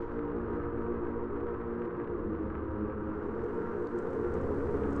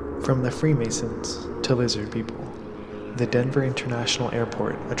From the Freemasons to lizard people, the Denver International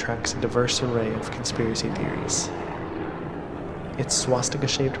Airport attracts a diverse array of conspiracy theories. Its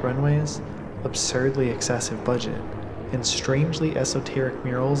swastika-shaped runways, absurdly excessive budget, and strangely esoteric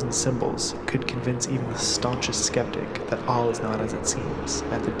murals and symbols could convince even the staunchest skeptic that all is not as it seems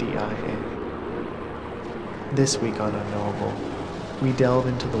at the DIA. This week on Unknowable, we delve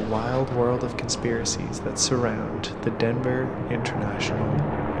into the wild world of conspiracies that surround the Denver International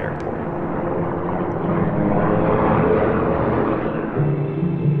Airport.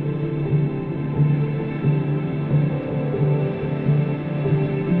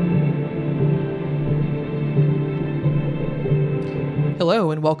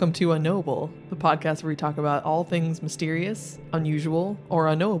 Hello and welcome to Unknowable, the podcast where we talk about all things mysterious, unusual, or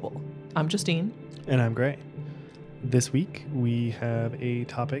unknowable. I'm Justine. And I'm Gray. This week we have a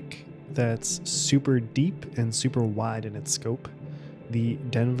topic that's super deep and super wide in its scope, the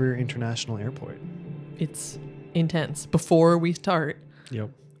Denver International Airport. It's intense. Before we start,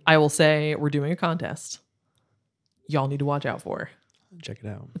 I will say we're doing a contest. Y'all need to watch out for. Check it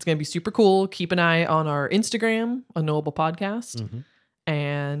out. It's going to be super cool. Keep an eye on our Instagram, Unknowable Podcast.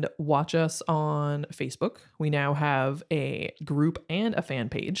 And watch us on Facebook. We now have a group and a fan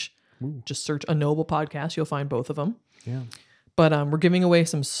page. Ooh. Just search Unknowable Podcast. You'll find both of them. Yeah. But we're giving away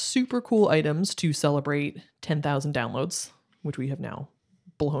some super cool items to celebrate 10,000 downloads, which we have now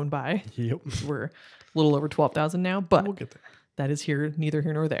blown by. Yep. We're a little over 12,000 now, but We'll get there. that is neither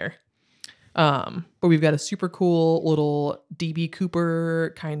here nor there. But we've got a super cool little DB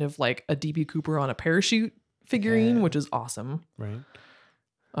Cooper, kind of like a DB Cooper on a parachute figurine, which is awesome. Right.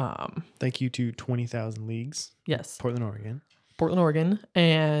 Thank you to 20,000 Leagues. Yes. Portland, Oregon.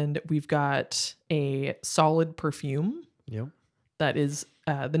 And we've got a solid perfume. Yep. That is,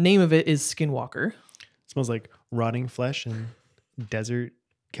 the name of it is Skinwalker. Smells like rotting flesh and desert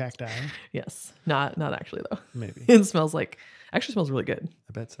cacti. Yes. Not actually though. Maybe. It smells really good.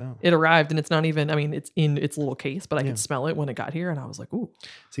 I bet so. It arrived and it's not even, it's in its little case, but I could smell it when it got here and I was like, ooh.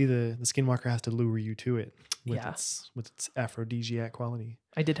 See, the Skinwalker has to lure you to it with Yeah. its aphrodisiac quality.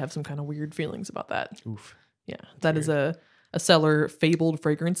 I did have some kind of weird feelings about that. Oof. Yeah. That is a seller, Fabled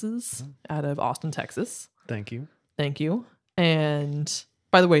Fragrances, out of Austin, Texas. Thank you. Thank you. And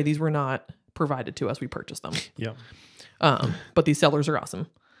by the way, these were not provided to us. We purchased them. Yep. But these sellers are awesome.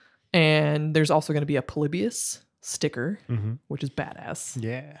 And there's also going to be a Polybius sticker, which is badass.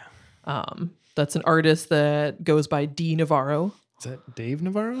 Yeah. That's an artist that goes by D. Navarro. Is that Dave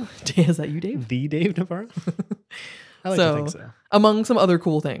Navarro? Is that you, Dave? The Dave Navarro? I like to think so. Among some other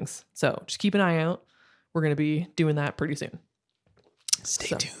cool things. So just keep an eye out. We're going to be doing that pretty soon.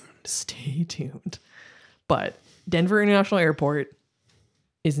 Stay tuned. But Denver International Airport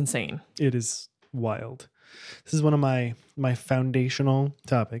is insane. It is wild. This is one of my foundational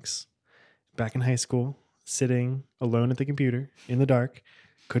topics. Back in high school, sitting alone at the computer in the dark,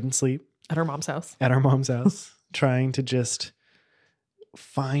 couldn't sleep. At our mom's house. Trying to just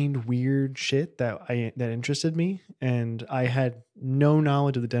find weird shit that interested me. And I had no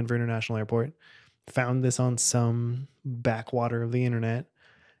knowledge of the Denver International Airport. Found this on some backwater of the internet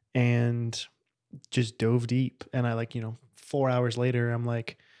and just dove deep. And I 4 hours later, I'm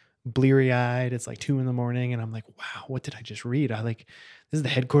like bleary eyed. It's like 2 a.m. and I'm like, wow, what did I just read? This is the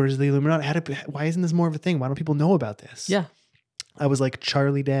headquarters of the Illuminati. Why isn't this more of a thing? Why don't people know about this? Yeah. I was like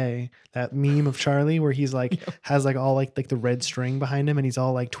Charlie Day, that meme of Charlie where he's has all the red string behind him and he's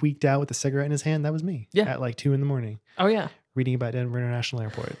all tweaked out with a cigarette in his hand. That was me. Yeah. At 2 a.m. Oh yeah. Reading about Denver International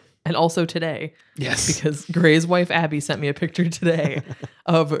Airport. And also today. Yes. Because Gray's wife, Abby, sent me a picture today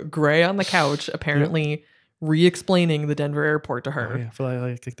of Gray on the couch, apparently re-explaining the Denver airport to her. Oh, yeah. For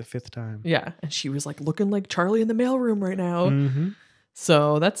like the 5th time. Yeah. And she was looking like Charlie in the mailroom right now.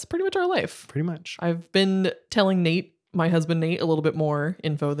 So that's pretty much our life. Pretty much. I've been telling my husband Nate, a little bit more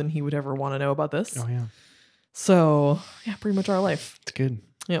info than he would ever want to know about this. Oh, yeah. So, yeah, pretty much our life. It's good.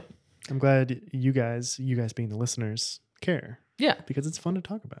 Yep. I'm glad you guys being the listeners, care. Yeah. Because it's fun to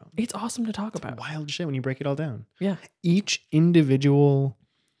talk about. It's awesome to talk about. Wild shit when you break it all down. Yeah. Each individual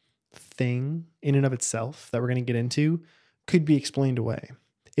thing in and of itself that we're going to get into could be explained away.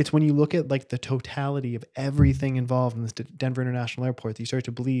 It's when you look at the totality of everything involved in this Denver International Airport that you start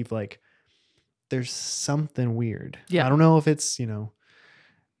to believe there's something weird. Yeah. I don't know if it's,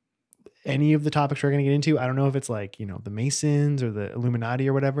 any of the topics we're going to get into. I don't know if it's the Masons or the Illuminati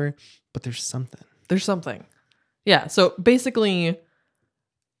or whatever, but there's something. There's something. Yeah. So basically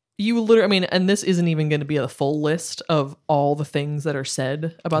you literally, and this isn't even going to be a full list of all the things that are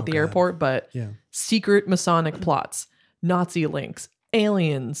said about the airport, but secret Masonic plots, Nazi links,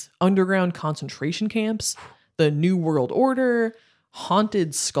 aliens, underground concentration camps, the New World Order,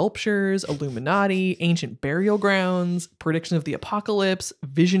 haunted sculptures, Illuminati, ancient burial grounds, prediction of the apocalypse,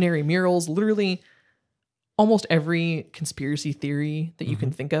 visionary murals, literally almost every conspiracy theory that you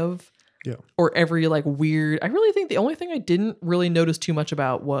can think of. Yeah. Or every like weird, I really think the only thing I didn't really notice too much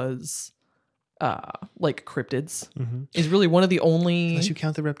about was like cryptids is really one of the only. Unless you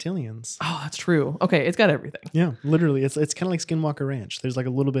count the reptilians. Oh, that's true. Okay, it's got everything. Yeah, literally. It's kind of like Skinwalker Ranch. There's like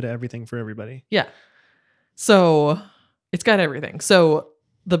a little bit of everything for everybody. Yeah. So it's got everything. So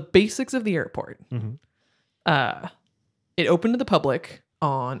the basics of the airport. It opened to the public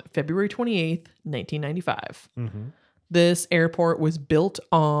on February 28th, 1995. This airport was built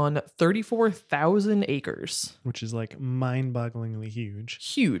on 34,000 acres. Which is like mind-bogglingly huge.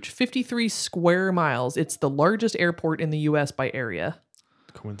 Huge. 53 square miles. It's the largest airport in the U.S. by area.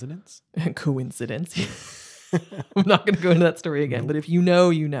 Coincidence? Coincidence. I'm not going to go into that story again, but if you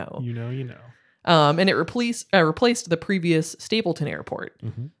know, you know. You know. And it replaced the previous Stapleton Airport.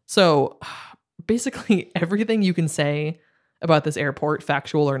 So basically everything you can say about this airport,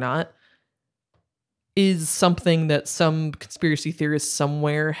 factual or not, is something that some conspiracy theorist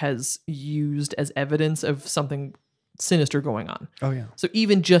somewhere has used as evidence of something sinister going on. Oh, yeah. So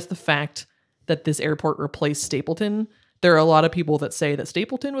even just the fact that this airport replaced Stapleton, there are a lot of people that say that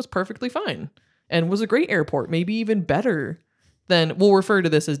Stapleton was perfectly fine and was a great airport, maybe even better than, we'll refer to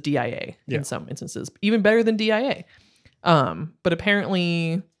this as DIA in some instances, even better than DIA. But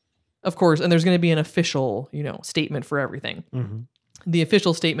apparently, of course, and there's going to be an official, statement for everything. The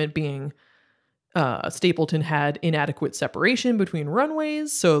official statement being Stapleton had inadequate separation between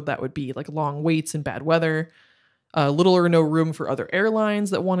runways, so that would be like long waits and bad weather. Little or no room for other airlines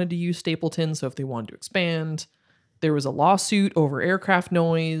that wanted to use Stapleton, so if they wanted to expand. There was a lawsuit over aircraft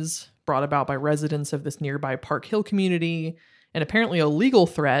noise brought about by residents of this nearby Park Hill community, and apparently a legal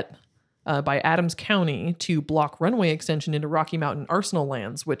threat by Adams County to block runway extension into Rocky Mountain Arsenal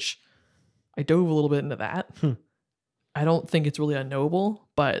lands, which I dove a little bit into that. I don't think it's really unknowable,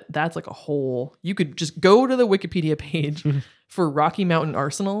 but that's like a whole... You could just go to the Wikipedia page for Rocky Mountain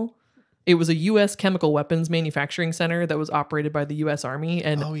Arsenal. It was a U.S. chemical weapons manufacturing center that was operated by the U.S. Army,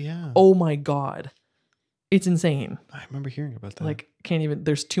 and oh my God, it's insane. I remember hearing about that. Like, can't even...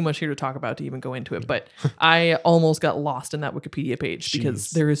 There's too much here to talk about to even go into it, but I almost got lost in that Wikipedia page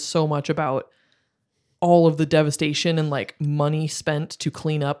because there is so much about all of the devastation and like money spent to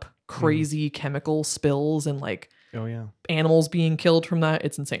clean up crazy chemical spills and like animals being killed from that.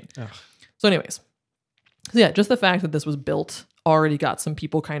 It's insane. So anyways, just the fact that this was built already got some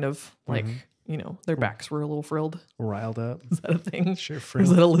people kind of like, their backs were a little frilled. Riled up. Is that a thing? Sure. Is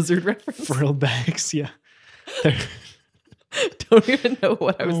that a lizard reference? Frilled backs, yeah. Don't even know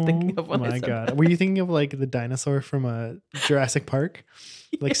what I was thinking of when I said God. that. Were you thinking of like the dinosaur from Jurassic Park?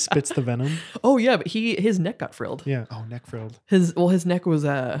 Like spits the venom? Oh yeah, but his neck got frilled. Yeah. Oh, neck frilled. His neck was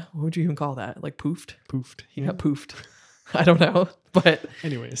what would you even call that? Like poofed? Poofed. He got poofed. I don't know. But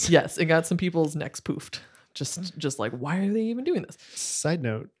anyways. Yes, it got some people's necks poofed. Just like, why are they even doing this? Side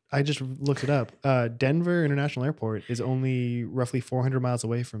note, I just looked it up. Denver International Airport is only roughly 400 miles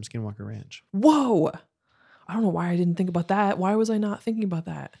away from Skinwalker Ranch. Whoa. I don't know why I didn't think about that. Why was I not thinking about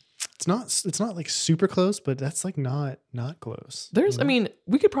that? It's not like super close, but that's like not close. I mean,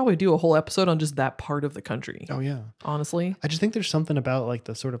 we could probably do a whole episode on just that part of the country. Oh yeah. Honestly. I just think there's something about like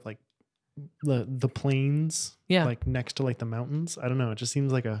the sort of like the plains, like next to like the mountains. I don't know. It just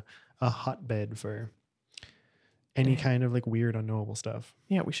seems like a hotbed for any kind of like weird, unknowable stuff.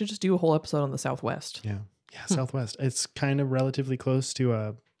 Yeah, we should just do a whole episode on the Southwest. Yeah. Southwest. It's kind of relatively close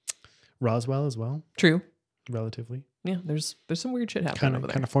to Roswell as well. True. Relatively. Yeah, there's some weird shit happening over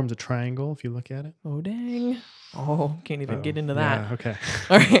there. Kind of forms a triangle if you look at it. Oh dang! Oh, can't even get into that. Yeah, okay.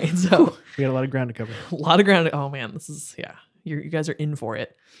 All right, so we got a lot of ground to cover. A lot of ground. Oh man, this is you guys are in for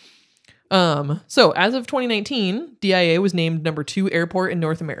it. So as of 2019, DIA was named number 2 airport in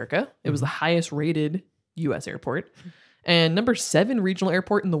North America. It was the highest rated U.S. airport and number 7 regional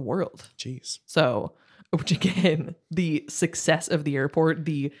airport in the world. Jeez. So, which again, the success of the airport,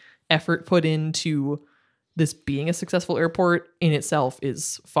 the effort put into this being a successful airport in itself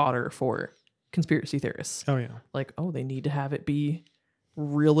is fodder for conspiracy theorists. Oh yeah. Like, they need to have it be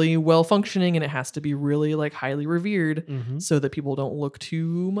really well functioning and it has to be really like highly revered so that people don't look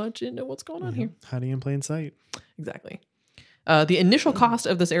too much into what's going on here. Hiding in plain sight. Exactly. The initial cost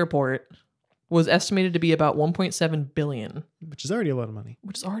of this airport was estimated to be about $1.7 billion. Which is already a lot of money.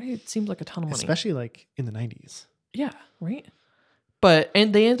 Which is already, it seems like a ton of money. Especially like in the 90s. Yeah, right?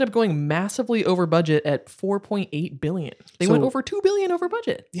 And they ended up going massively over budget at $4.8 billion. They went over $2 billion over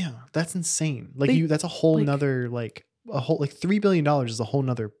budget. Yeah, that's insane. Like that's a whole nother like a whole like $3 billion is a whole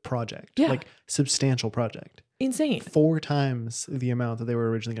nother project. Yeah. Like substantial project. Insane. 4 times the amount that they were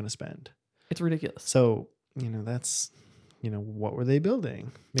originally going to spend. It's ridiculous. So, that's, what were they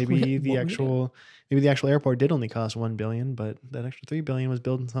building? Maybe the actual airport did only cost $1 billion, but that extra $3 billion was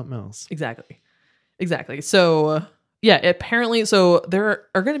building something else. Exactly. So yeah, apparently, so there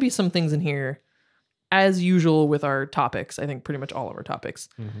are going to be some things in here, as usual with our topics, I think pretty much all of our topics,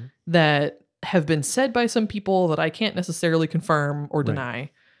 that have been said by some people that I can't necessarily confirm or deny.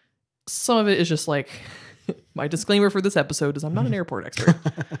 Right. Some of it is just like, my disclaimer for this episode is I'm not an airport expert.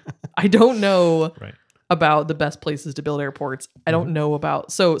 I don't know about the best places to build airports. I don't know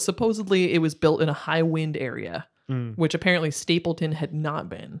about, so supposedly it was built in a high wind area, which apparently Stapleton had not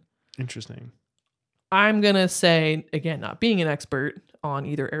been. Interesting. I'm going to say, again, not being an expert on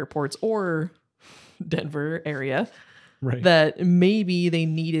either airports or Denver area, that maybe they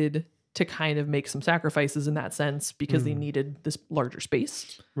needed to kind of make some sacrifices in that sense because they needed this larger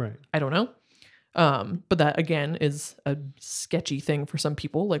space. Right. I don't know. But that, again, is a sketchy thing for some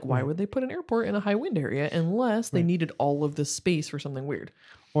people. Like, why would they put an airport in a high wind area unless they needed all of this space for something weird?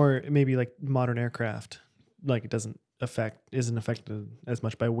 Or maybe like modern aircraft, like it isn't affected as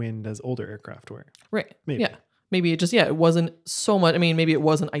much by wind as older aircraft were. Right. Maybe. Yeah. Maybe it just, it wasn't so much. I mean, maybe it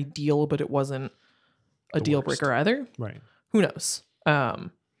wasn't ideal, but it wasn't a deal breaker either. Right. Who knows?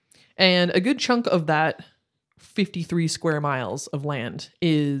 And a good chunk of that 53 square miles of land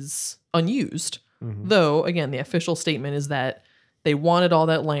is unused. Though, again, the official statement is that they wanted all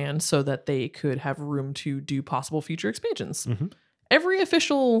that land so that they could have room to do possible future expansions. Every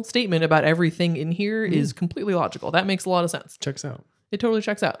official statement about everything in here is completely logical. That makes a lot of sense. Checks out. It totally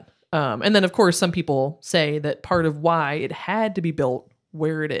checks out. And then, of course, some people say that part of why it had to be built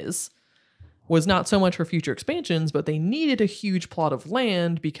where it is was not so much for future expansions, but they needed a huge plot of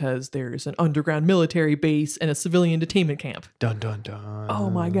land because there's an underground military base and a civilian detainment camp. Dun, dun, dun. Oh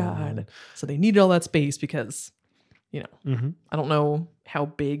my God. So they needed all that space because, I don't know how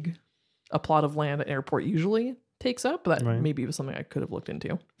big a plot of land at an airport usually takes up, but that maybe was something I could have looked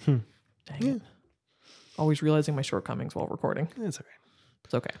into. Dang it. Always realizing my shortcomings while recording. That's all right.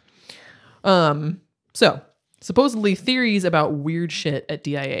 It's okay. So supposedly theories about weird shit at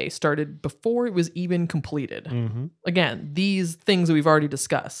DIA started before it was even completed. Again, these things that we've already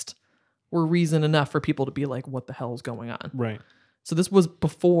discussed were reason enough for people to be like, what the hell is going on? Right. So this was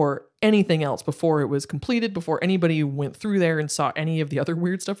before anything else, before it was completed, before anybody went through there and saw any of the other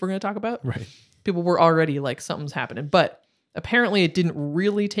weird stuff we're going to talk about. Right. People were already like, something's happening. But apparently it didn't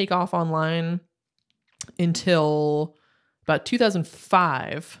really take off online until about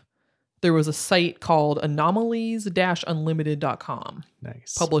 2005. There was a site called anomalies-unlimited.com.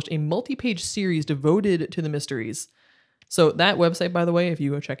 Nice. Published a multi-page series devoted to the mysteries. So that website, by the way, if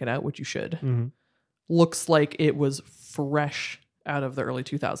you go check it out, which you should, looks like it was fresh out of the early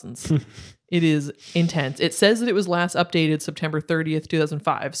 2000s. It is intense. It says that it was last updated September 30th,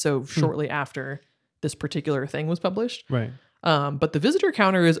 2005. So shortly after this particular thing was published. Right. But the visitor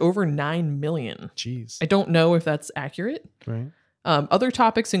counter is over 9 million. Jeez. I don't know if that's accurate. Right. Other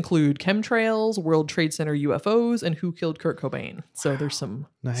topics include chemtrails, World Trade Center UFOs, and who killed Kurt Cobain. So there's some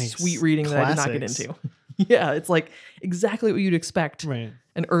sweet reading that I did not get into. Yeah, it's like exactly what you'd expect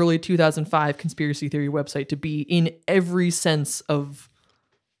an early 2005 conspiracy theory website to be in every sense of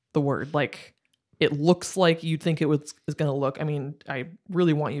the word. Like, it looks like you'd think it is going to look. I mean, I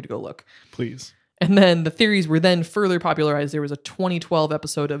really want you to go look. Please. And then the theories were then further popularized. There was a 2012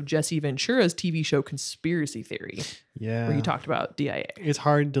 episode of Jesse Ventura's TV show Conspiracy Theory. Yeah. Where he talked about DIA. It's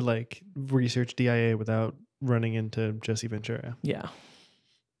hard to like research DIA without running into Jesse Ventura. Yeah.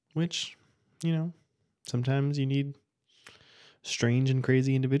 Which, sometimes you need strange and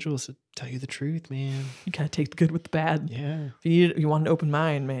crazy individuals to tell you the truth, man. You gotta take the good with the bad. Yeah. If you want an open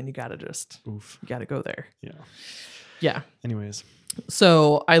mind, man, you gotta you gotta go there. Yeah. Yeah. Anyways.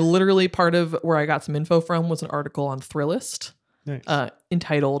 So I literally, part of where I got some info from was an article on Thrillist. Nice.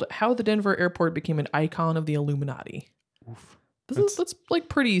 Entitled "How the Denver Airport Became an Icon of the Illuminati." Oof. That's like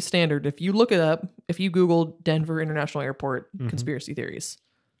pretty standard. If you look it up, if you Google Denver International Airport conspiracy theories,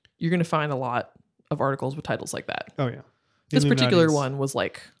 you're going to find a lot of articles with titles like that. Oh yeah. This particular one was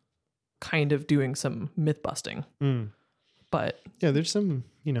like kind of doing some myth busting. But yeah, there's some,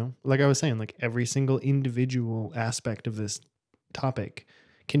 like I was saying, like every single individual aspect of this topic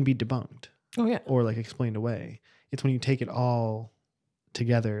can be debunked. Oh yeah. Or like explained away. It's when you take it all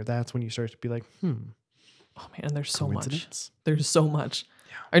together, that's when you start to be like, oh man, there's so much. There's so much.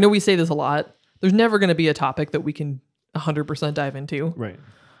 Yeah. I know we say this a lot. There's never going to be a topic that we can 100% dive into. Right.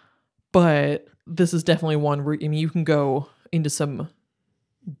 But this is definitely one where, you can go into some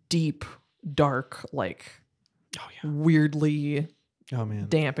deep, dark, like weirdly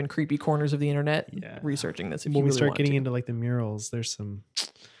damp and creepy corners of the internet researching this. When we start getting into like the murals, there's some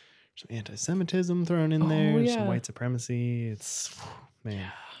anti-Semitism thrown in there, some white supremacy. It's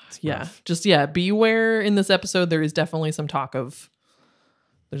beware in this episode. There is definitely some talk of,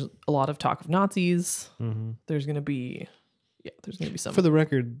 there's a lot of talk of Nazis. Mm-hmm. There's going to be some. For the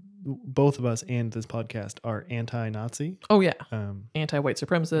record, both of us and this podcast are anti-Nazi. Oh yeah. Anti-white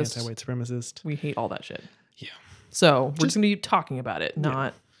supremacist. We hate all that shit. Yeah. So we're just going to be talking about it,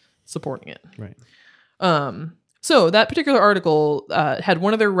 not supporting it. Right. So that particular article had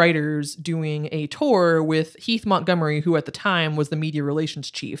one of their writers doing a tour with Heath Montgomery, who at the time was the media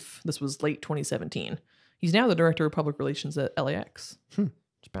relations chief. This was late 2017. He's now the director of public relations at LAX.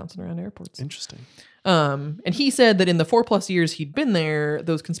 Just bouncing around airports. Interesting. And he said that in the 4+ years he'd been there,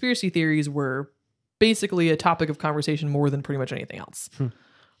 those conspiracy theories were basically a topic of conversation more than pretty much anything else.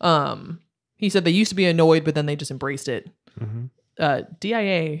 He said they used to be annoyed, but then they just embraced it.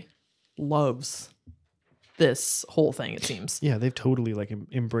 DIA loves this whole thing, it seems. Yeah, they've totally like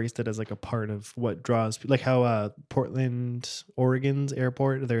embraced it as like a part of what draws, like how Portland, Oregon's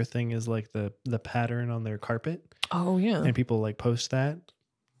airport, their thing is like the pattern on their carpet. Oh yeah. And people like post that.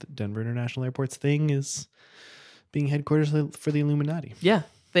 The Denver International Airport's thing is being headquarters for the Illuminati. Yeah,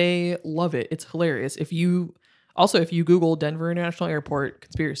 they love it. It's hilarious. If you Google Denver International Airport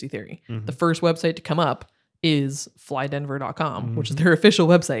conspiracy theory, the first website to come up is flydenver.com, which is their official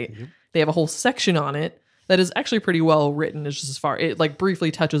website. Yep. They have a whole section on it that is actually pretty well written. It's just as far, it like briefly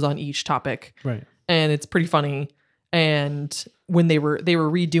touches on each topic. Right. And it's pretty funny. And when they were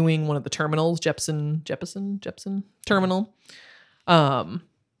redoing one of the terminals, Jeppesen terminal,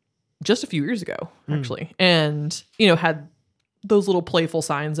 just a few years ago, actually. And, had those little playful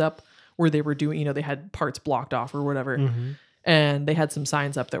signs up where they were doing, they had parts blocked off or whatever. And they had some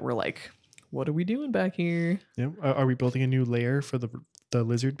signs up that were like, what are we doing back here? Yeah. Are we building a new layer for the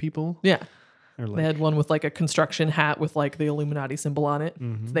lizard people? Yeah. They had one with like a construction hat with like the Illuminati symbol on it.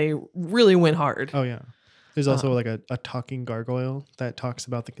 So they really went hard. Oh yeah. There's also like a talking gargoyle that talks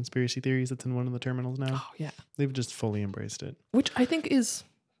about the conspiracy theories that's in one of the terminals now. Oh yeah. They've just fully embraced it. Which I think is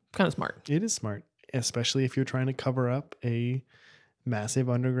kind of smart. It is smart, especially if you're trying to cover up a massive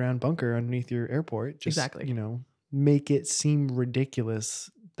underground bunker underneath your airport. Just, exactly. Make it seem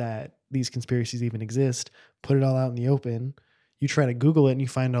ridiculous that these conspiracies even exist. Put it all out in the open. You try to Google it and you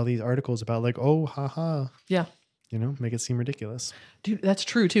find all these articles about like, oh, haha. Yeah. Make it seem ridiculous. Dude, that's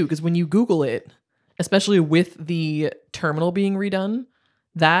true too. Because when you Google it, especially with the terminal being redone,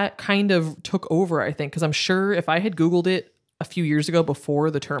 that kind of took over, I think. Because I'm sure if I had Googled it a few years ago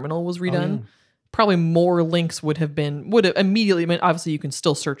before the terminal was redone, probably more links would have immediately, obviously you can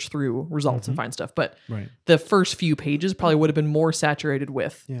still search through results and find stuff, but the first few pages probably would have been more saturated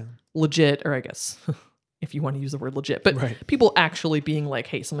with legit, or I guess if you want to use the word legit, but people actually being like,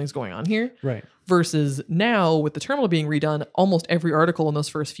 hey, something's going on here. Right. Versus now with the terminal being redone, almost every article in those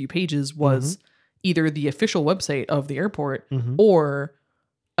first few pages was either the official website of the airport or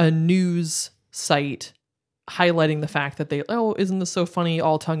a news site highlighting the fact that isn't this so funny,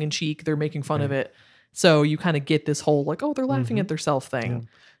 all tongue in cheek, they're making fun of it. So you kind of get this whole like, oh, they're laughing at themselves thing.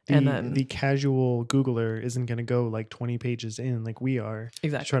 Yeah. And then the casual Googler isn't going to go like 20 pages in like we are.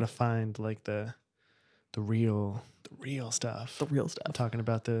 Exactly. To try to find like the real stuff. The real stuff. I'm talking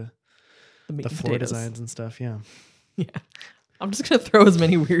about the floor potatoes. Designs and stuff. Yeah. Yeah. I'm just going to throw as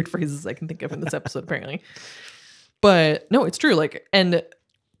many weird phrases as I can think of in this episode, apparently. But no, it's true. Like, and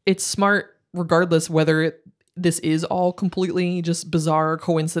it's smart regardless whether this is all completely just bizarre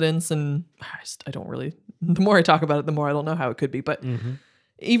coincidence. And I don't really, the more I talk about it, the more I don't know how it could be. But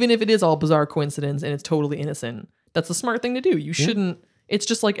even if it is all bizarre coincidence and it's totally innocent, that's a smart thing to do. You shouldn't, it's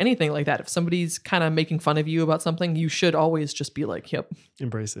just like anything like that. If somebody's kind of making fun of you about something, you should always just be like, yep.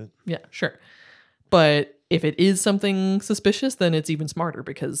 Embrace it. Yeah, sure. But if it is something suspicious, then it's even smarter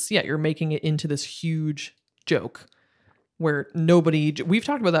because, you're making it into this huge joke where we've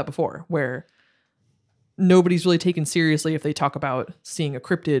talked about that before, where nobody's really taken seriously if they talk about seeing a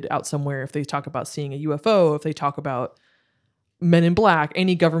cryptid out somewhere, if they talk about seeing a UFO, if they talk about Men in Black,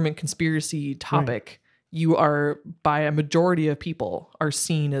 any government conspiracy topic, you are, by a majority of people, are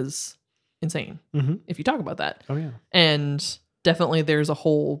seen as insane if you talk about that. Oh, yeah. And definitely there's a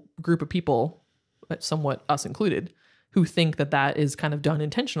whole group of people, somewhat us included, who think that is kind of done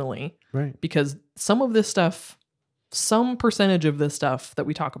intentionally. Right. Because some percentage of this stuff that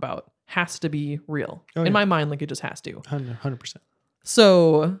we talk about has to be real. In my mind, like it just has to. 100%.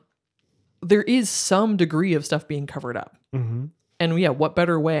 So there is some degree of stuff being covered up. And what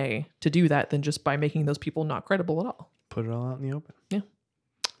better way to do that than just by making those people not credible at all? Put it all out in the open.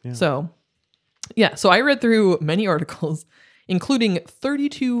 Yeah. So Yeah, so I read through many articles, including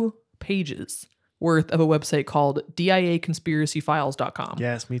 32 pages worth of a website called diaconspiracyfiles.com.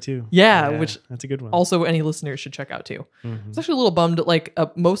 Yes, me too. Yeah, which that's a good one. Also, any listeners should check out too. I was actually a little bummed. Like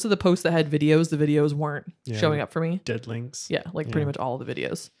most of the posts that had videos, the videos weren't showing up for me. Dead links. Yeah, pretty much all of the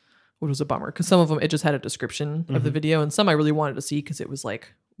videos, which was a bummer because some of them it just had a description of the video, and some I really wanted to see because it was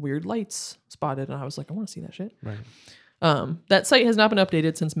like weird lights spotted, and I was like, I want to see that shit. Right. That site has not been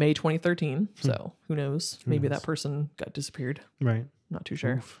updated since May 2013, so who knows? Maybe that person got disappeared. Right. Not too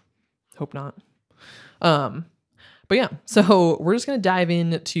sure. Oof. Hope not. But yeah, so we're just going to dive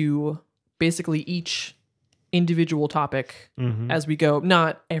into basically each individual topic as we go.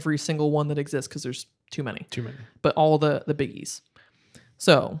 Not every single one that exists because there's too many. But all the biggies.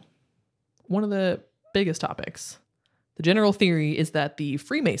 So one of the biggest topics, the general theory is that the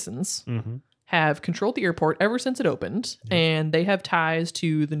Freemasons have controlled the airport ever since it opened, and they have ties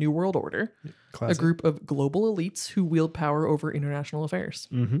to the New World Order, a group of global elites who wield power over international affairs.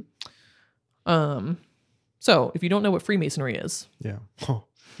 So if you don't know what Freemasonry is,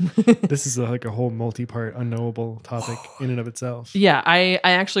 this is like a whole multi-part unknowable topic in and of itself. Yeah, I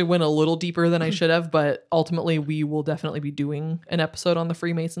actually went a little deeper than I should have, but ultimately we will definitely be doing an episode on the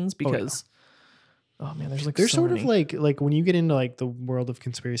Freemasons because oh man, there's sort of like when you get into like the world of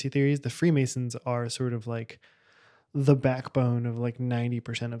conspiracy theories, the Freemasons are sort of like the backbone of like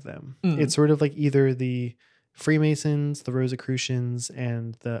 90% of them. It's sort of like either the Freemasons, the Rosicrucians,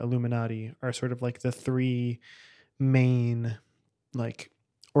 and the Illuminati are sort of like the three main like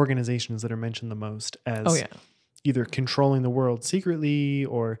organizations that are mentioned the most as either controlling the world secretly,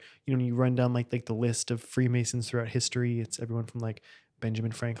 or you run down like the list of Freemasons throughout history. It's everyone from like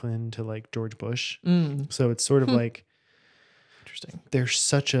Benjamin Franklin to like George Bush. So it's sort of like interesting. There's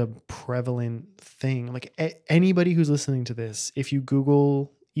such a prevalent thing. Like anybody who's listening to this, if you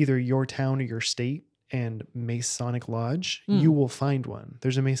Google either your town or your state and Masonic Lodge, you will find one.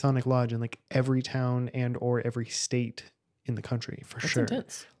 There's a Masonic Lodge in like every town and or every state in the country for sure.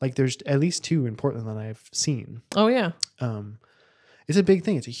 Intense. Like there's at least 2 in Portland that I've seen. Oh yeah. It's a big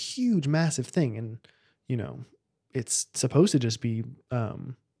thing. It's a huge, massive thing. And, it's supposed to just be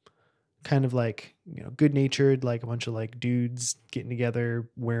kind of like, good natured, like a bunch of like dudes getting together,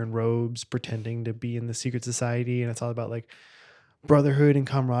 wearing robes, pretending to be in the secret society. And it's all about like brotherhood and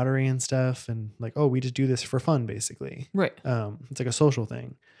camaraderie and stuff, and like, oh, we just do this for fun basically, right? It's like a social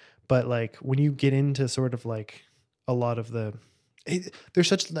thing. But like when you get into sort of like a lot of there's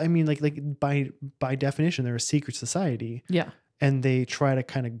such, I mean, like by definition they're a secret society, and they try to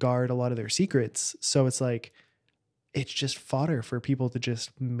kind of guard a lot of their secrets, so it's like it's just fodder for people to just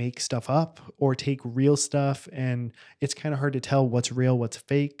make stuff up or take real stuff, and it's kind of hard to tell what's real, what's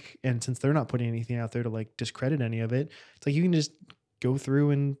fake. And since they're not putting anything out there to like discredit any of it, it's like you can just go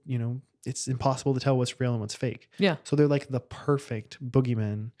through and it's impossible to tell what's real and what's fake. Yeah. So they're like the perfect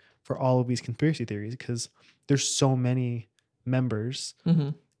boogeyman for all of these conspiracy theories because there's so many members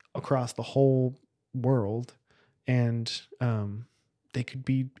across the whole world, and they could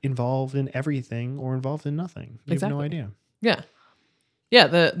be involved in everything or involved in nothing. You have no idea. Yeah. Yeah.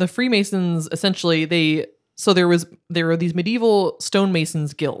 The Freemasons essentially there were these medieval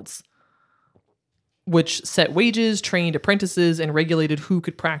stonemasons guilds, which set wages, trained apprentices, and regulated who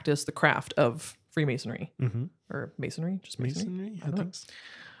could practice the craft of Freemasonry or masonry. Just masonry. I think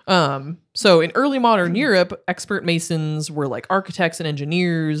so. So in early modern Europe, expert masons were like architects and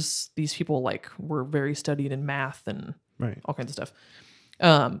engineers. These people like were very studied in math and all kinds of stuff.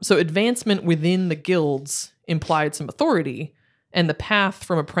 So advancement within the guilds implied some authority, and the path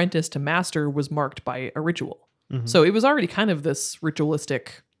from apprentice to master was marked by a ritual. So it was already kind of this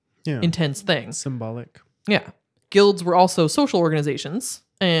ritualistic, intense thing. Symbolic. Yeah. Guilds were also social organizations,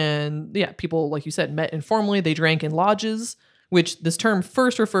 and people, like you said, met informally. They drank in lodges, which this term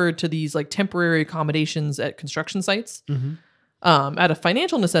first referred to these like temporary accommodations at construction sites. Out of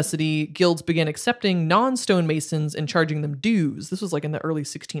financial necessity, guilds began accepting non-stonemasons and charging them dues. This was like in the early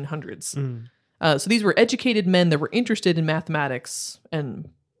 1600s. So these were educated men that were interested in mathematics and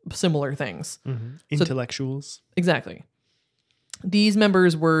similar things. Intellectuals. So, exactly. These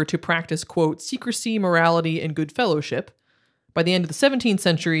members were to practice, quote, secrecy, morality, and good fellowship. By the end of the 17th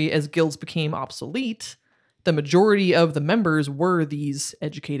century, as guilds became obsolete, the majority of the members were these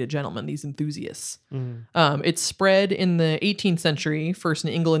educated gentlemen, these enthusiasts. It spread in the 18th century, first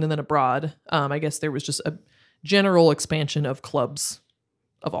in England and then abroad. I guess there was just a general expansion of clubs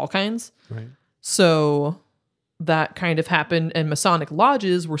of all kinds. Right. So that kind of happened, and Masonic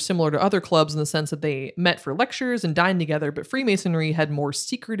lodges were similar to other clubs in the sense that they met for lectures and dined together, but Freemasonry had more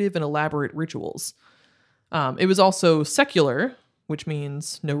secretive and elaborate rituals. It was also secular, which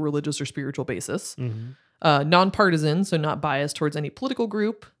means no religious or spiritual basis. Mm-hmm. Nonpartisan, so not biased towards any political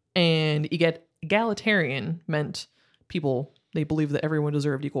group. And egalitarian meant people, they believed that everyone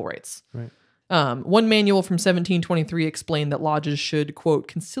deserved equal rights. Right. One manual from 1723 explained that lodges should, quote,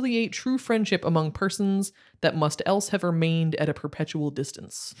 conciliate true friendship among persons that must else have remained at a perpetual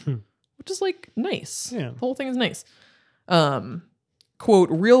distance. Which is like nice. Yeah. The whole thing is nice. Quote,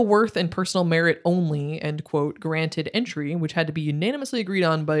 real worth and personal merit only, end quote, granted entry, which had to be unanimously agreed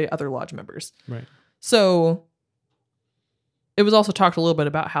on by other lodge members. Right. So it was also talked a little bit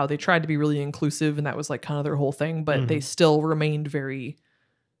about how they tried to be really inclusive, and that was like kind of their whole thing, but they still remained very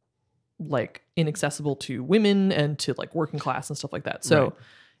like inaccessible to women and to like working class and stuff like that. So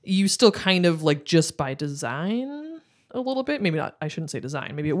you still kind of like just by design a little bit, maybe not, I shouldn't say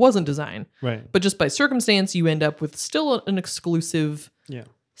design, maybe it wasn't design, right? But just by circumstance, you end up with still an exclusive,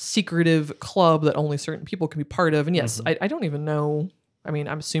 secretive club that only certain people can be part of. And yes, I don't even know. I mean,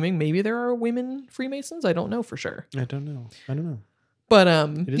 I'm assuming maybe there are women Freemasons. I don't know for sure. I don't know. But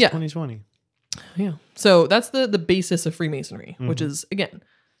it is 2020. Yeah. So that's the basis of Freemasonry, which is again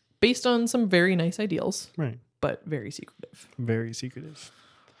based on some very nice ideals, right? But very secretive. Very secretive.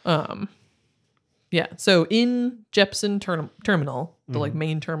 Yeah. So in Jeppson Terminal, the like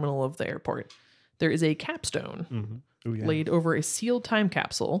main terminal of the airport, there is a capstone laid over a sealed time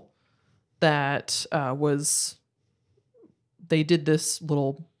capsule that was. They did this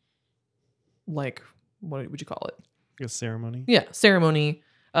little, like, what would you call it? A ceremony. Yeah, ceremony.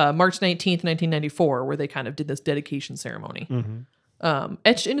 March 19th, 1994, where they kind of did this dedication ceremony.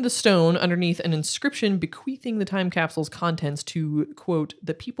 Etched into the stone underneath an inscription bequeathing the time capsule's contents to, quote,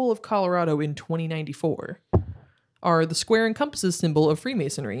 the people of Colorado in 2094, are the square and compasses symbol of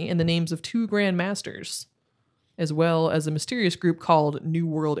Freemasonry and the names of 2 Grand Masters, as well as a mysterious group called New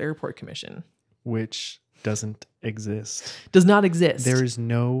World Airport Commission. Which doesn't exist. Does not exist. There is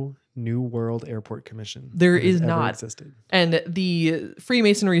no New World Airport Commission. There is not. Existed. And the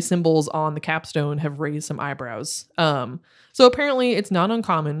Freemasonry symbols on the capstone have raised some eyebrows. So apparently it's not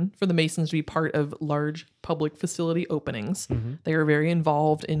uncommon for the Masons to be part of large public facility openings. They are very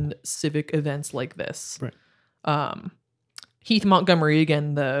involved in civic events like this. Right. Heath Montgomery,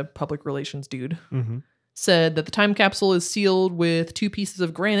 again, the public relations dude, said that the time capsule is sealed with 2 pieces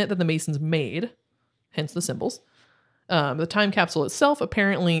of granite that the Masons made, hence the symbols. The time capsule itself,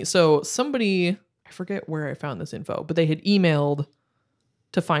 apparently, so somebody, I forget where I found this info, but they had emailed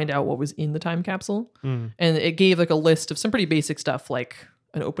to find out what was in the time capsule. And it gave like a list of some pretty basic stuff, like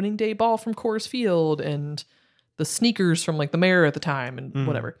an opening day ball from Coors Field and the sneakers from like the mayor at the time and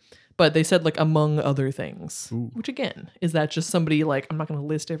whatever. But they said like among other things, which again, is that just somebody like, I'm not going to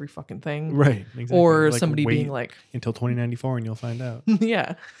list every fucking thing. Right. Exactly. Or like somebody being like, until 2094 and you'll find out.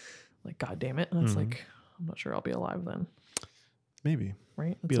 Yeah. Like, God damn it. That's like, I'm not sure I'll be alive then. Maybe.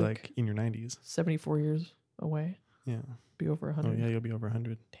 Right? Be like in your 90s. 74 years away. Yeah. Be over 100. Oh, yeah, you'll be over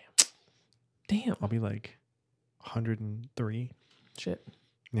 100. Damn. I'll be like 103. Shit.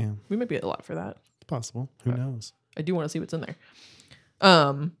 Yeah. We might be a lot for that. It's possible. Who knows? I do want to see what's in there.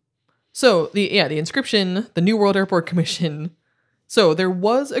 So the inscription, the New World Airport Commission. So there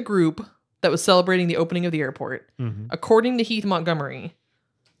was a group that was celebrating the opening of the airport. According to Heath Montgomery,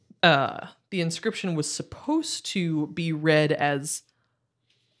 the inscription was supposed to be read as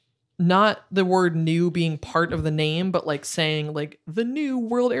not the word new being part of the name, but like saying like the New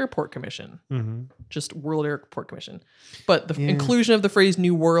World Airport Commission, just World Airport Commission. But the inclusion of the phrase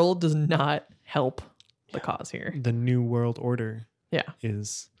New World does not help the cause here. The New World Order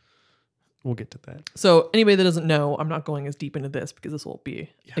is, we'll get to that. So anybody that doesn't know, I'm not going as deep into this because this will be,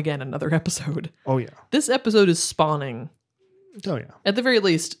 again, another episode. Oh, yeah. This episode is spawning. Oh, yeah. At the very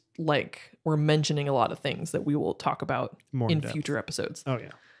least, like, we're mentioning a lot of things that we will talk about more in future episodes. Oh,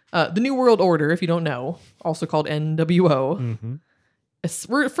 yeah. The New World Order, if you don't know, also called NWO,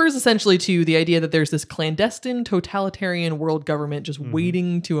 refers essentially to the idea that there's this clandestine totalitarian world government just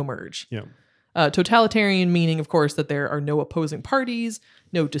waiting to emerge. Yeah. Totalitarian meaning, of course, that there are no opposing parties,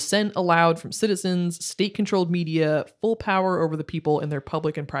 no dissent allowed from citizens, state-controlled media, full power over the people in their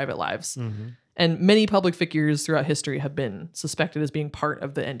public and private lives. And many public figures throughout history have been suspected as being part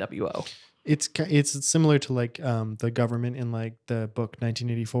of the NWO. It's similar to like the government in like the book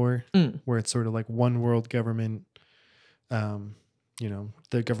 1984, where it's sort of like one world government. You know,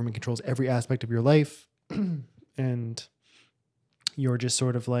 the government controls every aspect of your life, and you're just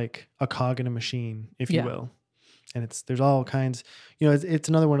sort of like a cog in a machine, if you will. And there's all kinds, you know, it's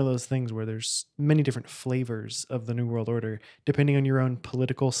another one of those things where there's many different flavors of the New World Order, depending on your own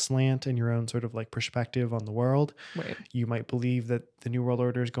political slant and your own sort of like perspective on the world. Right. You might believe that the New World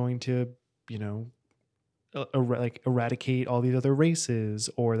Order is going to, you know, like eradicate all these other races,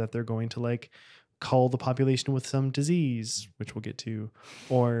 or that they're going to like cull the population with some disease, which we'll get to,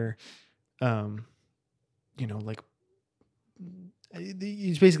 or like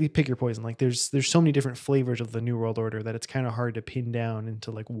you basically pick your poison. Like there's so many different flavors of the New World Order that it's kind of hard to pin down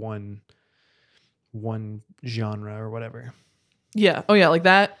into like one genre or whatever. Yeah. Oh yeah, like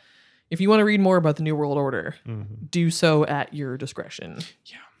that. If you want to read more about the New World Order, do so at your discretion.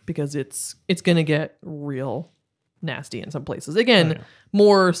 Yeah. Because it's going to get real nasty in some places. Again,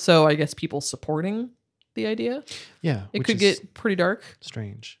 more so I guess people supporting the idea. Yeah. It could get pretty dark.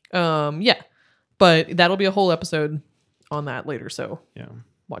 Strange. Yeah. But that'll be a whole episode on that later, so yeah,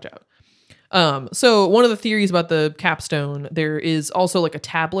 watch out. So one of the theories about the capstone, there is also like a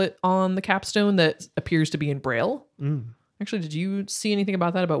tablet on the capstone that appears to be in Braille. Actually, did you see anything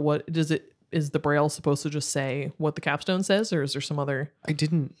about that? About what is the Braille supposed to just say what the capstone says, or is there some other? I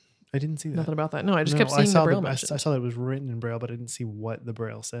didn't see that. Nothing about that. No, I just kept seeing the Braille mentioned. I saw that it was written in Braille, but I didn't see what the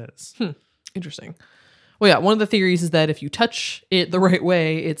Braille says. Interesting. Well, yeah, one of the theories is that if you touch it the right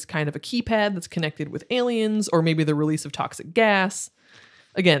way, it's kind of a keypad that's connected with aliens, or maybe the release of toxic gas.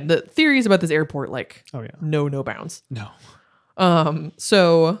 Again, the theories about this airport, like, no bounds. No.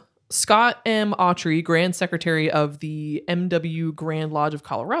 So Scott M. Autry, Grand Secretary of the MW Grand Lodge of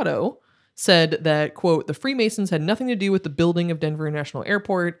Colorado, said that, quote, the Freemasons had nothing to do with the building of Denver International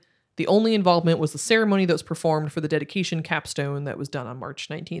Airport. The only involvement was the ceremony that was performed for the dedication capstone that was done on March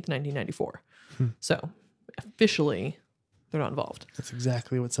 19th, 1994. So officially, they're not involved. That's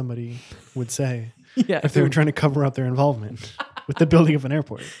exactly what somebody would say if they were trying to cover up their involvement with the building of an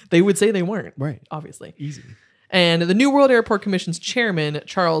airport. They would say they weren't. Right. Obviously. Easy. And the New World Airport Commission's chairman,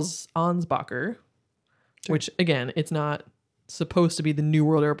 Charles Ansbacher, which, again, it's not supposed to be the New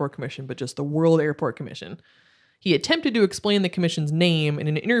World Airport Commission, but just the World Airport Commission. He attempted to explain the commission's name in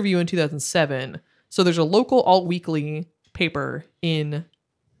an interview in 2007. So there's a local alt-weekly paper in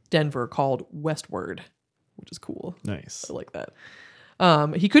Denver called Westward, which is cool. Nice. I like that.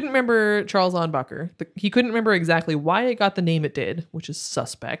 He couldn't remember Charles Ansbacher. He couldn't remember exactly why it got the name it did, which is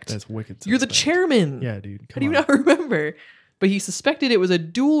suspect. That's wicked suspect. You're the chairman. Yeah, dude. How do you not remember? But he suspected it was a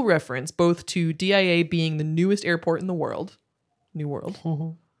dual reference, both to DIA being the newest airport in the world, New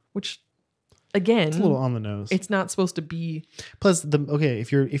World, which, again, it's a little on the nose. It's not supposed to be. Plus,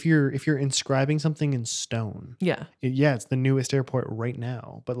 if you're inscribing something in stone, it's the newest airport right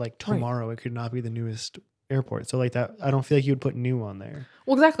now. But like tomorrow, it could not be the newest airport. So like that, I don't feel like you would put new on there.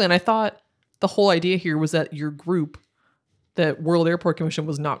 Well, exactly. And I thought the whole idea here was that your group, that World Airport Commission,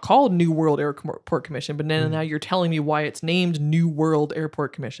 was not called New World Airport Commission, but now you're telling me why it's named New World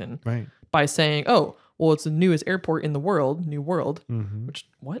Airport Commission, right? By saying, oh, well, it's the newest airport in the world, New World, which,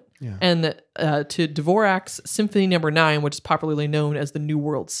 what? Yeah. And to Dvorak's Symphony No. 9, which is popularly known as the New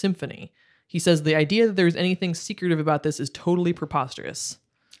World Symphony, he says the idea that there's anything secretive about this is totally preposterous.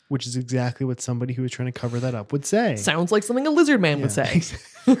 Which is exactly what somebody who was trying to cover that up would say. Sounds like something a lizard man would say.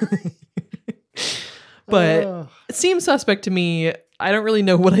 But it seems suspect to me. I don't really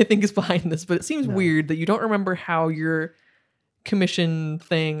know what I think is behind this, but it seems weird that you don't remember how your commission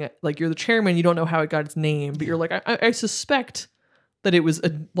thing, like you're the chairman, you don't know how it got its name, but you're like, I suspect that it was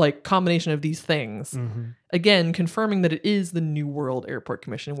a like combination of these things. Again, confirming that it is the New World Airport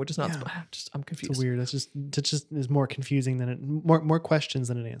Commission, which is not. I'm confused. It's weird. That just is more confusing than it more questions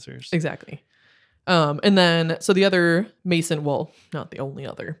than it answers. Exactly. And then so the other Mason, well, not the only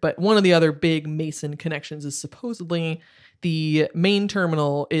other, but one of the other big Mason connections is supposedly the main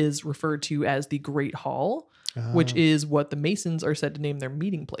terminal is referred to as the Great Hall, which is what the Masons are said to name their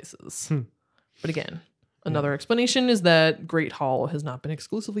meeting places. But again, another explanation is that Great Hall has not been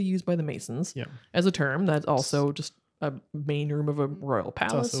exclusively used by the Masons as a term. That's also just a main room of a royal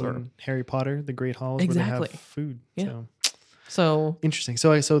palace. It's also in Harry Potter, the Great Hall is where they have food. Yeah. So interesting.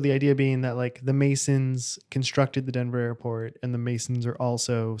 So the idea being that like the Masons constructed the Denver airport, and the Masons are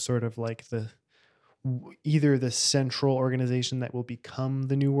also sort of like either the central organization that will become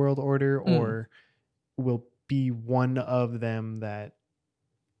the New World Order, or will be one of them that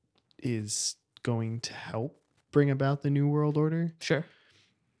is going to help bring about the New World Order. Sure.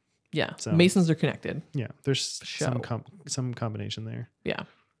 Yeah. So, Masons are connected. Yeah. There's some combination there. Yeah.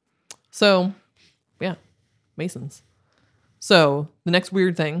 So, yeah. Masons. So, the next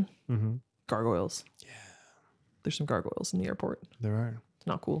weird thing, gargoyles. Yeah. There's some gargoyles in the airport. There are. It's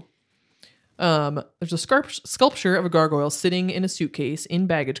not cool. There's a sculpture of a gargoyle sitting in a suitcase in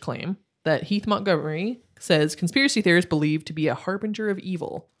baggage claim that Heath Montgomery says conspiracy theorists believe to be a harbinger of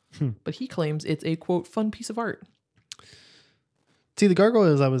evil. But he claims it's a, quote, fun piece of art. See, the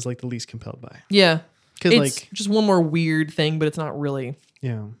gargoyles I was like the least compelled by. Yeah. Because like just one more weird thing, but it's not really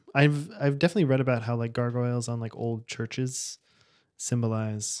Yeah. I've definitely read about how like gargoyles on like old churches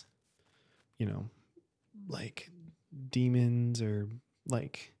symbolize, like demons or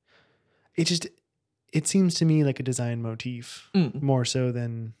like it seems to me like a design motif more so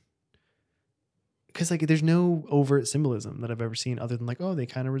than because like there's no overt symbolism that I've ever seen other than like, oh, they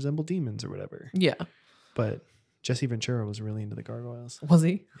kind of resemble demons or whatever. Yeah. But Jesse Ventura was really into the gargoyles. Was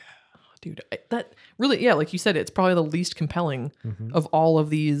he? Yeah. Dude, that really, yeah, like you said, it's probably the least compelling of all of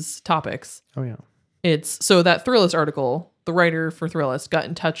these topics. Oh, yeah. It's so that Thrillist article, the writer for Thrillist got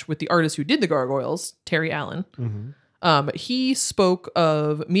in touch with the artist who did the gargoyles, Terry Allen. He spoke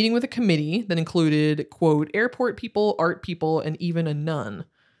of meeting with a committee that included, quote, airport people, art people, and even a nun.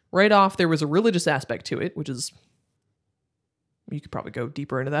 Right off, there was a religious aspect to it, which is, you could probably go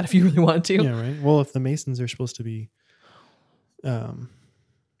deeper into that if you really wanted to. Yeah, right. Well, if the Masons are supposed to be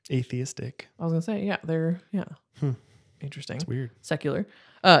atheistic. I was going to say, yeah, they're, interesting. It's weird. Secular.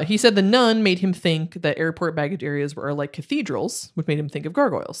 He said the nun made him think that airport baggage areas were like cathedrals, which made him think of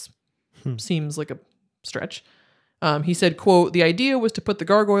gargoyles. Seems like a stretch. He said, quote, the idea was to put the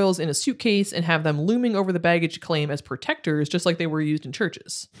gargoyles in a suitcase and have them looming over the baggage claim as protectors, just like they were used in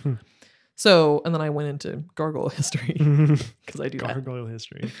churches. So, and then I went into gargoyle history because I do gargoyle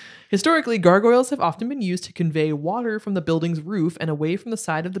history. Historically, gargoyles have often been used to convey water from the building's roof and away from the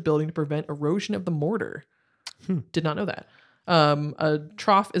side of the building to prevent erosion of the mortar. Did not know that. A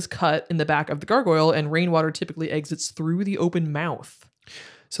trough is cut in the back of the gargoyle and rainwater typically exits through the open mouth.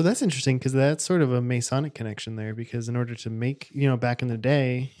 So that's interesting because that's sort of a Masonic connection there because in order to make, back in the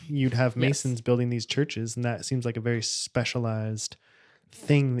day, you'd have Masons building these churches and that seems like a very specialized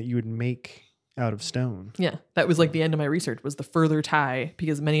thing that you would make out of stone. Yeah, that was like the end of my research was the further tie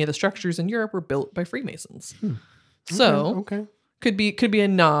because many of the structures in Europe were built by Freemasons. So okay. could be a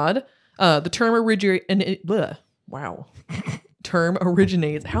nod. The term term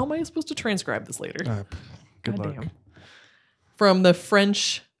originates. How am I supposed to transcribe this later? Good luck. Damn. From the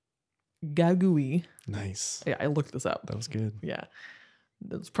French gagouille. Nice. Yeah, I looked this up. That was good. Yeah.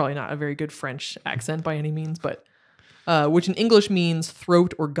 That's probably not a very good French accent by any means, but which in English means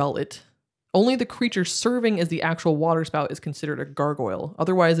throat or gullet. Only the creature serving as the actual water spout is considered a gargoyle.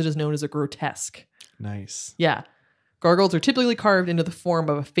 Otherwise, it is known as a grotesque. Nice. Yeah. Gargoyles are typically carved into the form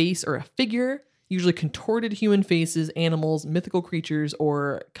of a face or a figure, usually contorted human faces, animals, mythical creatures,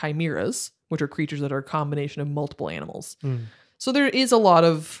 or chimeras, which are creatures that are a combination of multiple animals. So there is a lot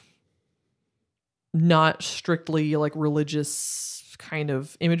of not strictly like religious kind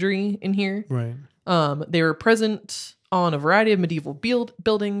of imagery in here. Right. They were present on a variety of medieval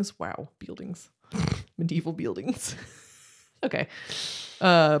buildings. Wow, buildings. Medieval buildings. Okay.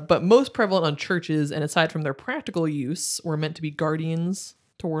 But most prevalent on churches, and aside from their practical use, were meant to be guardians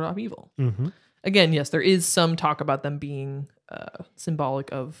to ward off evil. Again, yes, there is some talk about them being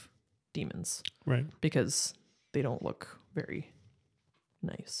symbolic of demons. Right. Because they don't look very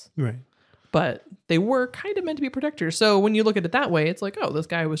nice. Right. But they were kind of meant to be protectors. So when you look at it that way, it's like, oh, this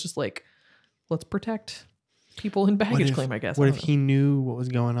guy was just like, let's protect people in baggage claim, I guess. What if he knew what was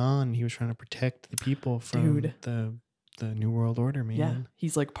going on? He was trying to protect the people from the New World Order, man. Yeah.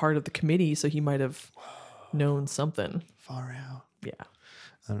 He's like part of the committee, so he might have known something. Far out. Yeah.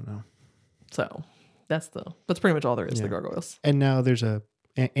 I don't know. So that's pretty much all there is to the gargoyles. And now there's a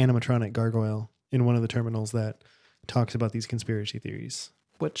animatronic gargoyle in one of the terminals that talks about these conspiracy theories.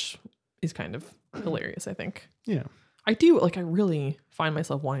 Which is kind of hilarious, I think. Yeah. I really find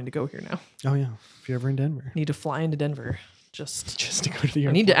myself wanting to go here now. Oh, yeah. If you're ever in Denver. Need to fly into Denver. Just to go to the airport.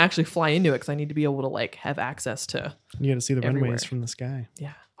 I need to actually fly into it because I need to be able to like have access to you got to see the everywhere. runways from the sky.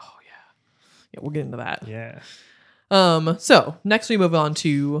 Yeah. Oh, yeah. Yeah, we'll get into that. Yeah. So next we move on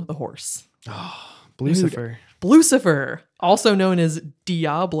to the horse. Oh, Blucifer. Blucifer, also known as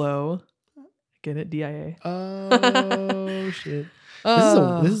Diablo. Get it? D-I-A. Oh, shit.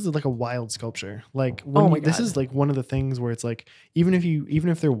 This is like a wild sculpture. Like this is like one of the things where it's like even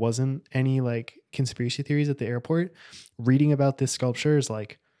if there wasn't any like conspiracy theories at the airport, reading about this sculpture is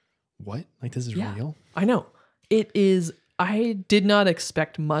like, what? Like this is real? I know. It is. I did not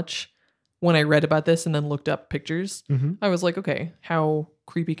expect much when I read about this and then looked up pictures. I was like, okay, how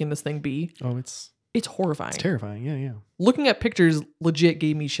creepy can this thing be? Oh, it's horrifying. It's terrifying. Yeah. Looking at pictures legit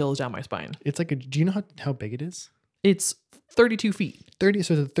gave me chills down my spine. It's like do you know how big it is? It's 32 feet. So it's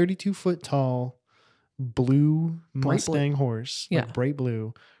a 32-foot tall blue Mustang horse, like bright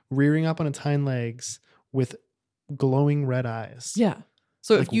blue, rearing up on its hind legs with glowing red eyes. Yeah.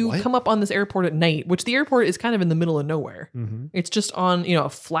 So like, if you come up on this airport at night, which the airport is kind of in the middle of nowhere, it's just on,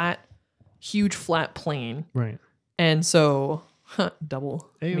 a huge flat plain. Right. And so,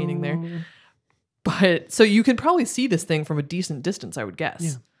 double meaning there. But so you can probably see this thing from a decent distance, I would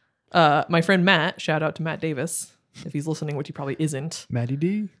guess. Yeah. My friend Matt, shout out to Matt Davis, if he's listening, which he probably isn't. Matty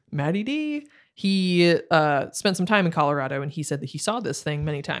D. He spent some time in Colorado, and he said that he saw this thing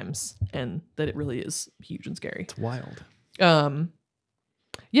many times and that it really is huge and scary. It's wild.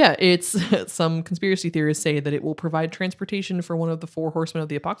 Yeah, it's some conspiracy theorists say that it will provide transportation for one of the 4 horsemen of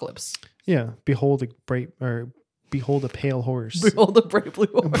the apocalypse. Yeah, behold a pale horse. Behold a bright blue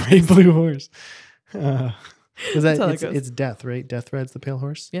horse. A bright blue horse. It's death, right? Death rides the pale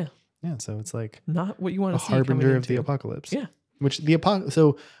horse. Yeah. Yeah, so it's like not what you want to see. A harbinger of the apocalypse. Yeah.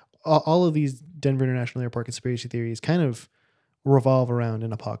 So all of these Denver International Airport conspiracy theories kind of revolve around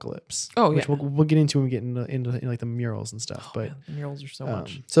an apocalypse. Oh, which we'll get into when we get into like the murals and stuff. But man, the murals are so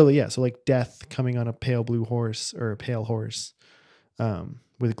much. So like death coming on a pale blue horse or a pale horse,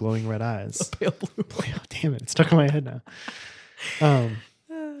 with glowing red eyes. A pale blue. Oh, damn it! It's stuck in my head now.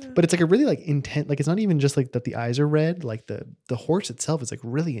 But it's like a really like intense. Like it's not even just like that the eyes are red. Like the horse itself is like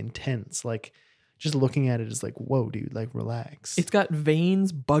really intense. Like just looking at it is like, whoa, dude, like relax. It's got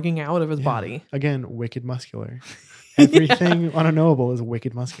veins bugging out of his body. Again, wicked muscular. Everything on a knowable is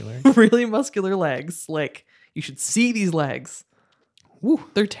wicked muscular. Really muscular legs. Like you should see these legs. Woo,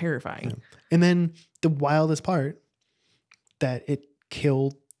 they're terrifying. Yeah. And then the wildest part, that it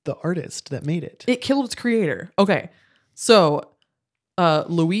killed the artist that made it. It killed its creator. Okay, so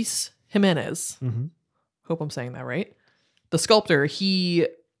Luis Jimenez. Mm-hmm. Hope I'm saying that right. The sculptor. He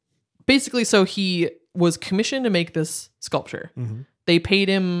was commissioned to make this sculpture. Mm-hmm. They paid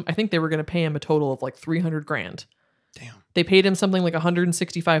him. I think they were going to pay him a total of like $300,000. Damn. They paid him something like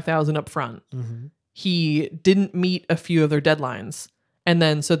 $165,000 up front. Mm-hmm. He didn't meet a few of their deadlines, and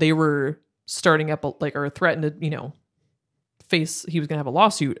then so they were starting up or threatened to he was going to have a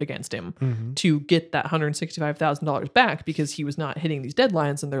lawsuit against him to get that $165,000 back because he was not hitting these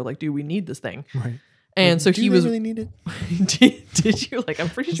deadlines, and they're like, dude, we need this thing. Right. And so he was really need it. did you? Like, I'm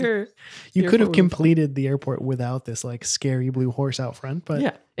pretty sure you could have completed the airport without this like scary blue horse out front, but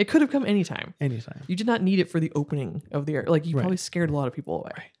yeah, it could have come anytime. Anytime. You did not need it for the opening of the air. Like you probably scared a lot of people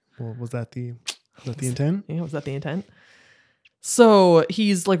away. Right. Well, was that the intent? Yeah, was that the intent? So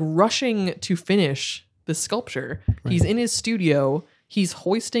he's like rushing to finish this sculpture. Right. He's in his studio. He's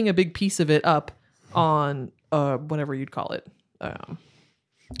hoisting a big piece of it up on whatever you'd call it.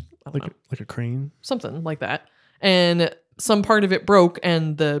 Like a crane? Something like that. And some part of it broke,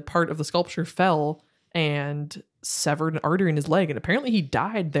 and the part of the sculpture fell and severed an artery in his leg. And apparently he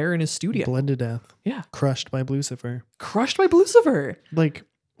died there in his studio. Bled to death. Yeah. Crushed by Blucifer. Like,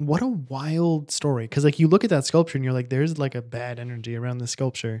 what a wild story. Because like you look at that sculpture and you're like, there's like a bad energy around this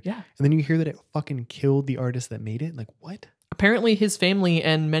sculpture. Yeah. And then you hear that it fucking killed the artist that made it. Like, what? Apparently his family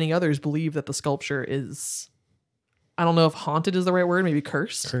and many others believe that the sculpture is... I don't know if haunted is the right word, maybe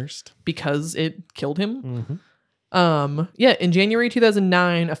cursed because it killed him. Mm-hmm. In January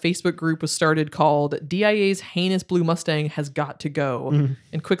 2009, a Facebook group was started called DIA's Heinous Blue Mustang Has Got to Go,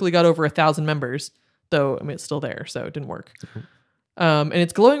 and quickly got over 1,000 members, though, I mean, it's still there, so it didn't work. And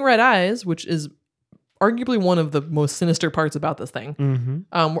its glowing red eyes, which is arguably one of the most sinister parts about this thing,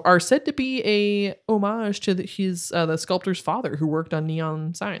 are said to be a homage to the sculptor's father who worked on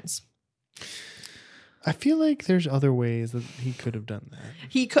neon signs. I feel like there's other ways that he could have done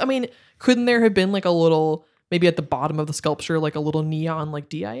that. Couldn't there have been like a little, maybe at the bottom of the sculpture, like a little neon, like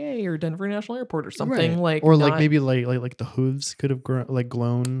DIA or Denver International Airport or something, right. Or like maybe like the hooves could have glowed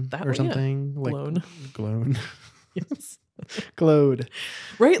or something. Yeah. Like glown. Yes. Glowed.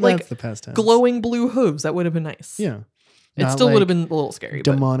 Right, that's like the past tense. Glowing blue hooves. That would have been nice. Yeah. It still would have been a little scary.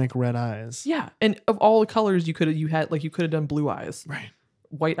 Demonic red eyes. Yeah, and of all the colors you could have done blue eyes. Right.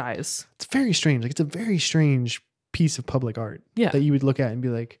 White eyes. It's very strange. Like it's a very strange piece of public art. Yeah. That you would look at and be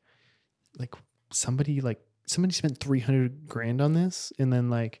like somebody spent $300,000 on this and then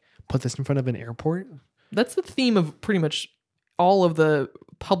like put this in front of an airport. That's the theme of pretty much all of the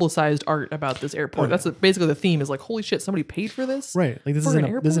publicized art about this airport. That's basically the theme is like, holy shit, somebody paid for this? Right. Like this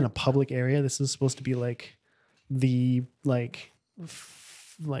isn't a public area. This is supposed to be like the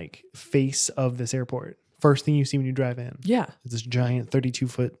face of this airport. First thing you see when you drive in. Yeah. It's this giant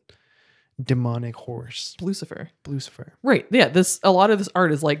 32-foot demonic horse. Blucifer. Right. Yeah. A lot of this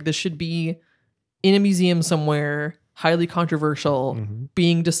art is like, this should be in a museum somewhere, highly controversial,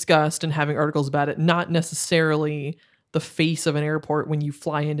 being discussed and having articles about it, not necessarily the face of an airport when you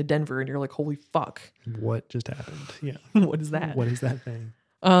fly into Denver and you're like, holy fuck. What just happened? Yeah. What is that? What is that thing?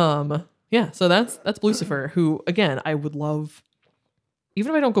 Yeah. So that's Blucifer, who again, I would love...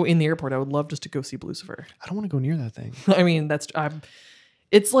 Even if I don't go in the airport, I would love just to go see Blucifer. I don't want to go near that thing. I mean,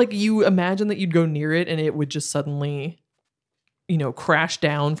 it's like you imagine that you'd go near it and it would just suddenly, crash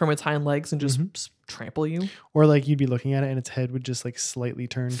down from its hind legs and just trample you. Or like you'd be looking at it and its head would just like slightly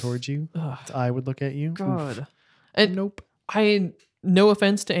turn towards you. Its eye would look at you. God. Oof. And nope. No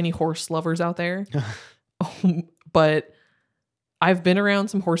offense to any horse lovers out there, but I've been around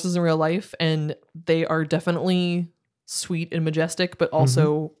some horses in real life and they are definitely sweet and majestic, but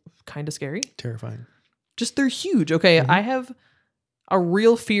also kind of scary. Terrifying. Just they're huge. Okay. I have a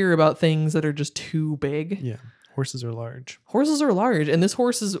real fear about things that are just too big. Yeah. Horses are large. Horses are large. And this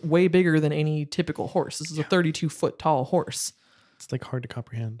horse is way bigger than any typical horse. This is a 32-foot tall horse. It's like hard to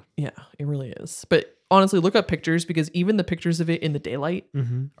comprehend. Yeah, it really is. But honestly, look up pictures because even the pictures of it in the daylight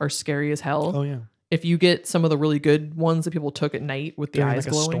are scary as hell. Oh, yeah. If you get some of the really good ones that people took at night with the eyes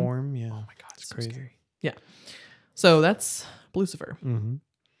like glowing. A storm. Yeah. Oh my God. It's so crazy. scary. Yeah. So that's Lucifer.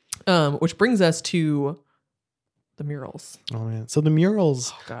 Which brings us to the murals. Oh man. So the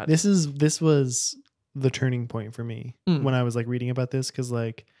murals, oh, God. this was the turning point for me when I was like reading about this. Cause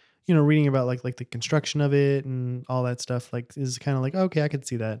like, reading about like the construction of it and all that stuff, like is kind of like, okay, I could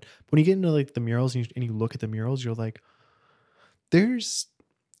see that. But when you get into like the murals and you look at the murals, you're like, there's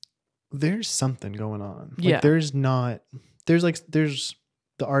something going on. Like there's the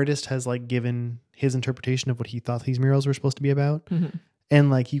artist has like given his interpretation of what he thought these murals were supposed to be about. And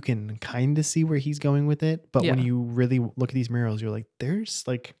like, you can kind of see where he's going with it. But when you really look at these murals, you're like, there's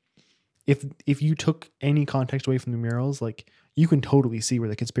like, if you took any context away from the murals, like you can totally see where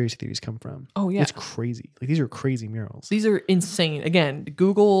the conspiracy theories come from. Oh yeah. It's crazy. Like these are crazy murals. These are insane. Again,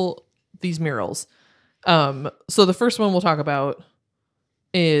 Google these murals. So the first one we'll talk about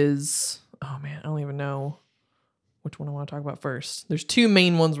is, oh man, I don't even know which one I want to talk about first. There's two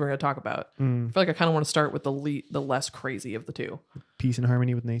main ones we're going to talk about. I feel like I kind of want to start with the less crazy of the two. Peace and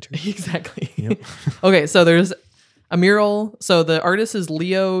harmony with nature. Exactly. Yep. Okay, so there's a mural. So the artist is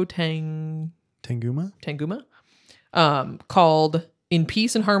Leo Tanguma, called In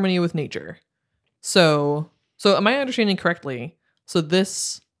Peace and Harmony with Nature. So am I understanding correctly? So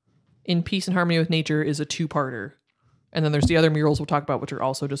this In Peace and Harmony with Nature is a two-parter. And then there's the other murals we'll talk about, which are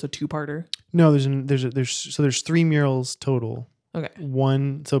also just a two-parter. No, there's three murals total. Okay.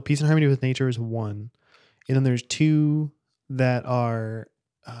 One, so Peace and Harmony with Nature is one, and then there's two that are,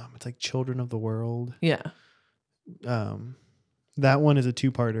 it's like Children of the World. Yeah. That one is a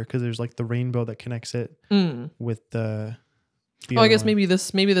two-parter because there's like the rainbow that connects it with the. I guess maybe this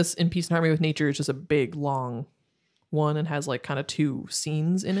In Peace and Harmony with Nature is just a big long one and has like kind of two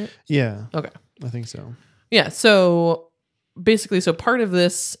scenes in it. Yeah. Okay. I think so. Yeah, so basically, part of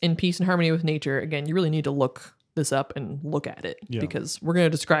this In Peace and Harmony with Nature, again, you really need to look this up and look at it because we're going to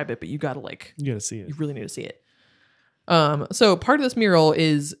describe it, but you got to see it. You really need to see it. So part of this mural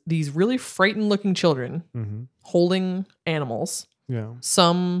is these really frightened looking children holding animals. Yeah.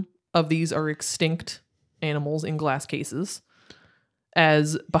 Some of these are extinct animals in glass cases.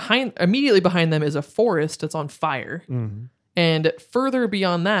 As immediately behind them is a forest that's on fire. And further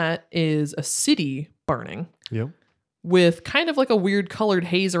beyond that is a city burning. Yep. With kind of like a weird colored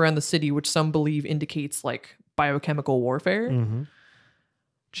haze around the city, which some believe indicates like biochemical warfare.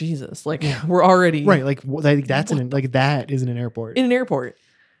 Jesus, like we're already right. Like that isn't an airport. In an airport.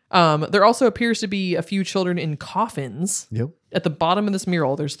 There also appears to be a few children in coffins. Yep. At the bottom of this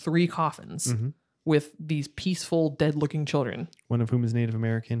mural, there's 3 coffins with these peaceful, dead-looking children. One of whom is Native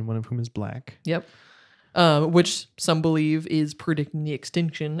American, one of whom is black. Yep. Which some believe is predicting the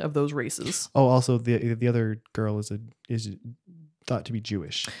extinction of those races. Oh, also the other girl is thought to be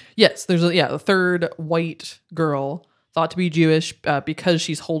Jewish. Yes, there's a third white girl thought to be Jewish because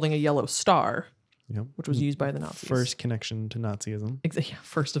she's holding a yellow star, which was used by the Nazis. First connection to Nazism. Yeah,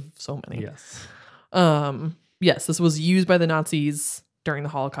 first of so many. Yes. Yes, this was used by the Nazis during the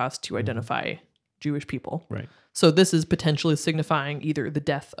Holocaust to identify Jewish people. Right. So this is potentially signifying either the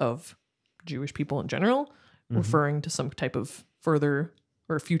death of Jewish people in general, referring to some type of further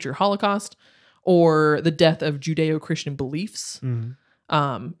or future Holocaust, or the death of Judeo-Christian beliefs. And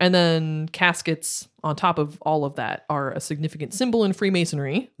then caskets on top of all of that are a significant symbol in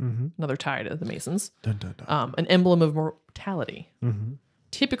Freemasonry, another tie to the Masons, dun, dun, dun. An emblem of mortality.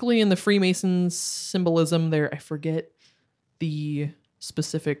 Typically in the Freemasons symbolism there, I forget the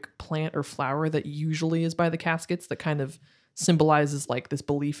specific plant or flower that usually is by the caskets that kind of symbolizes like this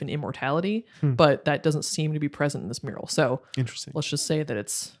belief in immortality, but that doesn't seem to be present in this mural. So interesting. Let's just say that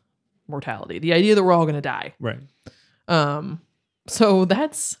it's mortality. The idea that we're all going to die. Right. So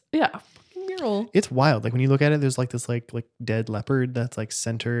that's, mural. It's wild. Like when you look at it, there's like this like dead leopard that's like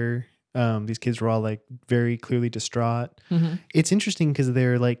center. These kids were all like very clearly distraught. It's interesting because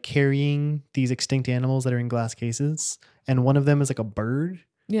they're like carrying these extinct animals that are in glass cases, and one of them is like a bird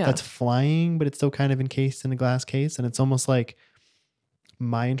that's flying, but it's still kind of encased in a glass case, and it's almost like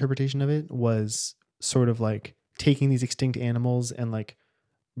my interpretation of it was sort of like taking these extinct animals and like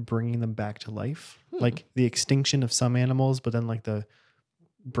bringing them back to life, like the extinction of some animals, but then like the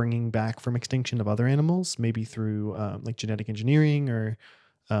bringing back from extinction of other animals, maybe through like genetic engineering or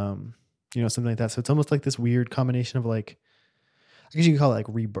something like that. So it's almost like this weird combination of like, I guess you could call it like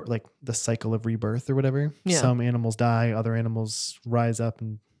rebirth, like the cycle of rebirth or whatever. Yeah. Some animals die, other animals rise up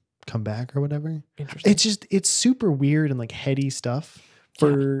and come back or whatever. Interesting. It's super weird and like heady stuff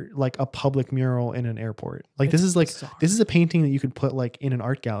for like a public mural in an airport. Like this is a painting that you could put like in an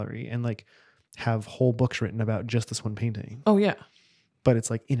art gallery and like have whole books written about just this one painting. Oh yeah. But it's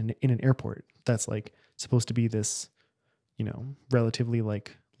like in an airport that's like supposed to be this, relatively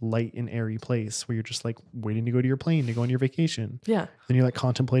like light and airy place where you're just like waiting to go to your plane to go on your vacation. Yeah. Then you're like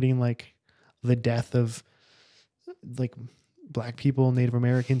contemplating like the death of like Black people, Native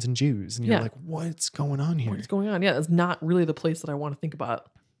Americans, and Jews. And you're like, what's going on here? What's going on? Yeah, that's not really the place that I want to think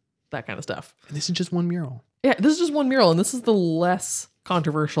about that kind of stuff. And this is just one mural. Yeah, this is just one mural, and this is the less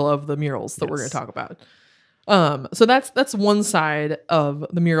controversial of the murals that we're going to talk about. So that's one side of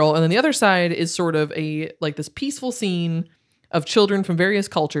the mural, and then the other side is sort of this peaceful scene of children from various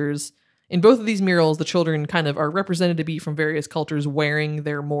cultures. In both of these murals, the children kind of are represented to be from various cultures wearing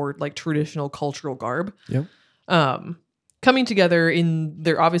their more like traditional cultural garb. Yep. Coming together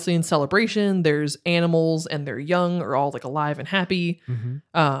they're obviously in celebration. There's animals and they're young or all like alive and happy.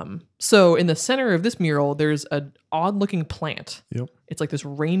 Mm-hmm. So in the center of this mural, there's an odd looking plant. Yep. It's like this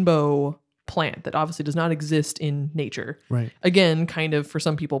rainbow plant that obviously does not exist in nature. Right. Again, kind of for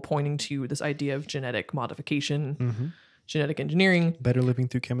some people pointing to this idea of genetic modification, genetic engineering. Better living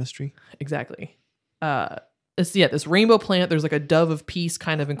through chemistry. Exactly. This rainbow plant, there's like a dove of peace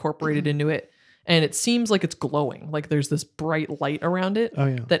kind of incorporated into it. And it seems like it's glowing. Like there's this bright light around it. Oh,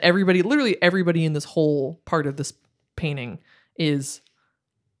 yeah. That literally everybody in this whole part of this painting is...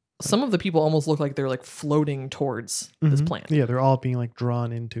 Some of the people almost look like they're like floating towards this plant. Yeah, they're all being like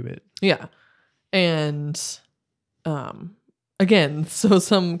drawn into it. Yeah. And again, so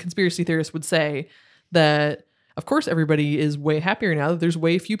some conspiracy theorists would say that, of course, everybody is way happier now that there's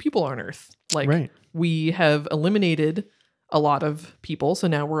way few people on Earth. Like we have eliminated a lot of people, so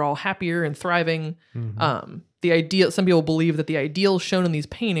now we're all happier and thriving. The ideal, some people believe that the ideals shown in these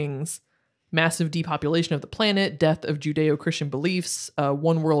paintings, massive depopulation of the planet, death of Judeo-Christian beliefs,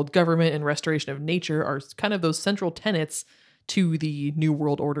 one world government, and restoration of nature are kind of those central tenets to the New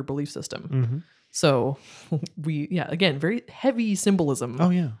World Order belief system. So again, very heavy symbolism. Oh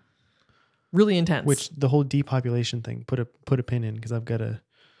yeah. Really intense. Which the whole depopulation thing, put a pin in, because I've got a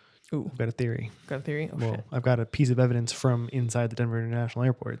theory. Got a theory? Oh, shit. I've got a piece of evidence from inside the Denver International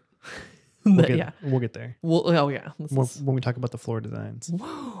Airport. We'll get there. When we talk about the floor designs.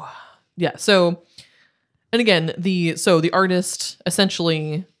 Whoa. Yeah. So, and again, the artist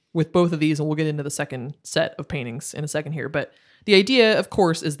essentially with both of these, and we'll get into the second set of paintings in a second here, but the idea, of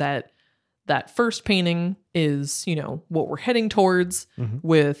course, is that first painting is, what we're heading towards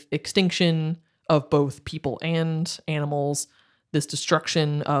with extinction of both people and animals, this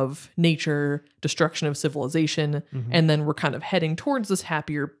destruction of nature, destruction of civilization, and then we're kind of heading towards this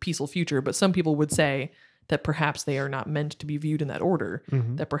happier, peaceful future. But some people would say that perhaps they are not meant to be viewed in that order,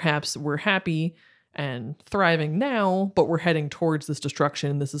 that perhaps we're happy and thriving now, but we're heading towards this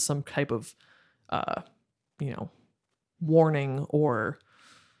destruction. This is some type of, warning, or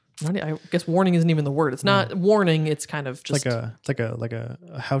I guess warning isn't even the word. It's not warning. It's kind of just like a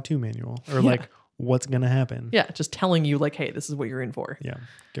how-to manual, or like what's going to happen. Yeah. Just telling you like, hey, this is what you're in for. Yeah.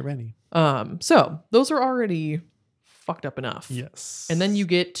 Get ready. So those are already fucked up enough. Yes. And then you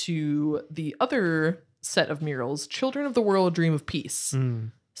get to the other set of murals, Children of the World Dream of Peace.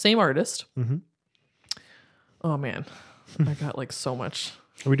 Same artist. Oh man. I got like so much.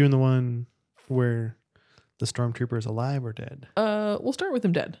 Are we doing the one where the stormtrooper is alive or dead? We'll start with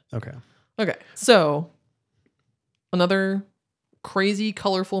him dead. Okay. So another crazy,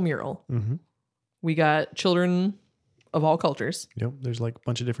 colorful mural. We got children of all cultures. Yep. There's like a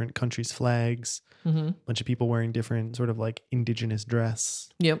bunch of different countries' flags. Bunch of people wearing different sort of like indigenous dress.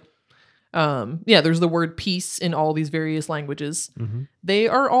 Yep. There's the word peace in all these various languages. They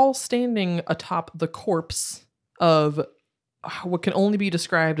are all standing atop the corpse of what can only be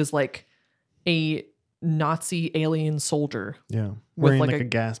described as like a Nazi alien soldier. Yeah. Wearing like a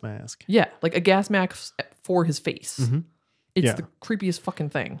gas mask. Yeah. Like a gas mask for his face. It's the creepiest fucking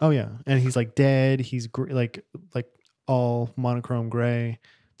thing. Oh yeah. And he's like dead. He's like all monochrome gray.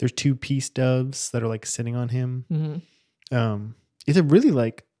 There's two peace doves that are like sitting on him. It's a really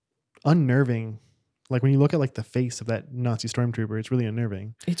like unnerving, like when you look at like the face of that Nazi stormtrooper, it's really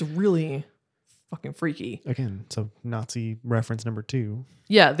unnerving. It's really fucking freaky. Again, so Nazi reference number 2.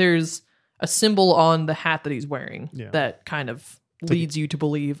 Yeah, there's a symbol on the hat that he's wearing that kind of leads you to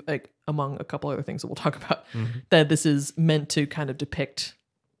believe, like, among a couple other things that we'll talk about, that this is meant to kind of depict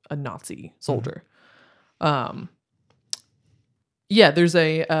a Nazi soldier. There's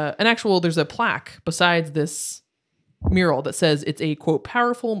there's a plaque besides this mural that says it's a, quote,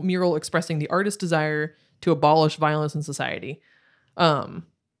 powerful mural expressing the artist's desire to abolish violence in society.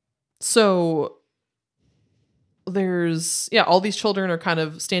 So there's, all these children are kind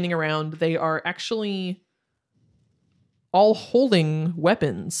of standing around. They are actually all holding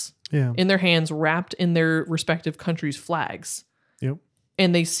weapons in their hands, wrapped in their respective countries' flags. Yep.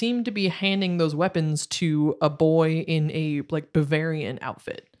 And they seem to be handing those weapons to a boy in a like Bavarian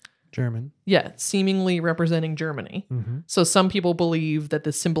outfit. German. Yeah, seemingly representing Germany. So some people believe that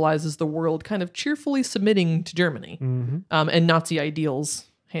this symbolizes the world kind of cheerfully submitting to Germany, and Nazi ideals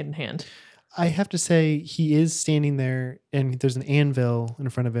hand in hand. I have to say, he is standing there and there's an anvil in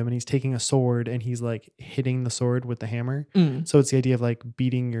front of him and he's taking a sword and he's like hitting the sword with the hammer. So it's the idea of like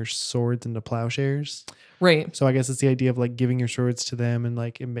beating your swords into plowshares. Right. So I guess it's the idea of like giving your swords to them and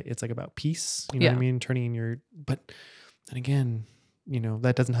like it's like about peace. You know what I mean? Turning in your, but then again, you know,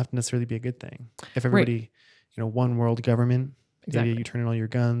 that doesn't have to necessarily be a good thing. If everybody, you know, one world government, the idea you turn in all your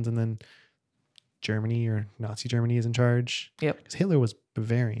guns and then Germany or Nazi Germany is in charge. Yep. Because Hitler was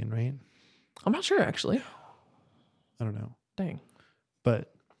Bavarian, right? I'm not sure, actually. I don't know. Dang.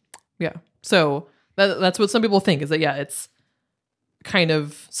 But yeah. So that's what some people think, is that, it's kind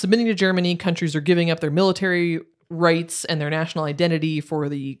of submitting to Germany. Countries are giving up their military rights and their national identity for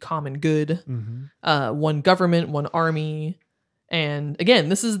the common good. One government, one army. And again,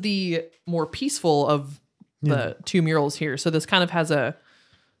 this is the more peaceful of the two murals here. So this kind of has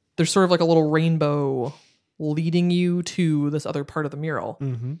there's sort of like a little rainbow leading you to this other part of the mural.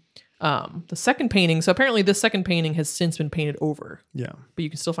 The second painting, so apparently this second painting has since been painted over. Yeah. But you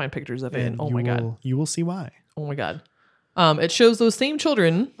can still find pictures of it. And oh my God. You will see why. Oh my God. It shows those same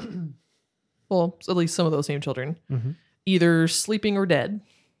children, well, at least some of those same children, either sleeping or dead.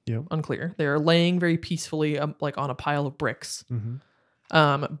 Yep. Unclear. They're laying very peacefully, like on a pile of bricks.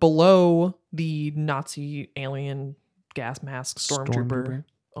 Below the Nazi alien gas mask stormtrooper.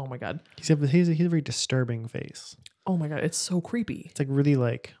 Oh my God. He's a very disturbing face. Oh my God, it's so creepy. It's like really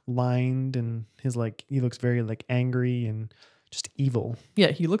like lined and he looks very like angry and just evil. Yeah,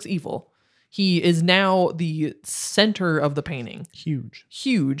 he looks evil. He is now the center of the painting.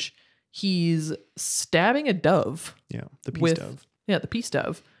 Huge. He's stabbing a dove. Yeah, the peace dove. Yeah, the peace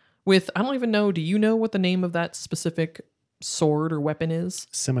dove. With, I don't even know, do you know what the name of that specific sword or weapon is?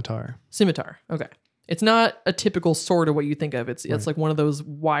 Scimitar. Okay. It's not a typical sword or what you think of. It's like one of those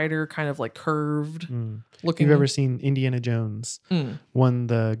wider, kind of like curved looking. You've ever seen Indiana Jones? When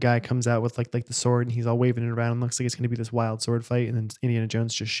the guy comes out with like the sword and he's all waving it around and looks like it's going to be this wild sword fight, and then Indiana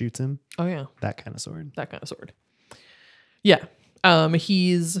Jones just shoots him. Oh yeah, that kind of sword. Yeah.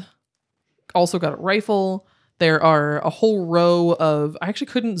 He's also got a rifle. There are a whole row of, I actually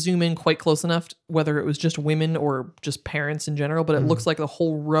couldn't zoom in quite close enough whether it was just women or just parents in general, but it looks like a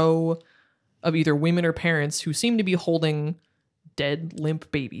whole row of either women or parents who seem to be holding dead,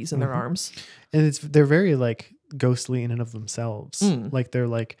 limp babies in their arms. And they're very like ghostly in and of themselves. Like they're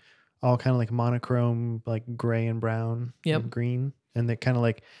like all kind of like monochrome, like gray and brown and green. And they're kind of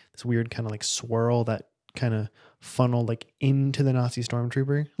like this weird kind of like swirl that kind of funnel like into the Nazi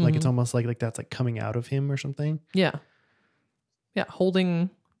stormtrooper. Like it's almost like that's like coming out of him or something. Yeah. Yeah. Holding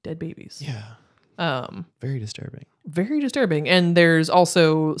dead babies. Yeah. Very disturbing. And there's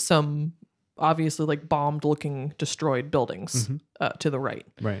also some obviously like bombed looking destroyed buildings to the right.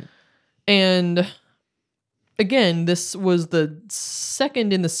 Right. And again, this was the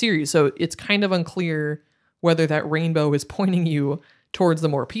second in the series, so it's kind of unclear whether that rainbow is pointing you towards the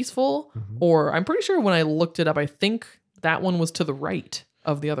more peaceful, or I'm pretty sure when I looked it up, I think that one was to the right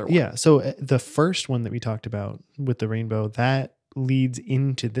of the other one. Yeah. So the first one that we talked about with the rainbow, that leads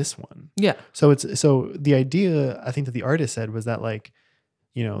into this one. Yeah. So the idea I think that the artist said was that like,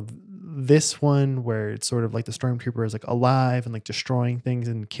 you know, this one where it's sort of like the stormtrooper is like alive and like destroying things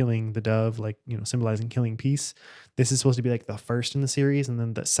and killing the dove, like, you know, symbolizing killing peace. This is supposed to be like the first in the series. And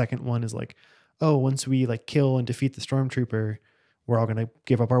then the second one is like, oh, once we like kill and defeat the stormtrooper, we're all going to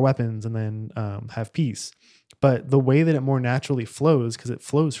give up our weapons and then have peace. But the way that it more naturally flows, because it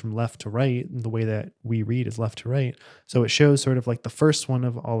flows from left to right, and the way that we read is left to right. So it shows sort of like the first one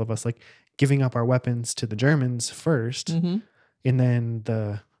of all of us, like giving up our weapons to the Germans first. And then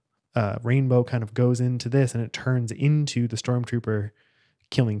the rainbow kind of goes into this and it turns into the stormtrooper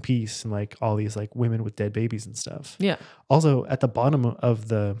killing peace and like all these like women with dead babies and stuff. Yeah. Also at the bottom of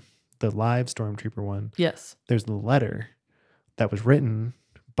the the live Stormtrooper one. Yes. There's the letter that was written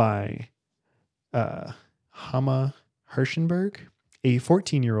by Hama Hirschenberg, a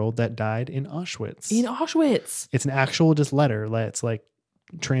 14-year-old that died in Auschwitz. In Auschwitz. It's an actual just letter that's like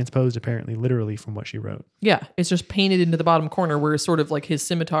transposed apparently literally from what she wrote. Yeah. It's just painted into the bottom corner where sort of like his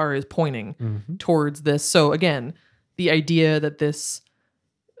scimitar is pointing towards this. So again, the idea that this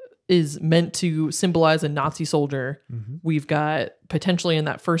is meant to symbolize a Nazi soldier. We've got potentially in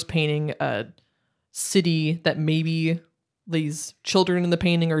that first painting a city that maybe these children in the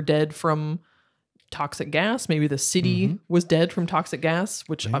painting are dead from toxic gas. Maybe the city was dead from toxic gas,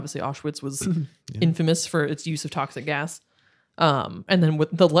 which obviously Auschwitz was infamous for its use of toxic gas. And then with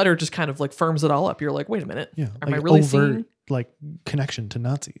the letter just kind of like firms it all up. You're like, wait a minute. Yeah. Am like I really overt, seeing like connection to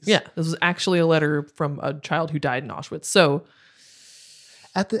Nazis? Yeah. This was actually a letter from a child who died in Auschwitz. So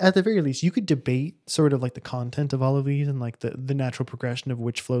at the very least, you could debate sort of like the content of all of these and like the natural progression of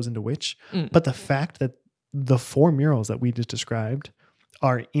which flows into which. But the fact that the 4 murals that we just described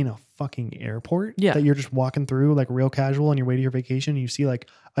are in a fucking airport that you're just walking through like real casual on your way to your vacation, and you see like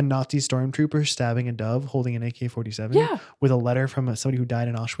a Nazi stormtrooper stabbing a dove holding an AK-47 with a letter from somebody who died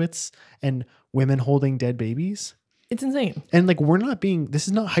in Auschwitz, and women holding dead babies. It's insane. And like this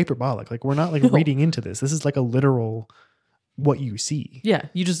is not hyperbolic. Like we're not like reading into this. This is like a literal what you see. Yeah.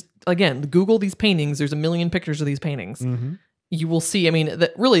 You just, again, Google these paintings. There's a million pictures of these paintings. You will see, I mean,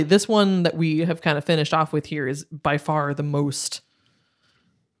 that really this one that we have kind of finished off with here is by far the most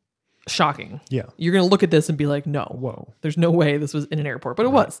shocking. Yeah. You're going to look at this and be like, no, whoa, there's no way this was in an airport, but it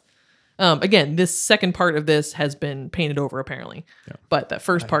was. Again, this second part of this has been painted over apparently, but that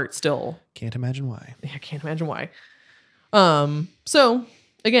first part still can't imagine why. I can't imagine why. So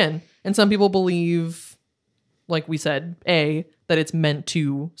again, and some people believe, like we said, that it's meant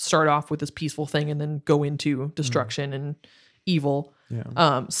to start off with this peaceful thing and then go into destruction and evil.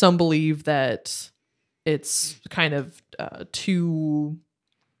 Yeah. Some believe that it's kind of two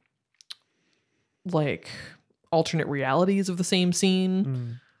like alternate realities of the same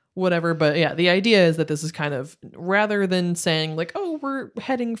scene, whatever. But yeah, the idea is that this is kind of, rather than saying like, oh, we're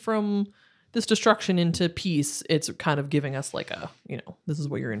heading from this destruction into peace, it's kind of giving us like a, this is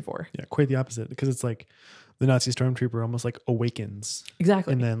what you're in for. Yeah, quite the opposite, because it's like the Nazi stormtrooper almost like awakens.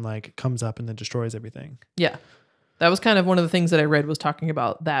 Exactly. And then like comes up and then destroys everything. Yeah. That was kind of one of the things that I read was talking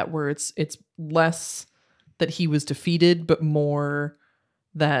about that, where it's less that he was defeated, but more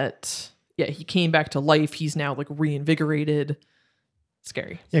that, he came back to life. He's now like reinvigorated.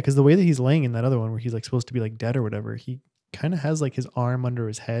 Scary. Yeah, because the way that he's laying in that other one where he's like supposed to be like dead or whatever, he kind of has like his arm under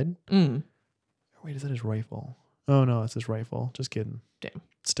his head. Wait, is that his rifle? Oh no, it's his rifle. Just kidding. Damn.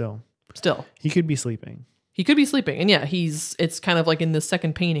 Still. He could be sleeping. And yeah, it's kind of like in the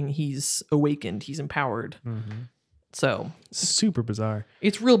second painting, he's awakened, he's empowered. So super bizarre.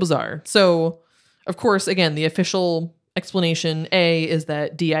 It's real bizarre. So of course, again, the official explanation is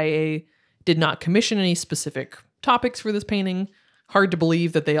that DIA did not commission any specific topics for this painting. Hard to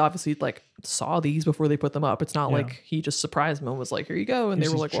believe that they obviously like saw these before they put them up. It's not like he just surprised them and was like, here you go. And they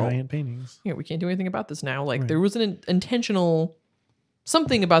were like, giant paintings. Yeah, we can't do anything about this now. Like there was an intentional,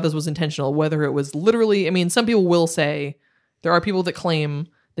 something about this was intentional, whether it was literally, I mean, some people will say, there are people that claim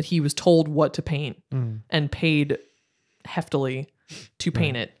that he was told what to paint and paid heftily to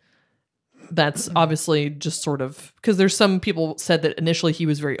paint it. That's obviously just sort of, because there's some people said that initially he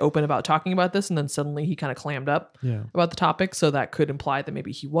was very open about talking about this, and then suddenly he kind of clammed up about the topic. So that could imply that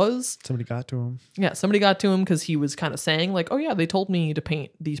maybe he was. Somebody got to him. Yeah, somebody got to him because he was kind of saying like, oh yeah, they told me to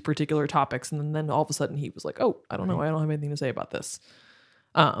paint these particular topics. And then all of a sudden he was like, oh, I don't know. I don't have anything to say about this.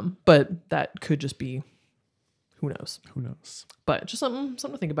 But that could just be, who knows? But just something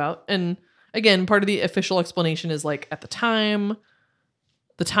to think about. And again, part of the official explanation is like at the time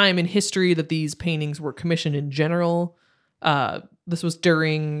in history that these paintings were commissioned in general. This was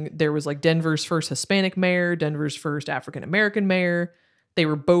there was like Denver's first Hispanic mayor, Denver's first African-American mayor. They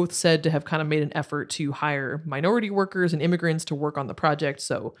were both said to have kind of made an effort to hire minority workers and immigrants to work on the project.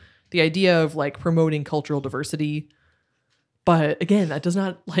 So the idea of like promoting cultural diversity. But again, that does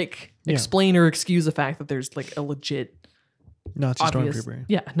not like explain or excuse the fact that there's like a legit Nazi stormtrooper.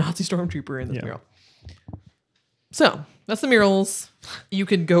 Yeah, Nazi stormtrooper in this mural. So that's the murals. You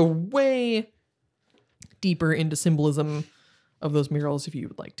could go way deeper into symbolism of those murals if you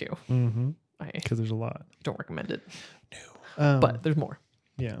would like to. Because there's a lot. Don't recommend it. No. But there's more.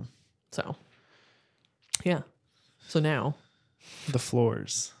 Yeah. So, yeah. So now. The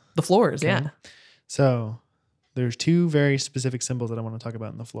floors. Yeah. So there's 2 very specific symbols that I want to talk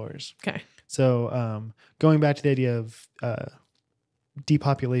about in the floors. Okay. So going back to the idea of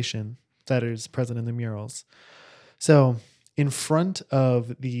depopulation that is present in the murals. So in front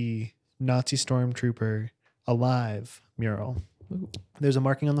of the Nazi stormtrooper Alive mural, there's a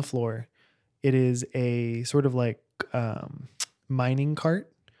marking on the floor. It is a sort of like mining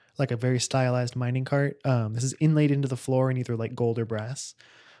cart, like a very stylized mining cart. This is inlaid into the floor in either like gold or brass.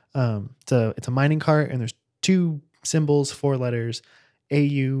 It's a mining cart, and there's 2 symbols, 4 letters,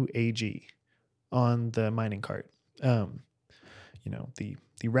 AUAG on the mining cart.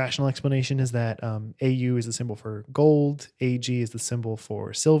 The rational explanation is that AU is the symbol for gold, AG is the symbol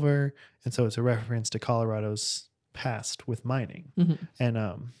for silver, and so it's a reference to Colorado's past with mining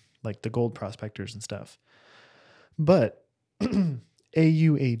and like the gold prospectors and stuff. But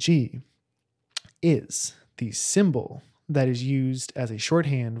AUAG is the symbol that is used as a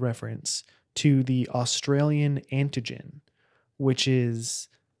shorthand reference to the Australian antigen, which is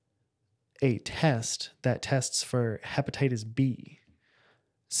a test that tests for hepatitis B.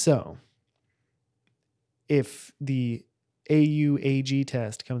 So if the AUAG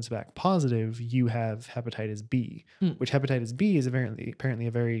test comes back positive, you have hepatitis B, which hepatitis B is apparently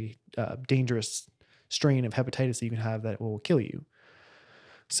a very dangerous strain of hepatitis that you can have that will kill you.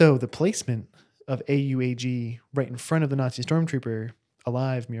 So the placement of AUAG right in front of the Nazi stormtrooper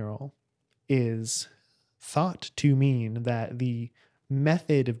Alive mural is thought to mean that the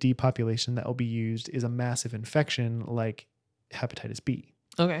method of depopulation that will be used is a massive infection like hepatitis B.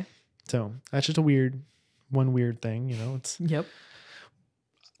 Okay. So that's just a weird thing, It's yep.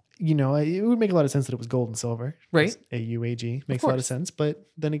 It would make a lot of sense that it was gold and silver, right? AUAG makes a lot of sense, but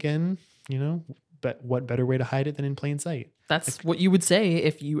then again, but what better way to hide it than in plain sight? That's what you would say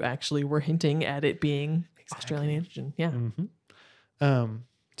if you actually were hinting at it being Australian antigen. Yeah. Mm-hmm.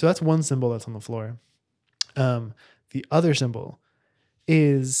 So that's one symbol that's on the floor. The other symbol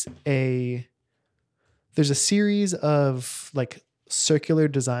is there's a series of like circular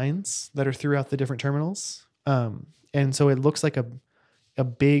designs that are throughout the different terminals. And so it looks like a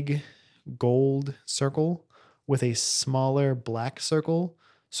big gold circle with a smaller black circle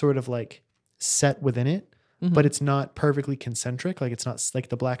sort of like set within it, but it's not perfectly concentric. Like it's not like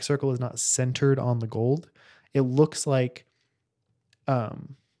the black circle is not centered on the gold. It looks like a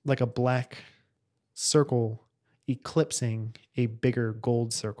black circle eclipsing a bigger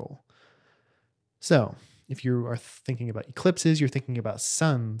gold circle. So if you are thinking about eclipses, you're thinking about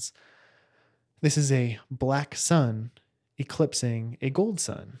suns. This is a black sun eclipsing a gold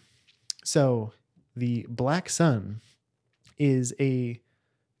sun. So the black sun is a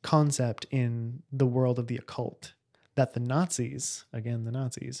concept in the world of the occult that the Nazis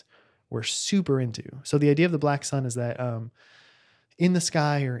were super into. So the idea of the black sun is that in the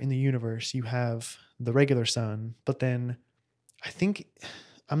sky or in the universe, you have the regular sun, but then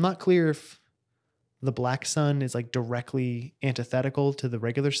I'm not clear if the black sun is like directly antithetical to the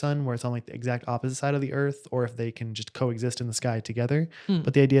regular sun, where it's on like the exact opposite side of the earth, or if they can just coexist in the sky together.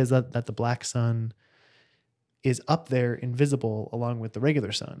 But the idea is that the black sun is up there invisible along with the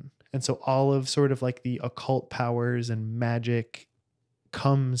regular sun. And so all of sort of like the occult powers and magic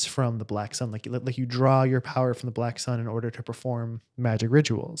comes from the black sun. Like you draw your power from the black sun in order to perform magic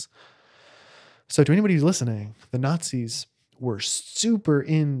rituals. So to anybody who's listening, the Nazis were super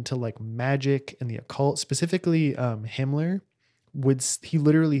into like magic and the occult. Specifically, Himmler he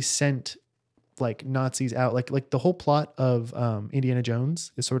literally sent like Nazis out. Like the whole plot of Indiana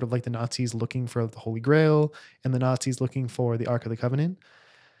Jones is sort of like the Nazis looking for the Holy Grail and the Nazis looking for the Ark of the Covenant.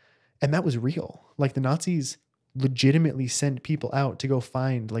 And that was real. Like the Nazis legitimately sent people out to go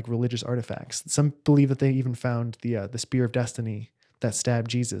find like religious artifacts. Some believe that they even found the Spear of Destiny that stabbed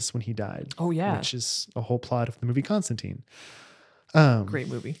Jesus when he died. Oh yeah. Which is a whole plot of the movie Constantine. Great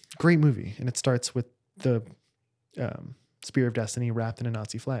movie. And it starts with the Spear of Destiny wrapped in a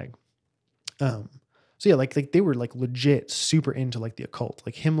Nazi flag. So yeah, like they were like legit super into like the occult.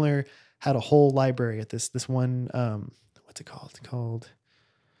 Like Himmler had a whole library at this one, what's it called? It's called,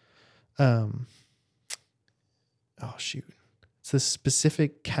 oh shoot. It's this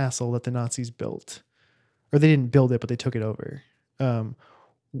specific castle that the Nazis built, or they didn't build it, but they took it over. Wewelsburg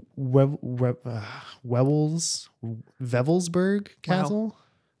Castle. Wow.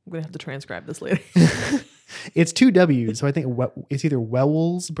 I'm gonna have to transcribe this later. It's 2 W's, so I think it's either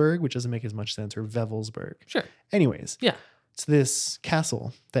Wewelsburg, which doesn't make as much sense, or Wewelsburg. Sure. Anyways, yeah, it's this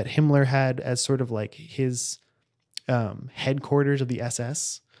castle that Himmler had as sort of like his headquarters of the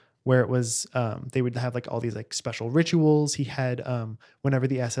SS, where it was they would have like all these like special rituals. He had whenever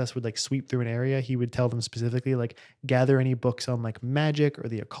the SS would like sweep through an area, he would tell them specifically like gather any books on like magic or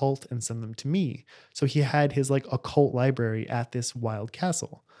the occult and send them to me. So he had his like occult library at this wild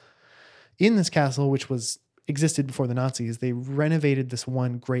castle. In this castle, which existed before the Nazis, they renovated this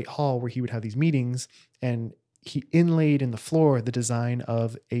one great hall where he would have these meetings, and he inlaid in the floor the design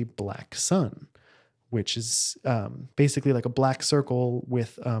of a black sun, which is basically like a black circle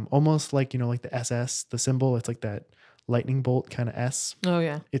with almost like, like the SS, the symbol. It's like that lightning bolt kind of S. Oh,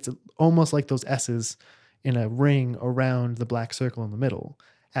 yeah. It's almost like those S's in a ring around the black circle in the middle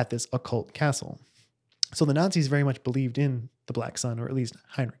at this occult castle. So the Nazis very much believed in the black sun, or at least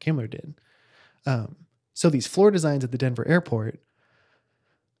Heinrich Himmler did. So these floor designs at the Denver airport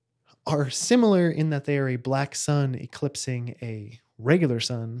are similar in that they are a black sun eclipsing a regular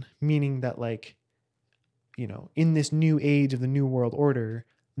sun, meaning that, like, in this new age of the New World Order,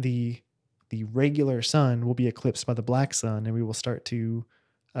 the regular sun will be eclipsed by the black sun, and we will start to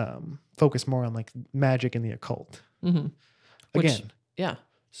focus more on like magic and the occult. Mm-hmm. Again, yeah,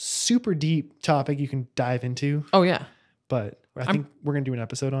 super deep topic you can dive into. Oh yeah, but I think we're gonna do an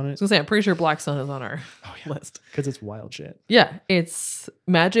episode on it. I was gonna say, I'm pretty sure Black Sun is on our list because it's wild shit. Yeah, it's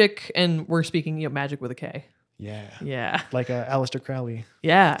magic, and we're speaking magic with a K. Yeah, like a Aleister Crowley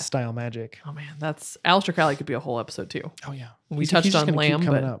style magic. Oh man, that's Aleister Crowley could be a whole episode too. Oh yeah, we touched on Lamb,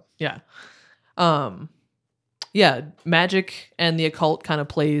 but up. Yeah, magic and the occult kind of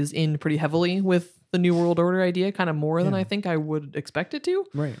plays in pretty heavily with the New World Order idea, kind of more than I think I would expect it to.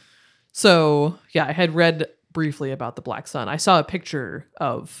 Right. So yeah, I had read briefly about the Black Sun. I saw a picture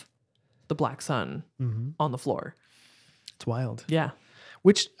of the Black Sun on the floor. It's wild. Yeah.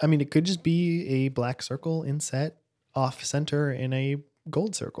 Which, I mean, it could just be a black circle inset off center in a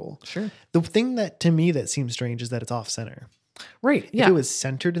gold circle. Sure. The thing that to me that seems strange is that it's off center. Right. Yeah. If it was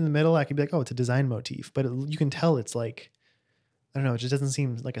centered in the middle, I could be like, oh, it's a design motif. But you can tell it's like, I don't know, it just doesn't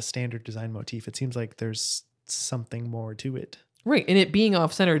seem like a standard design motif. It seems like there's something more to it. Right. And it being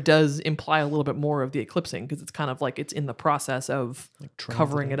off center does imply a little bit more of the eclipsing, because it's kind of like it's in the process of like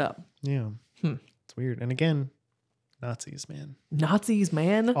covering it up. Yeah. It's weird. And again, Nazis, man.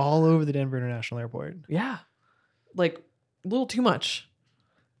 All over the Denver International Airport. Yeah. Like a little too much.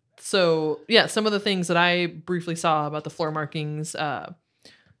 So, yeah, some of the things that I briefly saw about the floor markings,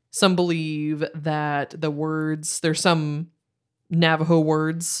 some believe that the words, there's some Navajo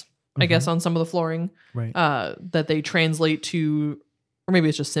words, I guess, on some of the flooring, right? That they translate to, or maybe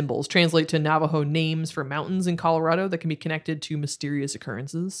it's just symbols, translate to Navajo names for mountains in Colorado that can be connected to mysterious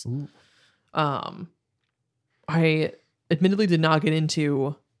occurrences. Ooh. I admittedly did not get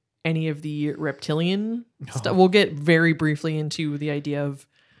into any of the reptilian stuff. We'll get very briefly into the idea of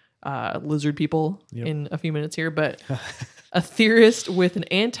lizard people in a few minutes here, but a theorist with an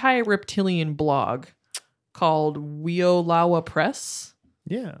anti-reptilian blog called Weolawa Press.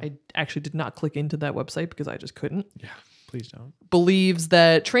 Yeah. I actually did not click into that website because I just couldn't. Yeah, please don't. Believes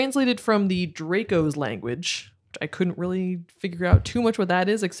that translated from the Draco's language, which I couldn't really figure out too much what that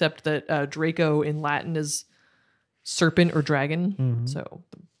is, except that Draco in Latin is serpent or dragon. So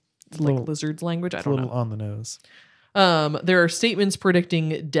it's like lizard's language. I don't know. A little on the nose. There are statements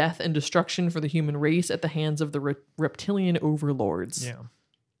predicting death and destruction for the human race at the hands of the reptilian overlords. Yeah.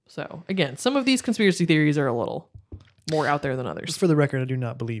 So again, some of these conspiracy theories are a little more out there than others. Just for the record, I do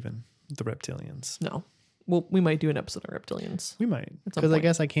not believe in the reptilians. No. Well, we might do an episode on reptilians. We might. Because I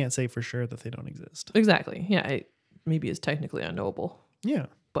guess I can't say for sure that they don't exist. Exactly. Yeah. It maybe is technically unknowable. Yeah.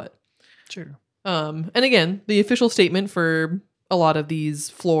 But. Sure. And again, the official statement for a lot of these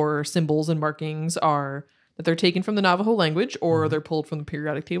floor symbols and markings are that they're taken from the Navajo language or they're pulled from the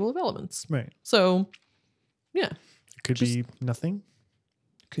periodic table of elements. Right. So, yeah. It could be nothing.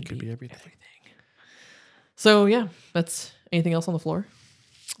 Could be everything. So, yeah. That's anything else on the floor?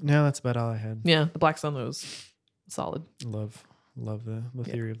 No, that's about all I had. Yeah. The Black Sun was solid. Love the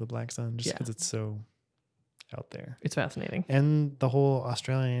theory of the Black Sun just because it's so out there. It's fascinating. And the whole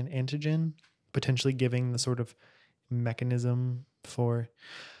Australian antigen potentially giving the sort of mechanism for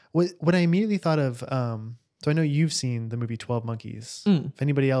what I immediately thought of. So I know you've seen the movie 12 Monkeys. If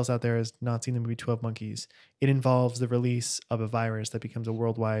anybody else out there has not seen the movie 12 Monkeys, it involves the release of a virus that becomes a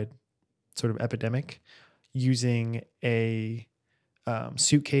worldwide sort of epidemic using a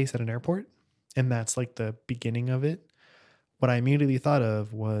suitcase at an airport. And that's like the beginning of it. What I immediately thought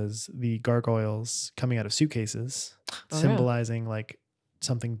of was the gargoyles coming out of suitcases, symbolizing like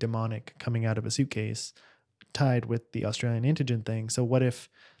something demonic coming out of a suitcase tied with the Australian antigen thing. So what if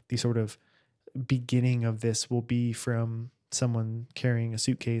the sort of beginning of this will be from someone carrying a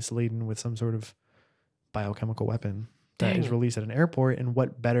suitcase laden with some sort of biochemical weapon that is released at an airport? And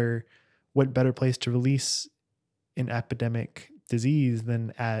what better place to release an epidemic disease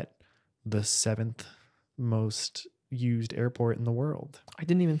than at the 7th most used airport in the world? I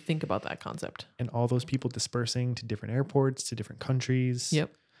didn't even think about that concept. And all those people dispersing to different airports, to different countries.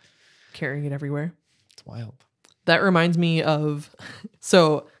 Yep. Carrying it everywhere. It's wild. That reminds me of,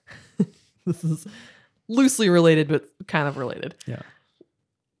 so this is a loosely related, but kind of related. Yeah.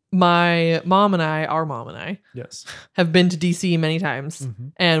 Our mom and I, yes, have been to DC many times. Mm-hmm.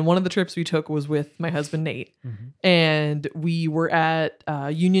 And one of the trips we took was with my husband, Nate. Mm-hmm. And we were at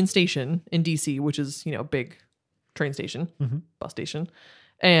Union Station in DC, which is, big train station, Mm-hmm. bus station.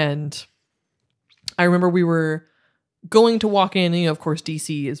 And I remember we were going to walk in, of course,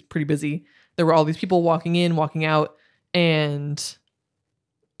 DC is pretty busy. There were all these people walking in, walking out. And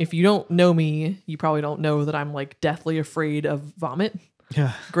if you don't know me, you probably don't know that I'm like deathly afraid of vomit.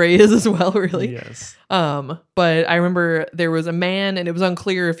 Yeah. Gray is as well, really. Yes. But I remember there was a man, and it was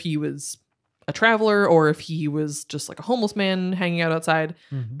unclear if he was a traveler or if he was just like a homeless man hanging out outside.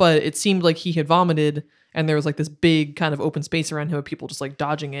 Mm-hmm. But it seemed like he had vomited, and there was like this big kind of open space around him of people just like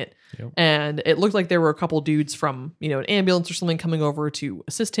dodging it. Yep. And it looked like there were a couple dudes from, an ambulance or something coming over to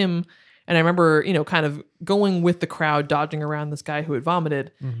assist him. And I remember, kind of going with the crowd, dodging around this guy who had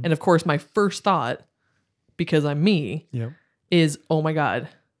vomited. Mm-hmm. And of course, my first thought, because I'm me, Yep. is, oh my God,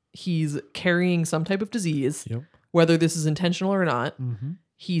 he's carrying some type of disease, Yep. whether this is intentional or not. Mm-hmm.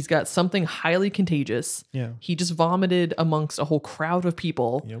 He's got something highly contagious. Yeah. He just vomited amongst a whole crowd of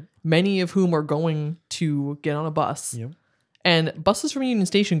people, Yep. many of whom are going to get on a bus. Yep. And buses from Union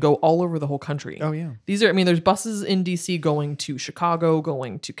Station go all over the whole country. Oh yeah. There's buses in DC going to Chicago,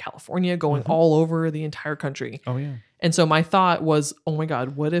 going to California, going all over the entire country. Oh yeah. And so my thought was, oh my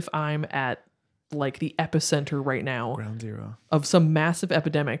God, what if I'm at like the epicenter right now Ground zero of some massive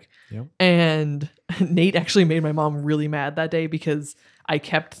epidemic? Yep. And Nate actually made my mom really mad that day because I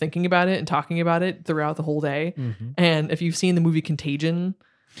kept thinking about it and talking about it throughout the whole day. Mm-hmm. And if you've seen the movie Contagion,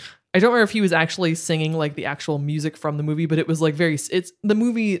 I don't remember if he was actually singing like the actual music from the movie, but it was like it's the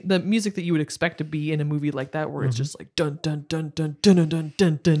music that you would expect to be in a movie like that, where it's just like dun dun dun dun dun dun dun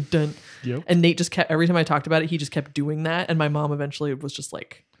dun dun dun. Yep. And Nate just kept, every time I talked about it, he just kept doing that. And my mom eventually was just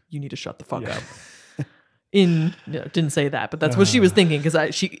like, you need to shut the fuck up. Didn't say that, but that's what she was thinking,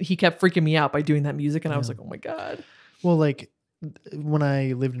 because he kept freaking me out by doing that music, and I was like, oh my God. Well, like when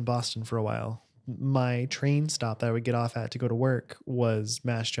I lived in Boston for a while, my train stop that I would get off at to go to work was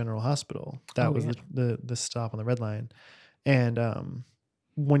Mass General Hospital. That was the stop on the Red Line. And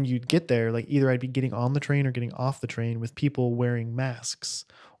when you'd get there, like either I'd be getting on the train or getting off the train with people wearing masks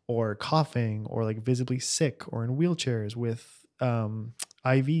or coughing or like visibly sick or in wheelchairs with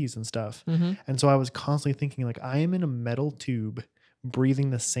IVs and stuff. Mm-hmm. And so I was constantly thinking, like, I am in a metal tube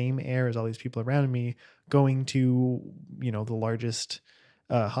breathing the same air as all these people around me, going to, the largest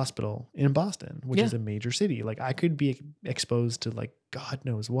hospital in Boston, which is a major city. Like, I could be exposed to like God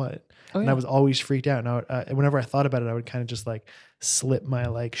knows what. And I was always freaked out. And whenever I thought about it, I would kind of just like slip my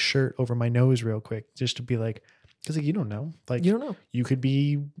like shirt over my nose real quick, just to be like, because like, you don't know. Like, you don't know. You could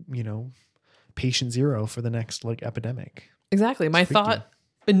be, patient zero for the next like epidemic. Exactly. My thought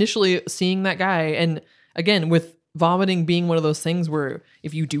initially seeing that guy, and again, with vomiting being one of those things where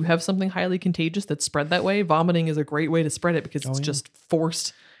if you do have something highly contagious that's spread that way, vomiting is a great way to spread it, because it's just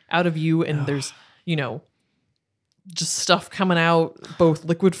forced out of you, and there's, just stuff coming out, both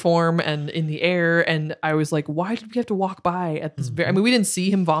liquid form and in the air. And I was like, why did we have to walk by at this I mean, we didn't see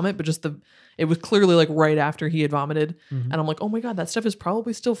him vomit, but just it was clearly like right after he had vomited. And I'm like, oh my God, that stuff is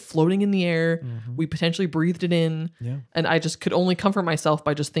probably still floating in the air. We potentially breathed it in. Yeah. And I just could only comfort myself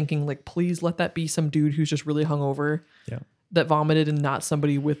by just thinking, like, please let that be some dude who's just really hungover that vomited, and not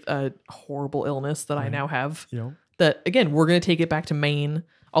somebody with a horrible illness that I now have. Yep. That, again, we're going to take it back to Maine.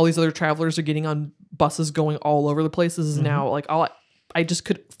 All these other travelers are getting on buses going all over the place. This is now like I just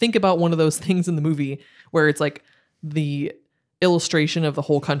could think about one of those things in the movie where it's like the illustration of the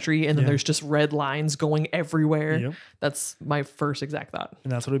whole country, and then there's just red lines going everywhere. Yep. That's my first exact thought.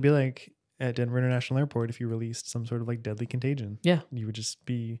 And that's what it'd be like at Denver International Airport if you released some sort of like deadly contagion. Yeah. You would just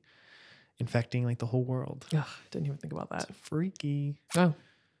be infecting like the whole world. Ugh, didn't even think about that. It's freaky. Oh,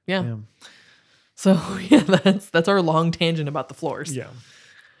 yeah. So that's our long tangent about the floors. Yeah.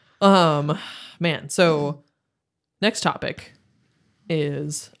 Man. So next topic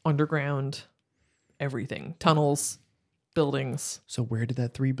is underground everything, tunnels, buildings. So where did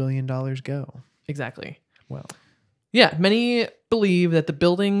that $3 billion go? Exactly. Well, yeah. Many believe that the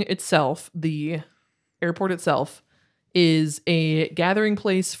building itself, the airport itself, is a gathering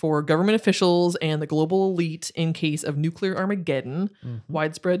place for government officials and the global elite in case of nuclear Armageddon,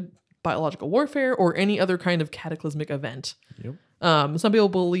 widespread biological warfare, or any other kind of cataclysmic event. Yep. Some people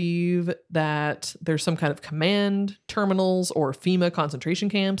believe that there's some kind of command terminals or FEMA concentration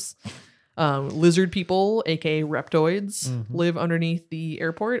camps. Lizard people, aka reptoids, live underneath the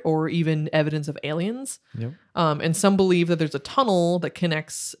airport, or even evidence of aliens. Yep. And some believe that there's a tunnel that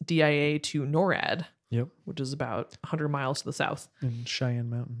connects DIA to NORAD, yep, which is about 100 miles to the south. In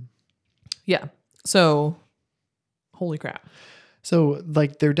Cheyenne Mountain. Yeah. So, holy crap. So,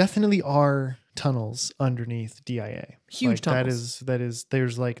 like, there definitely are tunnels underneath DIA. Huge like, tunnels. That is,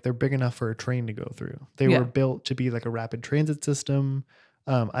 there's like, they're big enough for a train to go through. They were built to be like a rapid transit system.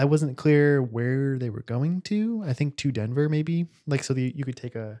 I wasn't clear where they were going to. I think to Denver, maybe. Like, so you could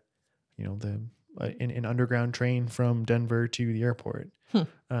take an underground train from Denver to the airport.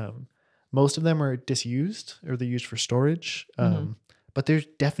 Most of them are disused or they're used for storage. But there's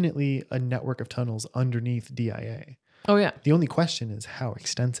definitely a network of tunnels underneath DIA. Oh, yeah. The only question is how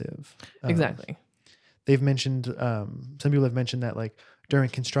extensive. Exactly. They've mentioned, some people have mentioned that like during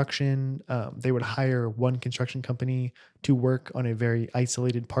construction, they would hire one construction company to work on a very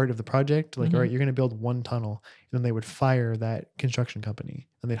isolated part of the project. Like, all right, you're going to build one tunnel. And then they would fire that construction company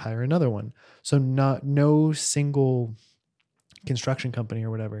and they'd hire another one. So no single construction company or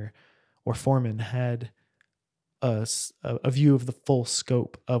whatever, or foreman had a view of the full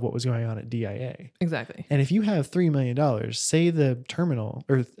scope of what was going on at DIA. Exactly. And if you have $3 million, say the terminal,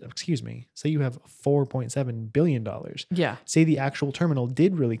 say you have $4.7 billion. Yeah. Say the actual terminal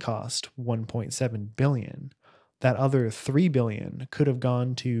did really cost $1.7 billion. That other $3 billion could have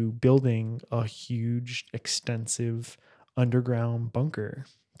gone to building a huge, extensive underground bunker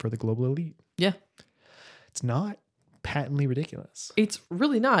for the global elite. Yeah. It's not patently ridiculous. It's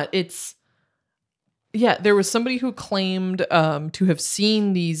really not. There was somebody who claimed to have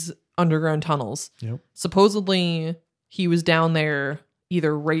seen these underground tunnels. Yep. Supposedly, he was down there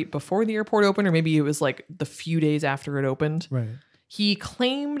either right before the airport opened or maybe it was like the few days after it opened. Right. He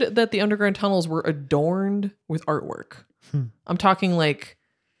claimed that the underground tunnels were adorned with artwork. I'm talking like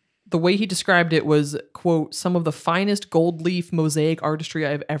the way he described it was, quote, some of the finest gold leaf mosaic artistry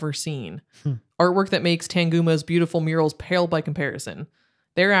I've ever seen. Artwork that makes Tanguma's beautiful murals pale by comparison.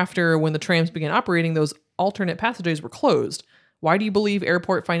 Thereafter, when the trams began operating, those alternate passageways were closed. Why do you believe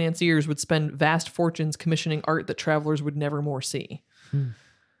airport financiers would spend vast fortunes commissioning art that travelers would never more see?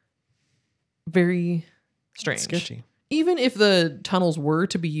 Very strange. Sketchy. Even if the tunnels were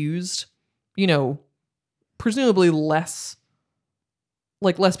to be used, presumably less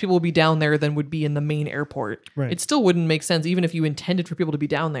people would be down there than would be in the main airport. Right. It still wouldn't make sense, even if you intended for people to be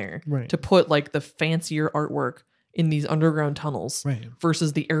down there, to put like the fancier artwork in these underground tunnels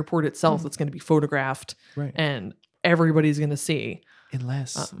versus the airport itself that's going to be photographed and everybody's going to see.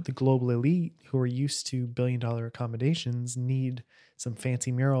 Unless the global elite who are used to billion-dollar accommodations need some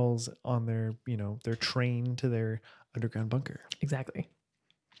fancy murals on their, their train to their underground bunker. Exactly.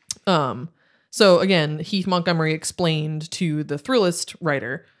 So again, Heath Montgomery explained to the Thrillist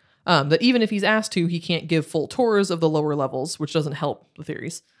writer that even if he's asked to, he can't give full tours of the lower levels, which doesn't help the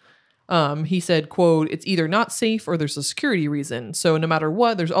theories. He said, quote, it's either not safe or there's a security reason. So no matter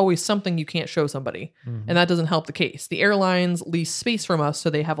what, there's always something you can't show somebody. And that doesn't help the case. The airlines lease space from us, so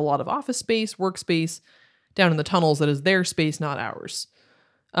they have a lot of office space, workspace down in the tunnels that is their space, not ours.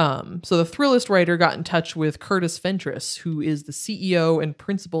 So the Thrillist writer got in touch with Curtis Fentress, who is the CEO and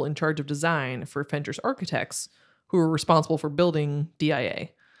principal in charge of design for Fentress Architects, who are responsible for building DIA.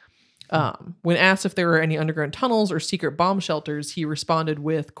 When asked if there were any underground tunnels or secret bomb shelters, he responded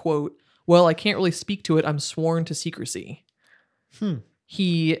with, quote, well, I can't really speak to it. I'm sworn to secrecy. The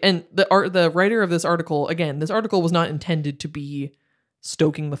writer of this article, again, this article was not intended to be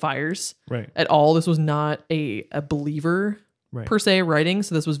stoking the fires at all. This was not a believer per se writing.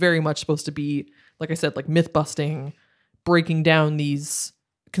 So this was very much supposed to be, like I said, like myth busting, breaking down these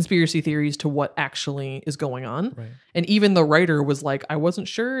conspiracy theories to what actually is going on. And even the writer was like, I wasn't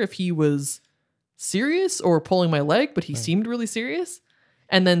sure if he was serious or pulling my leg, but he seemed really serious.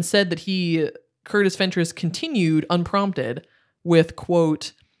 And then said that Curtis Fentress continued unprompted with,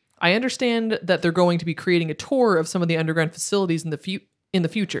 quote, I understand that they're going to be creating a tour of some of the underground facilities in the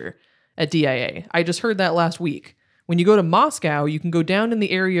future at DIA. I just heard that last week. When you go to Moscow, you can go down in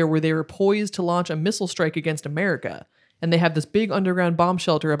the area where they were poised to launch a missile strike against America. And they have this big underground bomb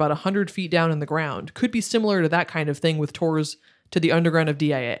shelter about 100 feet down in the ground. Could be similar to that kind of thing with tours to the underground of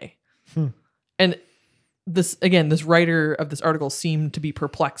DIA. And this writer of this article seemed to be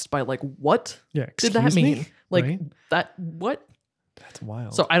perplexed by like, what did that mean? Like that, what? That's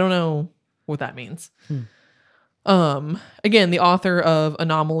wild. So I don't know what that means. Again, the author of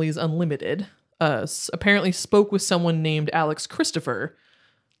Anomalies Unlimited apparently spoke with someone named Alex Christopher.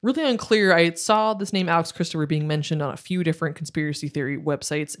 Really unclear. I saw this name Alex Christopher being mentioned on a few different conspiracy theory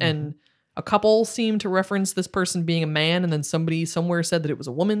websites, and a couple seemed to reference this person being a man, and then somebody somewhere said that it was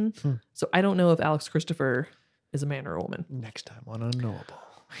a woman. So I don't know if Alex Christopher is a man or a woman. Next time on Unknowable.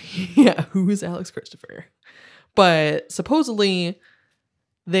 Yeah, who is Alex Christopher? But supposedly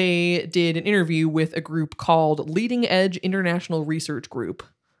they did an interview with a group called Leading Edge International Research Group,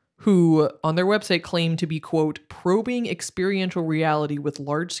 who on their website claim to be, quote, probing experiential reality with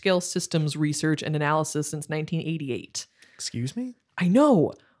large-scale systems research and analysis since 1988. Excuse me? I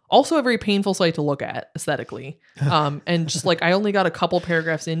know. Also a very painful site to look at aesthetically. And just like, I only got a couple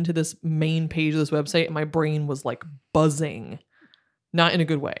paragraphs into this main page of this website and my brain was like buzzing. Not in a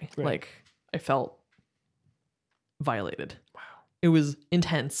good way. Right. Like I felt violated. Wow. It was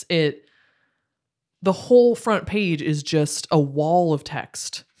intense. The whole front page is just a wall of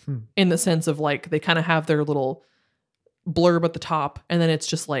text in the sense of like, they kind of have their little blurb at the top and then it's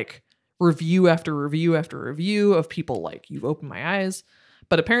just like review after review after review of people like, you've opened my eyes.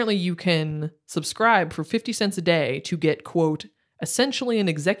 But apparently you can subscribe for 50 cents a day to get, quote, essentially an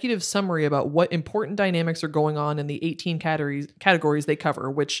executive summary about what important dynamics are going on in the 18 categories they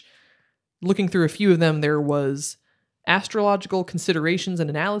cover, which, looking through a few of them, there was astrological considerations and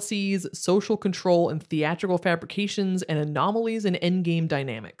analyses, social control and theatrical fabrications, and anomalies in endgame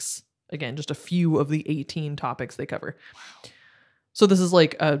dynamics. Again, just a few of the 18 topics they cover. Wow. So this is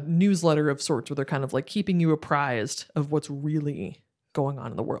like a newsletter of sorts where they're kind of like keeping you apprised of what's really going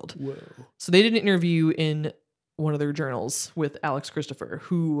on in the world. Whoa. So they did an interview in one of their journals with Alex Christopher,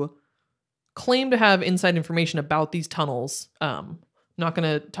 who claimed to have inside information about these tunnels. Not going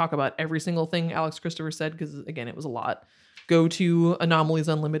to talk about every single thing Alex Christopher said, because again, it was a lot. Go to Anomalies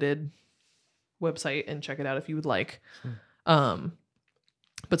Unlimited website and check it out if you would like. But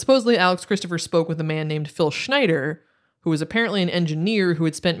supposedly Alex Christopher spoke with a man named Phil Schneider, who was apparently an engineer who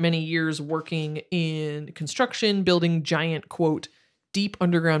had spent many years working in construction, building giant, quote, deep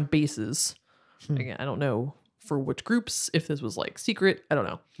underground bases. Again, I don't know for which groups, if this was like secret, I don't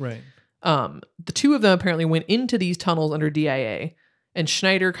know. Right. The two of them apparently went into these tunnels under DIA, and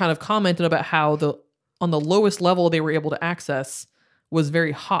Schneider kind of commented about how on the lowest level they were able to access was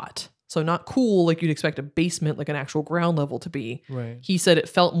very hot. So not cool like you'd expect a basement, like an actual ground level to be. Right. He said it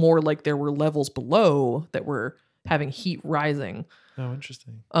felt more like there were levels below that were having heat rising. Oh,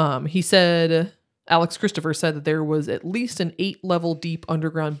 interesting. He said, Alex Christopher said that there was at least an 8-level deep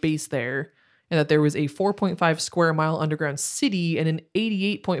underground base there, and that there was a 4.5 square mile underground city and an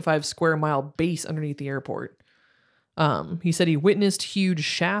 88.5 square mile base underneath the airport. He said he witnessed huge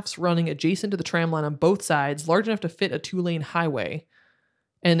shafts running adjacent to the tram line on both sides, large enough to fit a 2-lane highway.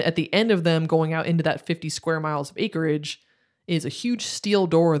 And at the end of them, going out into that 50 square miles of acreage, is a huge steel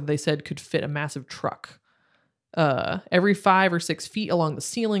door that they said could fit a massive truck. Every 5 or 6 feet along the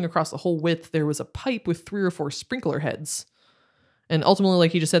ceiling across the whole width, there was a pipe with 3 or 4 sprinkler heads. And ultimately,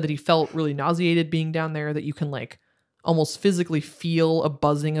 like he just said that he felt really nauseated being down there, that you can like almost physically feel a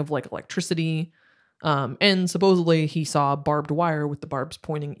buzzing of like electricity. And supposedly he saw barbed wire with the barbs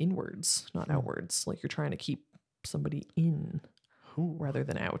pointing inwards, not outwards. Like you're trying to keep somebody in rather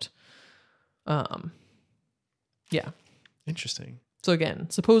than out. Yeah. Interesting. So again,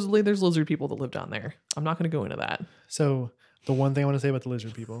 supposedly there's lizard people that live down there. I'm not going to go into that. So the one thing I want to say about the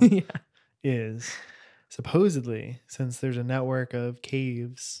lizard people is supposedly, since there's a network of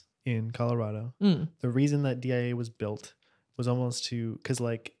caves in Colorado, the reason that DIA was built was almost because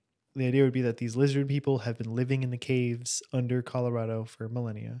like the idea would be that these lizard people have been living in the caves under Colorado for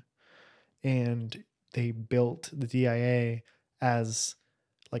millennia. And they built the DIA as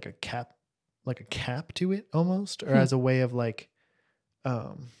like a cap to it almost, or as a way of like,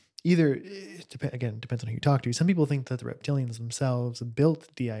 either depends on who you talk to. Some people think that the reptilians themselves built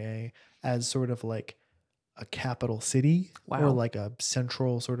DIA as sort of like a capital city or like a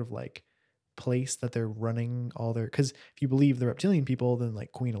central sort of like place that they're running all their, because if you believe the reptilian people, then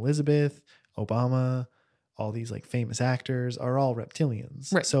like Queen Elizabeth, Obama, all these like famous actors are all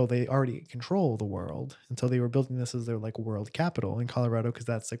reptilians. Right. So they already control the world. And so they were building this as their like world capital in Colorado, because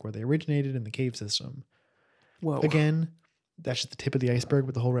that's like where they originated in the cave system. Whoa. Again, that's just the tip of the iceberg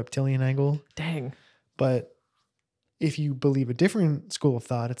with the whole reptilian angle. Dang. But if you believe a different school of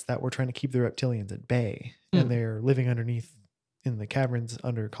thought, it's that we're trying to keep the reptilians at bay and they're living underneath in the caverns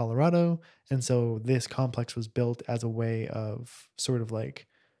under Colorado. And so this complex was built as a way of sort of like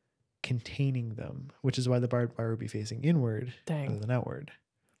containing them, which is why the barbed wire would be facing inward rather than outward.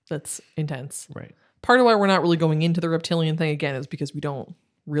 That's intense. Right. Part of why we're not really going into the reptilian thing again is because we don't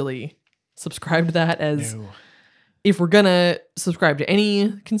really subscribe to that as... No. If we're going to subscribe to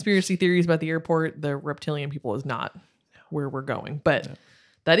any conspiracy theories about the airport, the reptilian people is not where we're going. But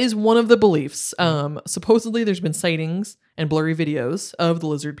that is one of the beliefs. Supposedly there's been sightings and blurry videos of the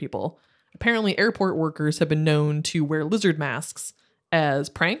lizard people. Apparently airport workers have been known to wear lizard masks as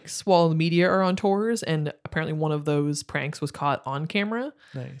pranks while the media are on tours. And apparently one of those pranks was caught on camera.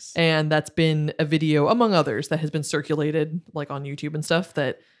 Nice. And that's been a video, among others, that has been circulated like on YouTube and stuff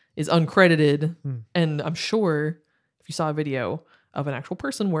that is uncredited. And I'm sure... if you saw a video, of an actual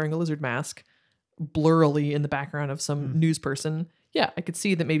person wearing a lizard mask blurrily in the background of some news person, yeah, I could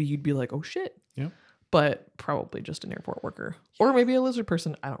see that maybe you'd be like, oh shit. Yeah. But probably just an airport worker. Or maybe a lizard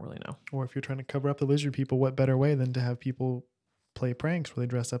person. I don't really know. Or if you're trying to cover up the lizard people, what better way than to have people play pranks where they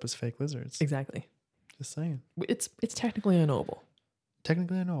dress up as fake lizards? Exactly. Just saying. It's technically unknowable.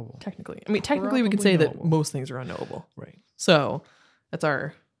 Technically unknowable. Technically. I mean, technically we can say knowable. that most things are unknowable. Right. So that's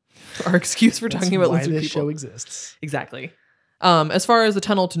our excuse for talking about lizard people. This show exists. Exactly. As far as the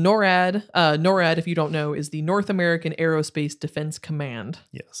tunnel to NORAD, NORAD, if you don't know, is the North American Aerospace Defense Command.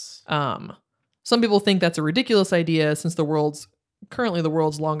 Yes. Some people think that's a ridiculous idea since currently the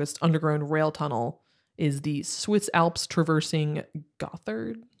world's longest underground rail tunnel is the Swiss Alps traversing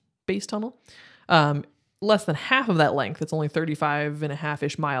Gotthard base tunnel. Less than half of that length. It's only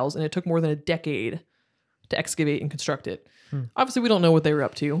 35.5-ish miles, and it took more than a decade to excavate and construct it. Obviously, we don't know what they were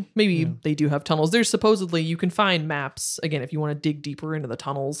up to. Maybe they do have tunnels. There's supposedly, you can find maps, again, if you want to dig deeper into the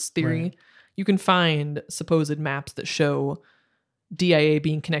tunnels theory, you can find supposed maps that show DIA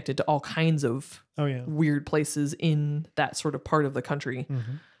being connected to all kinds of weird places in that sort of part of the country.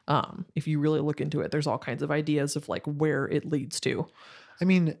 If you really look into it, there's all kinds of ideas of like where it leads to. I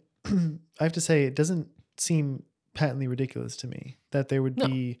mean, I have to say, it doesn't seem patently ridiculous to me that there would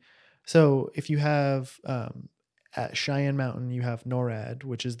be. So if you have at Cheyenne Mountain, you have NORAD,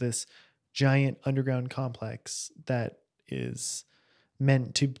 which is this giant underground complex that is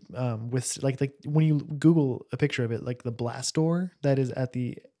meant to with like when you Google a picture of it, like the blast door that is at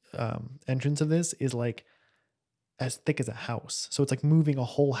the entrance of this is like as thick as a house. So it's like moving a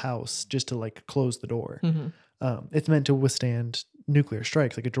whole house just to like close the door. It's meant to withstand nuclear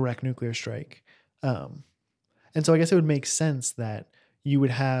strikes, like a direct nuclear strike. And so I guess it would make sense that you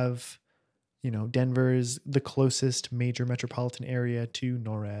would have, Denver's the closest major metropolitan area to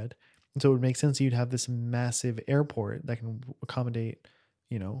NORAD. And so it would make sense that you'd have this massive airport that can accommodate,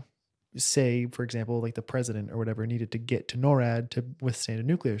 say, for example, like the president or whatever needed to get to NORAD to withstand a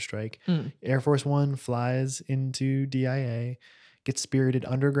nuclear strike. Air Force One flies into DIA, gets spirited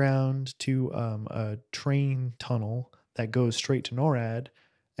underground to a train tunnel that goes straight to NORAD.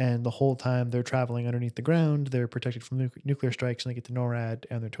 And the whole time they're traveling underneath the ground, they're protected from nuclear strikes, and they get to NORAD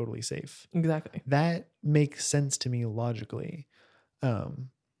and they're totally safe. Exactly. That makes sense to me logically.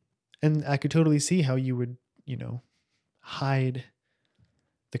 And I could totally see how you would, hide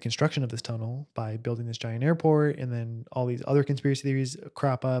the construction of this tunnel by building this giant airport, and then all these other conspiracy theories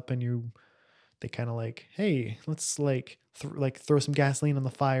crop up, and they kind of like, hey, let's throw some gasoline on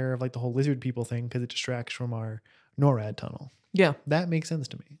the fire of like the whole lizard people thing because it distracts from our NORAD tunnel. Yeah. That makes sense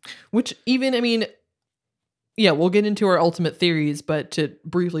to me. Which even, we'll get into our ultimate theories, but to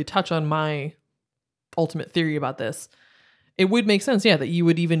briefly touch on my ultimate theory about this, it would make sense, that you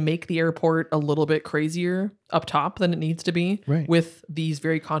would even make the airport a little bit crazier up top than it needs to be, with these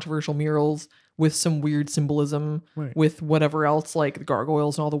very controversial murals, with some weird symbolism, with whatever else, like the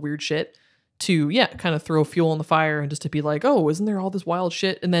gargoyles and all the weird shit, to, kind of throw fuel on the fire and just to be like, oh, isn't there all this wild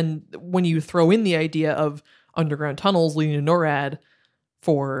shit? And then when you throw in the idea of underground tunnels leading to NORAD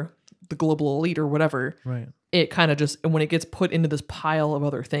for the global elite or whatever, it kind of just, when it gets put into this pile of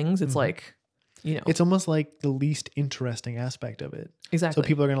other things, it's like, it's almost like the least interesting aspect of it. Exactly. So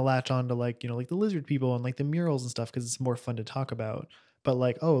people are going to latch on to like the lizard people and like the murals and stuff because it's more fun to talk about. But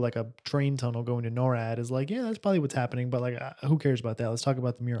like, oh, like a train tunnel going to NORAD is like, yeah, that's probably what's happening. But like, who cares about that? Let's talk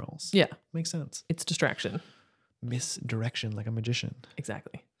about the murals. Yeah. Makes sense. It's distraction. Misdirection, like a magician.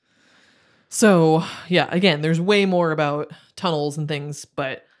 Exactly. So, again, there's way more about tunnels and things,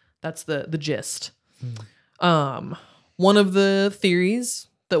 but that's the gist. One of the theories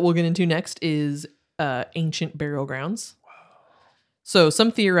that we'll get into next is ancient burial grounds. Wow. So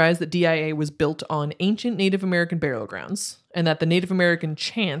some theorize that DIA was built on ancient Native American burial grounds, and that the Native American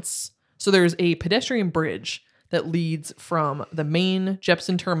chants... So there's a pedestrian bridge that leads from the main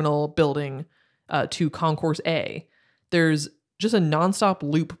Jepson Terminal building to Concourse A. There's just a nonstop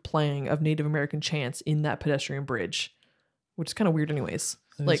loop playing of Native American chants in that pedestrian bridge, which is kind of weird anyways.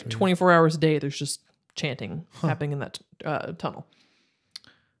 Like 24 hours a day, there's just chanting happening in that tunnel.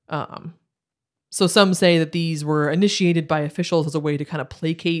 So some say that these were initiated by officials as a way to kind of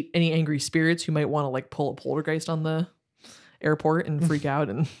placate any angry spirits who might want to like pull a poltergeist on the airport and freak out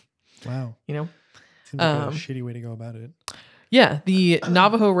and, wow, seems like a shitty way to go about it. Yeah, the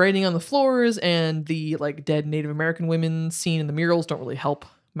Navajo writing on the floors and the like dead Native American women seen in the murals don't really help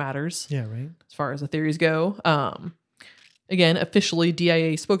matters. Yeah, right. As far as the theories go. Again, officially,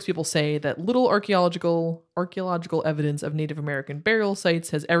 DIA spokespeople say that little archaeological evidence of Native American burial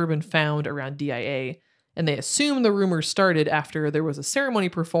sites has ever been found around DIA, and they assume the rumors started after there was a ceremony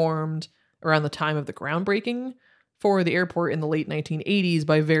performed around the time of the groundbreaking for the airport in the late 1980s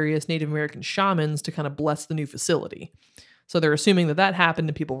by various Native American shamans to kind of bless the new facility. So they're assuming that happened,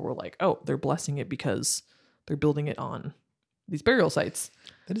 and people were like, oh, they're blessing it because they're building it on these burial sites.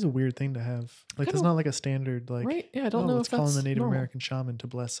 That is a weird thing to have. Like, it's not like a standard, like, right? Yeah, I don't know if that's calling the Native normal. American shaman to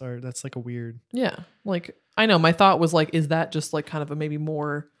bless our, that's like a weird. Yeah. Like, I know my thought was like, is that just like kind of a maybe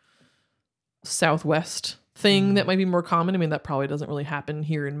more Southwest thing that might be more common? I mean, that probably doesn't really happen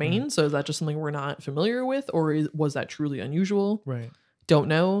here in Maine. So is that just something we're not familiar with, or was that truly unusual? Right. Don't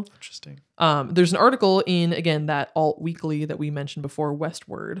know. Interesting. There's an article in, again, that alt weekly that we mentioned before,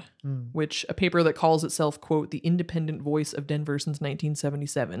 Westward, which a paper that calls itself, quote, the independent voice of Denver since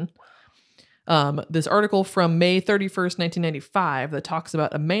 1977. This article from May 31st, 1995, that talks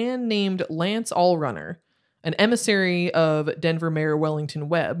about a man named Lance Allrunner, an emissary of Denver Mayor Wellington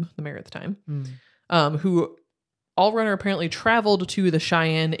Webb, the mayor at the time, who Allrunner apparently traveled to the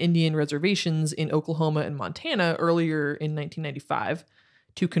Cheyenne Indian reservations in Oklahoma and Montana earlier in 1995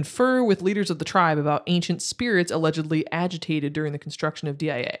 to confer with leaders of the tribe about ancient spirits allegedly agitated during the construction of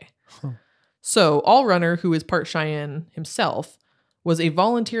DIA. So Allrunner, who is part Cheyenne himself, was a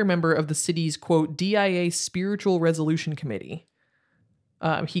volunteer member of the city's, quote, DIA Spiritual Resolution Committee.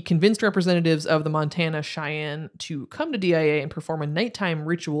 He convinced representatives of the Montana Cheyenne to come to DIA and perform a nighttime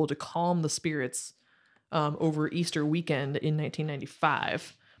ritual to calm the spirits over Easter weekend in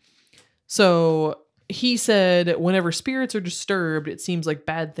 1995. So he said, whenever spirits are disturbed, it seems like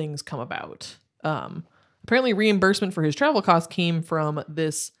bad things come about. Apparently, reimbursement for his travel costs came from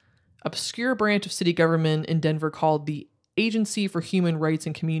this obscure branch of city government in Denver called the Agency for Human Rights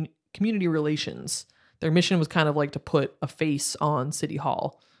and Community Relations. Their mission was kind of like to put a face on City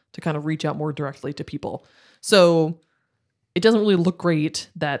Hall to kind of reach out more directly to people. So it doesn't really look great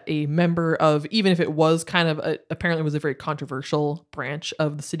that a member of, even if it was kind of apparently was a very controversial branch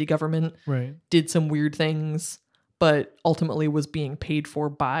of the city government, right, did some weird things, but ultimately was being paid for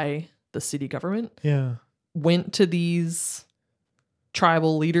by the city government. Yeah. Went to these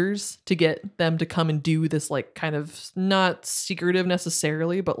tribal leaders to get them to come and do this, like, kind of not secretive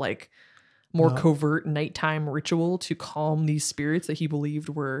necessarily, but like more covert nighttime ritual to calm these spirits that he believed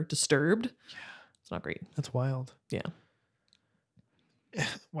were disturbed. Yeah. It's not great. That's wild. Yeah.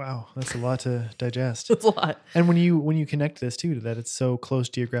 Wow, that's a lot to digest. It's a lot. And when you connect this too to that, it's so close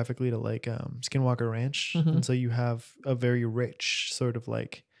geographically to like Skinwalker Ranch, and so you have a very rich sort of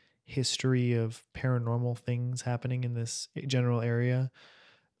like history of paranormal things happening in this general area,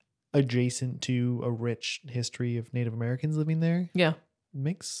 adjacent to a rich history of Native Americans living there. Yeah, it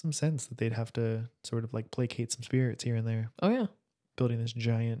makes some sense that they'd have to sort of like placate some spirits here and there. Oh yeah, building this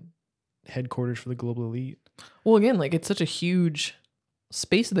giant headquarters for the global elite. Well, again, like, it's such a huge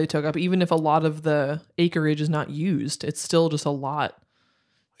space that they took up. Even if a lot of the acreage is not used, it's still just a lot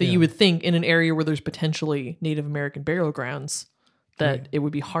that you would think in an area where there's potentially Native American burial grounds that it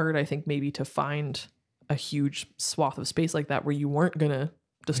would be hard, I think, maybe to find a huge swath of space like that where you weren't going to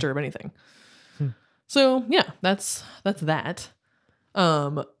disturb anything. So yeah, that's that.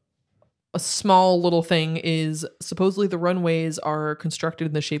 A small little thing is supposedly the runways are constructed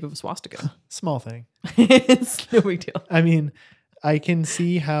in the shape of a swastika. Small thing. It's no big deal. I mean, I can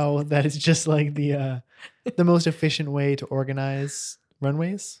see how that is just like the most efficient way to organize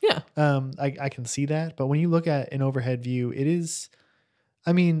runways. Yeah. I can see that. But when you look at an overhead view, it is,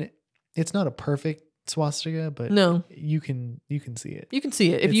 I mean, it's not a perfect swastika, but no, you can see it. You can see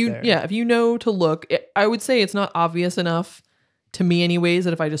it. If it's if you know to look, I would say it's not obvious enough to me anyways,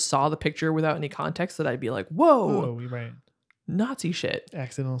 that if I just saw the picture without any context, that I'd be like, whoa, right. Nazi shit.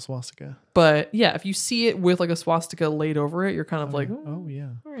 Accidental swastika. But yeah, if you see it with like a swastika laid over it, you're kind of like, oh yeah.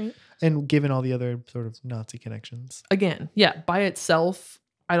 All right. And given all the other sort of Nazi connections. Again, yeah, by itself,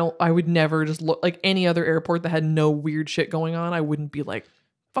 I would never just look like any other airport that had no weird shit going on. I wouldn't be like,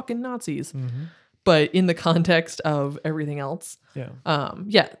 fucking Nazis. Mm-hmm. But in the context of everything else. Yeah.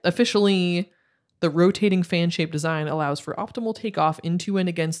 Officially, the rotating fan-shaped design allows for optimal takeoff into and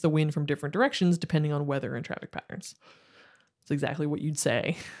against the wind from different directions, depending on weather and traffic patterns. It's exactly what you'd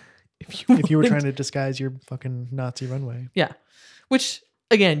say if you were trying to disguise your fucking Nazi runway. Yeah. Which,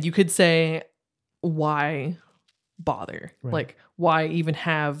 again, you could say, why bother? Right. Like, why even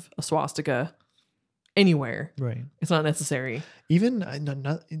have a swastika anywhere? Right. It's not necessary. Even,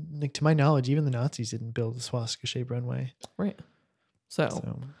 not like, to my knowledge, even the Nazis didn't build a swastika-shaped runway. Right.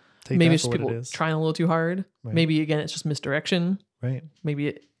 So maybe it's just people trying a little too hard. Right. Maybe, again, it's just misdirection. Right. Maybe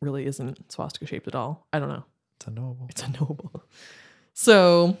it really isn't swastika-shaped at all. I don't know. It's unknowable.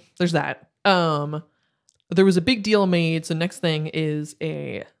 So there's that. There was a big deal made. So next thing is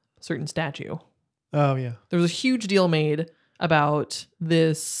a certain statue. Oh yeah. There was a huge deal made about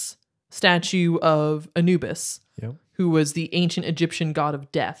this statue of Anubis, Yep. who was the ancient Egyptian god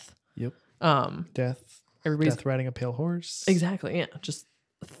of death. Yep. Death. Death riding a pale horse. Exactly. Yeah. Just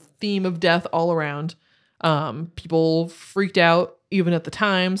theme of death all around. People freaked out even at the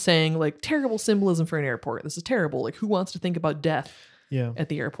time, saying like terrible symbolism for an airport. This is terrible. Like, who wants to think about death? Yeah. At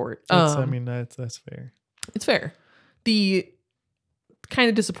the airport. That's fair. It's fair. The kind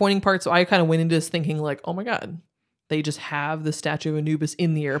of disappointing part. So I kind of went into this thinking like, oh my God, they just have the statue of Anubis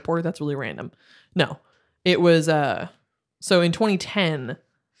in the airport. That's really random. No, it was, so in 2010,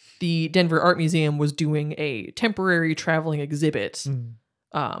 the Denver Art Museum was doing a temporary traveling exhibit,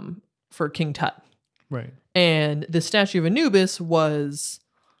 for King Tut. Right. And the statue of Anubis was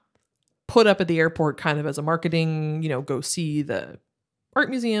put up at the airport kind of as a marketing, go see the art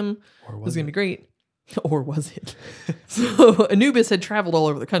museum. Or was it was going to be great. Or was it? So Anubis had traveled all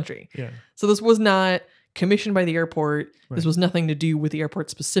over the country. Yeah. So this was not commissioned by the airport. Right. This was nothing to do with the airport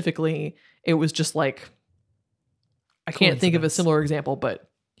specifically. It was just like, I can't think of a similar example, but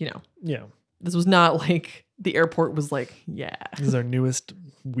yeah, this was not like the airport was like, yeah, this is our newest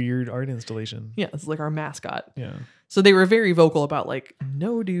weird art installation. Yeah, this is like our mascot. Yeah. So they were very vocal about like,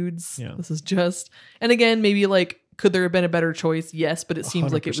 no, dudes, this is just, and again, maybe like, could there have been a better choice? Yes, but it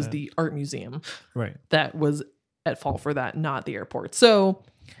seems 100%. Like it was the art museum that was at fault for that, not the airport. So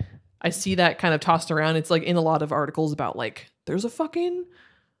I see that kind of tossed around. It's like in a lot of articles about like, there's a fucking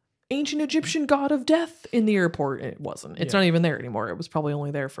ancient Egyptian god of death in the airport. It wasn't. It's not even there anymore. It was probably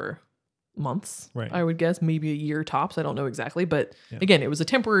only there for months, I would guess, maybe a year tops. I don't know exactly. But again, it was a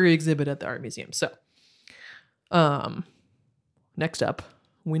temporary exhibit at the art museum. So next up,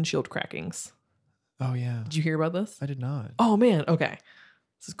 windshield crackings. Oh, yeah. Did you hear about this? I did not. Oh, man. Okay.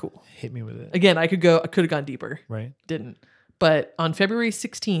 This is cool. Hit me with it. Again, I could have gone deeper. Right. Didn't. But on February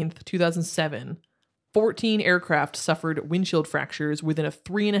 16th, 2007, 14 aircraft suffered windshield fractures within a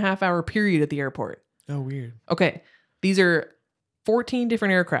 3.5-hour period at the airport. Oh, weird. Okay. These are 14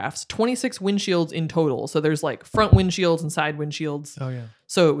 different aircrafts, 26 windshields in total. So there's like front windshields and side windshields. Oh, yeah.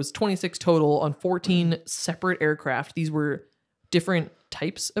 So it was 26 total on 14 separate aircraft. These were different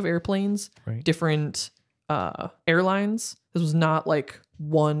types of airplanes, different airlines. This was not like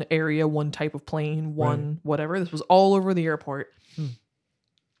one area, one type of plane, whatever. This was all over the airport.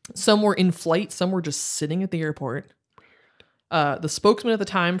 Some were in flight, some were just sitting at the airport. The spokesman at the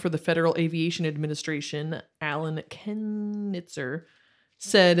time for the Federal Aviation Administration, Alan Knitzer,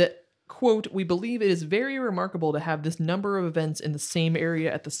 said, quote, "We believe it is very remarkable to have this number of events in the same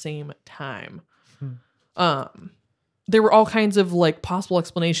area at the same time." There were all kinds of like possible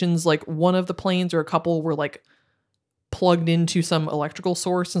explanations. Like one of the planes or a couple were like plugged into some electrical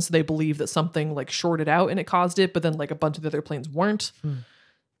source, and so they believe that something like shorted out and it caused it, but then like a bunch of the other planes weren't.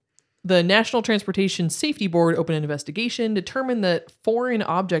 The National Transportation Safety Board opened an investigation, determined that foreign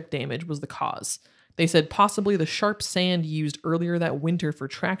object damage was the cause. They said possibly the sharp sand used earlier that winter for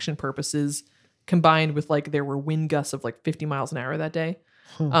traction purposes, combined with like there were wind gusts of like 50 miles an hour that day.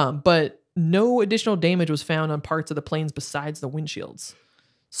 But no additional damage was found on parts of the planes besides the windshields.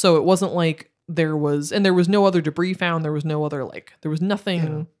 So it wasn't like there was no other debris found. There was no other there was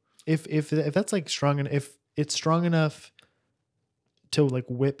nothing. Yeah. If that's like strong enough, if it's strong enough to like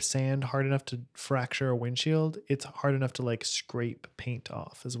whip sand hard enough to fracture a windshield, it's hard enough to like scrape paint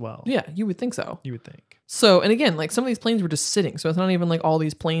off as well. Yeah, you would think so. You would think. So, and again, like some of these planes were just sitting. So it's not even like all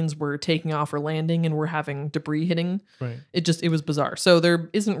these planes were taking off or landing and were having debris hitting. Right. It was bizarre. So there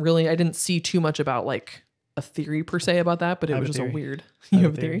isn't really, I didn't see too much about like a theory per se about that, but it was just a weird. You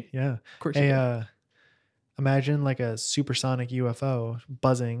have a theory? Yeah. Of course you do. Imagine like a supersonic UFO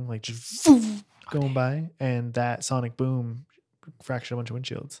buzzing, like just going by, and that sonic boom fractured a bunch of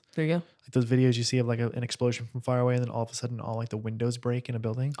windshields. There you go. Like those videos you see of like an explosion from far away, and then all of a sudden all like the windows break in a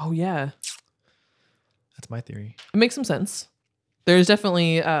building. Oh yeah. That's my theory. It makes some sense. There's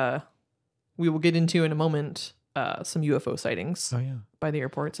definitely, we will get into in a moment, some UFO sightings by the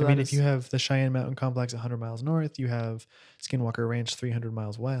airport. So if you have the Cheyenne Mountain Complex 100 miles north, you have Skinwalker Ranch 300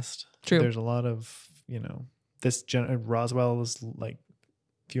 miles west. True. There's a lot of, this Roswell is like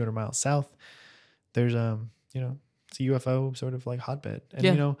a few hundred miles south. There's, it's a UFO sort of like hotbed. And,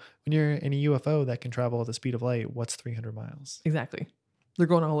 when you're in a UFO that can travel at the speed of light, what's 300 miles? Exactly. They're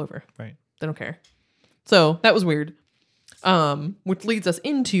going all over. Right. They don't care. So that was weird. Which leads us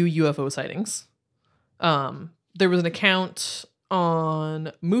into UFO sightings. There was an account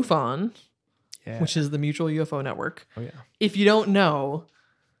on MUFON, which is the Mutual UFO Network. Oh, yeah. If you don't know,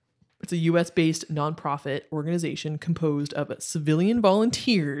 it's a US-based nonprofit organization composed of civilian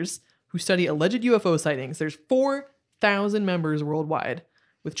volunteers who study alleged UFO sightings. There's 4,000 members worldwide,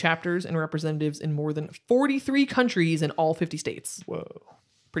 with chapters and representatives in more than 43 countries in all 50 states. Whoa.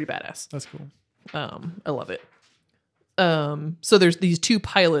 pretty badass. That's cool. I love it. So there's these 2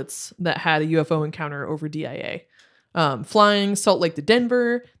 pilots that had a UFO encounter over DIA. Flying Salt Lake to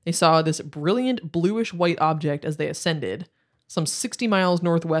Denver, they saw this brilliant bluish-white object as they ascended, some 60 miles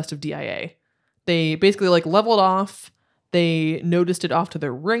northwest of DIA. They basically leveled off. They noticed it off to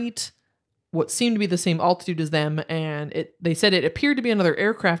their right, what seemed to be the same altitude as them, and they said it appeared to be another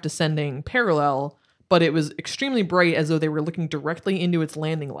aircraft descending parallel, but it was extremely bright as though they were looking directly into its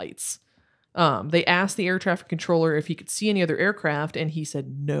landing lights. They asked the air traffic controller if he could see any other aircraft, and he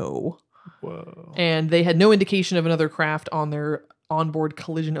said no. Whoa. And they had no indication of another craft on their onboard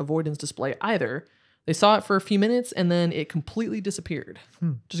collision avoidance display either. They saw it for a few minutes, and then it completely disappeared.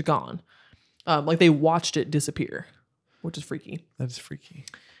 Just gone. They watched it disappear, which is freaky. That is freaky.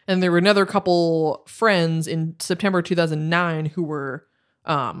 And there were another couple friends in September 2009 who were,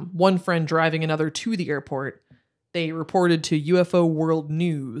 one friend driving another to the airport. They reported to UFO World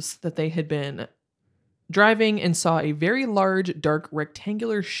News that they had been driving and saw a very large, dark,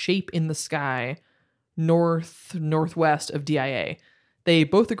 rectangular shape in the sky northwest of DIA. They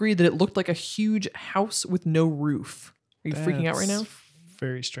both agreed that it looked like a huge house with no roof. Are you freaking out right now?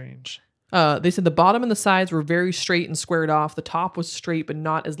 Very strange. They said the bottom and the sides were very straight and squared off. The top was straight but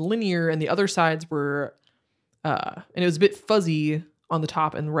not as linear, and the other sides were, and it was a bit fuzzy on the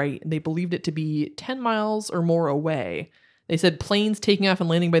top and right, and they believed it to be 10 miles or more away. They said planes taking off and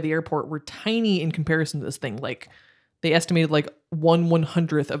landing by the airport were tiny in comparison to this thing. They estimated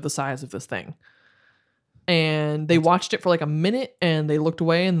 1/100th of the size of this thing. And they watched it for a minute, and they looked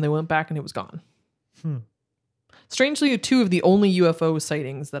away, and they went back, and it was gone. Strangely, 2 of the only UFO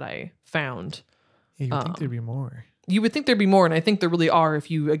sightings that I found. Yeah, you would think there'd be more. You would think there'd be more, and I think there really are if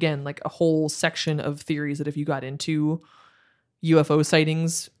you, again, a whole section of theories that if you got into UFO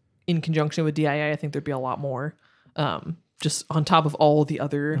sightings in conjunction with DIA, I think there'd be a lot more. Just on top of all the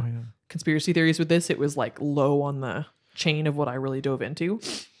other conspiracy theories with this, it was low on the chain of what I really dove into.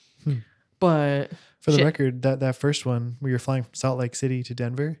 But for the record, that first one where you're flying from Salt Lake City to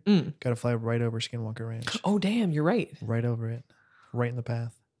Denver, got to fly right over Skinwalker Ranch. Oh, damn, you're right. Right over it. Right in the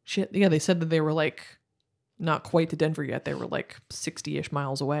path. Shit. Yeah, they said that they were not quite to Denver yet. They were 60-ish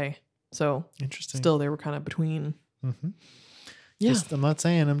miles away. So interesting. Still, they were kind of between. Mm-hmm. Yeah. I'm not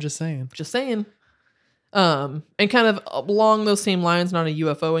saying, I'm just saying. Just saying. And kind of along those same lines, not a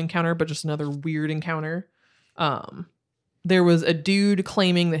UFO encounter, but just another weird encounter. There was a dude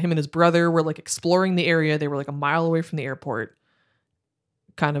claiming that him and his brother were exploring the area. They were a mile away from the airport,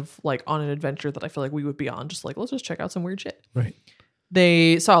 kind of on an adventure that I feel we would be on. Just let's just check out some weird shit. Right.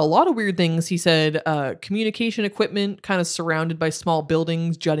 They saw a lot of weird things. He said communication equipment kind of surrounded by small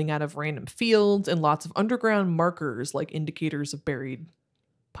buildings jutting out of random fields, and lots of underground markers indicators of buried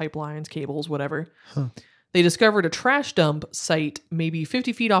pipelines, cables, whatever. They discovered a trash dump site maybe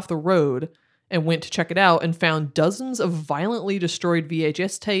 50 feet off the road and went to check it out and found dozens of violently destroyed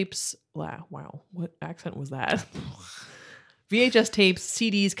VHS tapes. Wow, what accent was that? VHS tapes,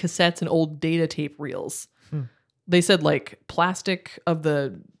 CDs, cassettes, and old data tape reels. They said plastic of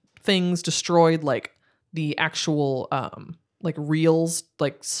the things destroyed, the actual reels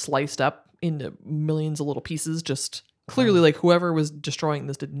sliced up into millions of little pieces. Just clearly whoever was destroying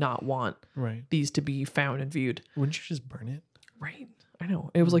this did not want these to be found and viewed. Wouldn't you just burn it? Right. I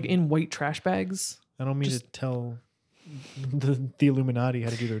know. It was in white trash bags. I don't mean to tell the Illuminati how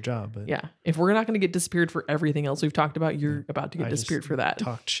to do their job, but yeah, if we're not going to get disappeared for everything else we've talked about, you're about to get disappeared for that.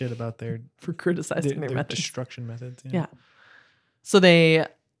 Talked shit about for criticizing their methods. Destruction methods. Yeah. So they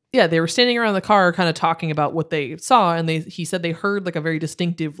were standing around the car, kind of talking about what they saw, and he said they heard a very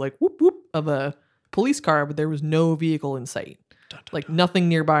distinctive whoop whoop of a police car, but there was no vehicle in sight, nothing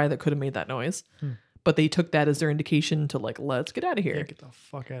nearby that could have made that noise. But they took that as their indication to let's get out of here. Yeah, get the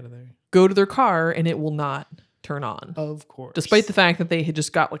fuck out of there. Go to their car, and it will not turn on. Of course. Despite the fact that they had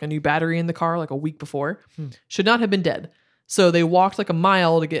just got a new battery in the car a week before. Should not have been dead. So they walked a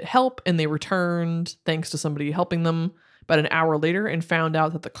mile to get help, and they returned thanks to somebody helping them about an hour later and found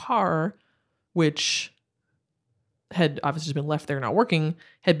out that the car, which had obviously just been left there not working,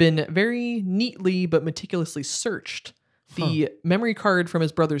 had been very neatly but meticulously searched. The memory card from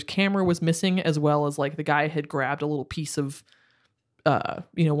his brother's camera was missing, as well as the guy had grabbed a little piece of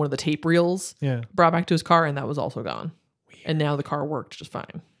one of the tape reels, brought back to his car, and that was also gone. Weird. And now the car worked just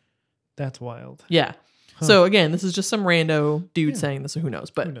fine. That's wild. Yeah. So again, this is just some rando dude saying this, so who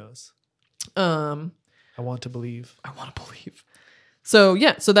knows? But who knows? I want to believe. So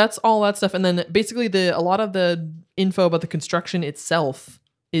yeah, so that's all that stuff, and then basically a lot of the info about the construction itself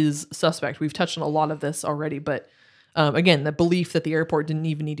is suspect. We've touched on a lot of this already, but again, the belief that the airport didn't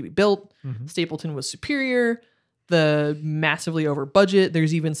even need to be built. Stapleton was superior. the massively over budget.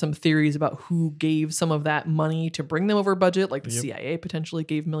 There's even some theories about who gave some of that money to bring them over budget. Like the CIA potentially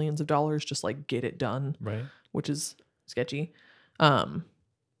gave millions of dollars, just like get it done. Right. Which is sketchy. Again,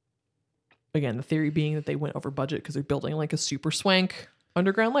 the theory being that they went over budget because they're building like a super swank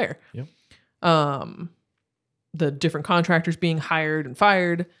underground lair. Yep. The different contractors being hired and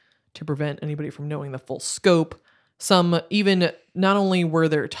fired to prevent anybody from knowing the full scope. Some even, not only were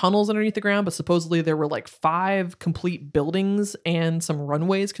there tunnels underneath the ground, but supposedly there were like 5 complete buildings and some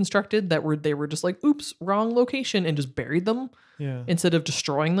runways constructed they were just like, oops, wrong location, and just buried them. Yeah. Instead of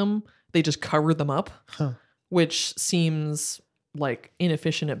destroying them, they just covered them up, which seems like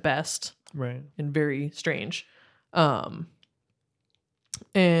inefficient at best. Right. And very strange. And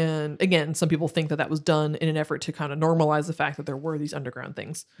again, some people think that was done in an effort to kind of normalize the fact that there were these underground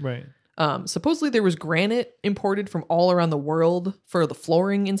things. Right. Supposedly there was granite imported from all around the world for the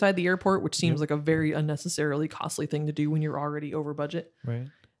flooring inside the airport, which seems like a very unnecessarily costly thing to do when you're already over budget. Right.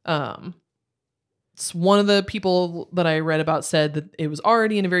 One of the people that I read about said that it was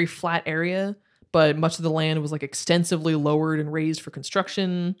already in a very flat area, but much of the land was like extensively lowered and raised for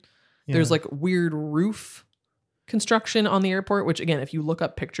construction. Yeah. There's like weird roof construction on the airport, which again, if you look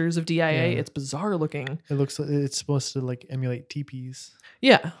up pictures of DIA, it's bizarre looking. It's supposed to like emulate teepees.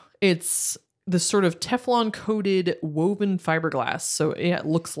 Yeah. It's this sort of Teflon coated woven fiberglass. So it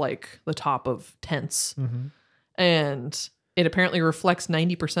looks like the top of tents. Mm-hmm. And it apparently reflects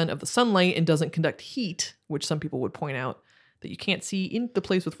 90% of the sunlight and doesn't conduct heat, which some people would point out that you can't see in the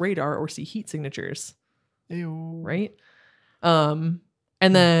place with radar or see heat signatures. Ew. Right? And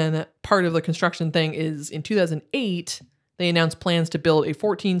then part of the construction thing is in 2008, they announced plans to build a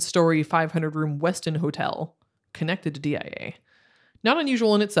 14-story, 500-room Westin hotel connected to DIA. Not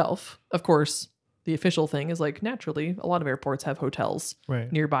unusual in itself. Of course, the official thing is like, naturally, a lot of airports have hotels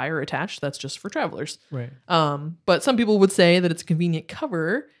nearby or attached. That's just for travelers. Right. But some people would say that it's a convenient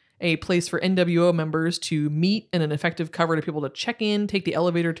cover, a place for NWO members to meet, and an effective cover to people to check in, take the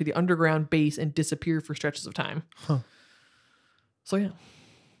elevator to the underground base, and disappear for stretches of time. Huh. So, yeah.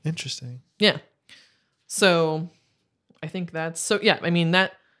 Interesting. Yeah. So, I think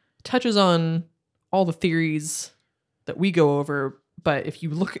that touches on all the theories that we go over. But if you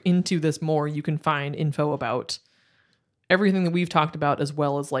look into this more, you can find info about everything that we've talked about, as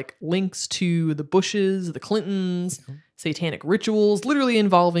well as like links to the Bushes, the Clintons, satanic rituals, literally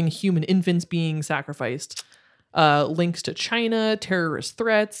involving human infants being sacrificed. Links to China, terrorist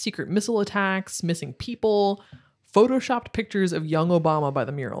threats, secret missile attacks, missing people, photoshopped pictures of young Obama by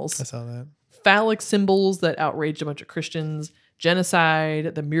the murals. I saw that. Phallic symbols that outraged a bunch of Christians,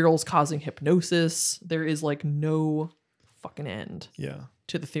 genocide, the murals causing hypnosis. There is like no fucking end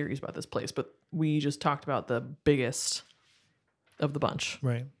to the theories about this place, but we just talked about the biggest of the bunch.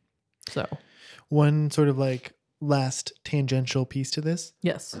 Right. So one sort of like last tangential piece to this.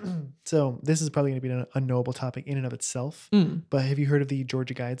 Yes. So this is probably going to be an unknowable topic in and of itself, but have you heard of the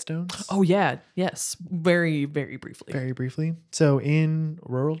Georgia Guidestones? Oh yeah. Yes. Very, very briefly. Very briefly. So in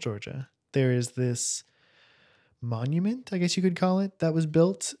rural Georgia, there is this monument, I guess you could call it, that was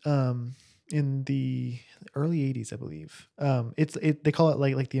built in the early 80s, I believe. They call it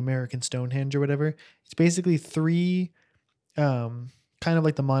like the American Stonehenge or whatever. It's basically 3 kind of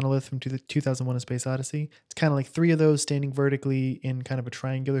like the monolith from 2001: A Space Odyssey. It's kind of like 3 of those standing vertically in kind of a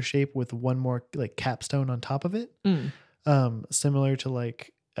triangular shape with one more like capstone on top of it. Similar to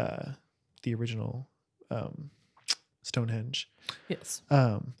like the original Stonehenge. Yes.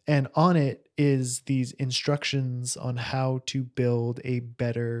 And on it is these instructions on how to build a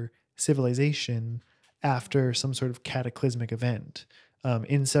better civilization after some sort of cataclysmic event,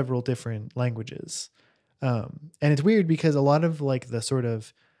 in several different languages. And it's weird because a lot of like the sort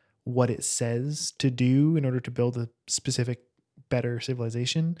of what it says to do in order to build a specific better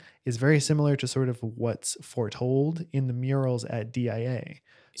civilization is very similar to sort of what's foretold in the murals at DIA.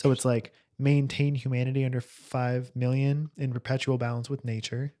 So it's like maintain humanity under 5 million in perpetual balance with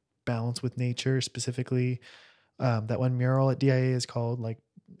nature, specifically. That one mural at DIA is called like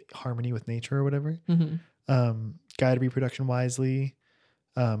harmony with nature or whatever. Guide reproduction wisely,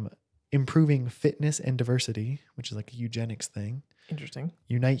 improving fitness and diversity, which is like a eugenics thing. Interesting.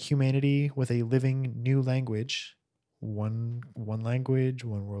 Unite humanity with a living new language, one language,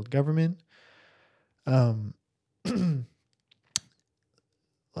 one world government.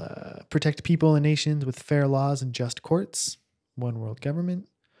 Protect people and nations with fair laws and just courts, one world government.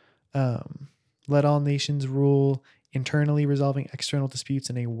 Let all nations rule internally, resolving external disputes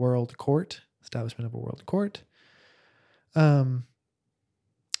in a world court, establishment of a world court.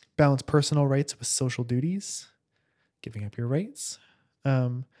 Balance personal rights with social duties, giving up your rights.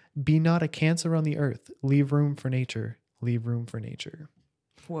 Be not a cancer on the earth. Leave room for nature. Leave room for nature.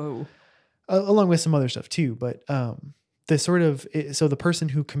 Whoa. Along with some other stuff too. But the sort of, so the person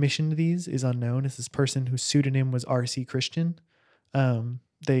who commissioned these is unknown. It's this person whose pseudonym was R.C. Christian.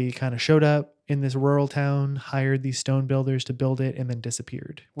 They kind of showed up in this rural town, hired these stone builders to build it, and then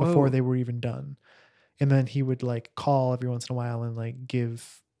disappeared before they were even done. And then he would like call every once in a while and like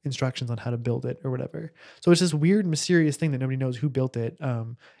give instructions on how to build it or whatever. So it's this weird, mysterious thing that nobody knows who built it.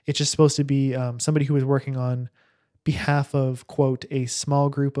 It's just supposed to be somebody who was working on behalf of, quote, a small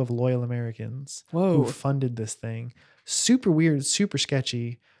group of loyal Americans who funded this thing. Super weird, super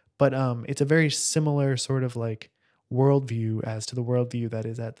sketchy, but it's a very similar sort of like worldview as to the worldview that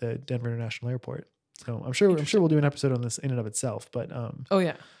is at the Denver International Airport. So I'm sure we'll do an episode on this in and of itself. But oh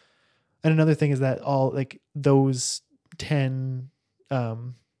yeah. And another thing is that all like those 10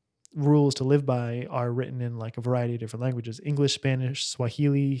 rules to live by are written in like a variety of different languages: English, Spanish,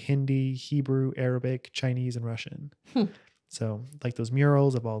 Swahili, Hindi, Hebrew, Arabic, Chinese, and Russian. So like those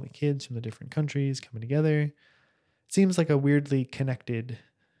murals of all the kids from the different countries coming together. It seems like a weirdly connected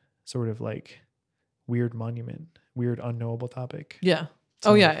sort of like weird monument, weird unknowable topic. Yeah.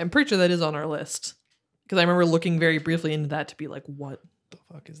 So, oh yeah. I'm pretty sure that is on our list because I remember looking very briefly into that to be like, what the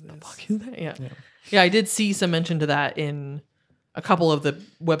fuck is this? The fuck is that? Yeah. Yeah. I did see some mention to that in a couple of the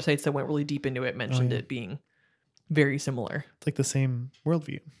websites that went really deep into it, mentioned it being very similar. It's like the same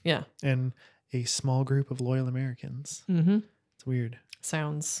worldview. Yeah. And a small group of loyal Americans. Mm-hmm. It's weird.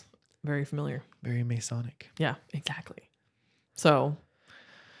 Sounds very familiar. Very Masonic. Yeah, exactly. So,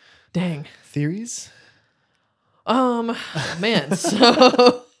 dang. Theories? Man,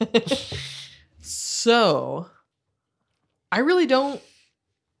 so I really don't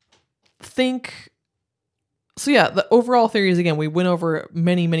think. So yeah, the overall theories, again, we went over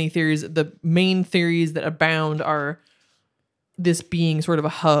many, many theories. The main theories that abound are this being sort of a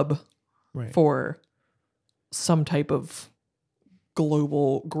hub for some type of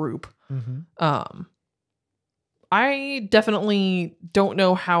global group. Mm-hmm. I definitely don't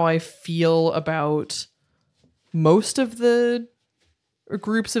know how I feel about most of the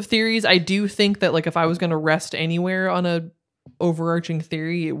groups of theories. I do think that like if I was going to rest anywhere on a overarching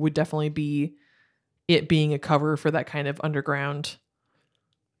theory, it would definitely be it being a cover for that kind of underground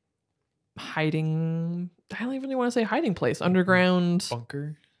hiding. I don't even really want to say hiding place. Underground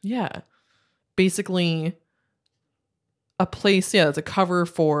bunker. Yeah. Basically a place, that's a cover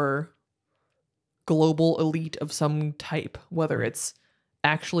for global elite of some type, whether it's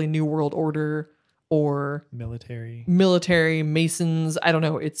actually New World Order or military, Masons. I don't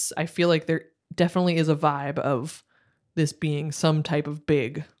know. I feel like there definitely is a vibe of this being some type of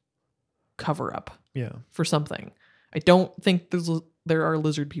big cover up. Yeah. For something. I don't think there are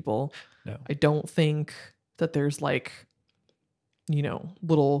lizard people. No. I don't think that there's like,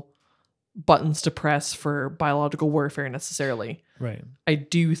 little buttons to press for biological warfare necessarily. Right. I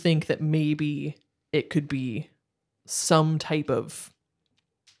do think that maybe it could be some type of,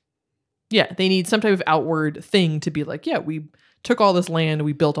 they need some type of outward thing to be like, we took all this land,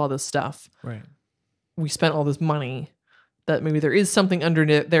 we built all this stuff. Right. We spent all this money. That maybe there is something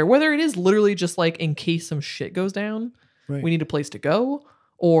under there, whether it is literally just like in case some shit goes down, we need a place to go,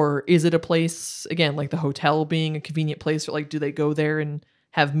 or is it a place, again, like the hotel being a convenient place, or like, do they go there and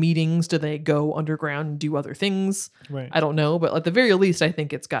have meetings? Do they go underground and do other things? Right. I don't know, but at the very least, I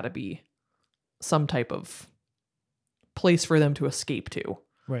think it's got to be some type of place for them to escape to.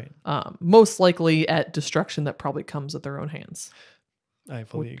 Right. Most likely at destruction that probably comes at their own hands. I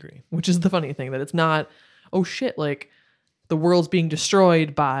fully agree. Which is the funny thing, that it's not, oh shit, like, the world's being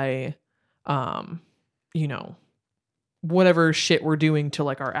destroyed by, whatever shit we're doing to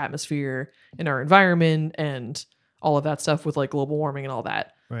like our atmosphere and our environment and all of that stuff with like global warming and all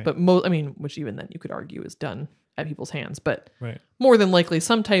that. Right. But which even then you could argue is done at people's hands, but more than likely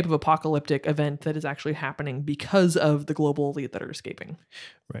some type of apocalyptic event that is actually happening because of the global elite that are escaping.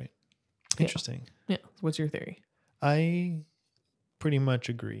 Right. Interesting. Yeah. What's your theory? I pretty much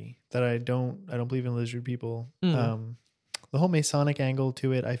agree that I don't believe in lizard people. The whole Masonic angle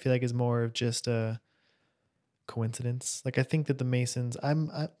to it, I feel like is more of just a coincidence. Like I think that the Masons,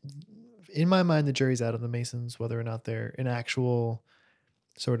 in my mind, the jury's out on the Masons, whether or not they're an actual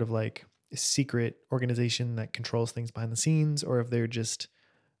sort of like secret organization that controls things behind the scenes, or if they're just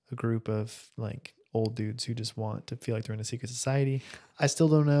a group of like old dudes who just want to feel like they're in a secret society. I still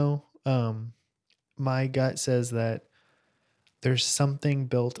don't know. My gut says that there's something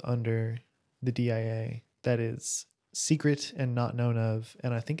built under the DIA that is secret and not known of,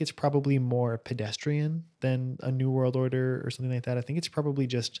 and I think it's probably more pedestrian than a New World Order or something like that. I think it's probably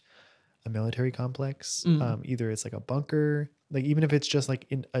just a military complex. Either it's like a bunker, like even if it's just like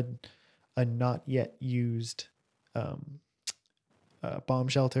in a not yet used bomb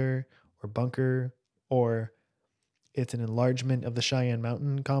shelter or bunker, or it's an enlargement of the Cheyenne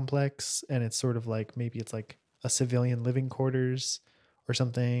Mountain complex, and it's sort of like maybe it's like a civilian living quarters or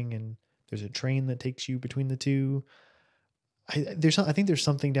something, and there's a train that takes you between the two. I think there's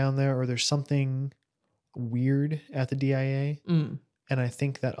something down there, or there's something weird at the DIA. And I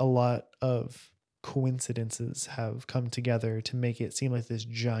think that a lot of coincidences have come together to make it seem like this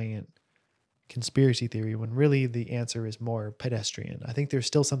giant conspiracy theory, when really the answer is more pedestrian. I think there's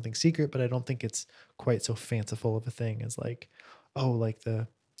still something secret, but I don't think it's quite so fanciful of a thing as like, oh, like the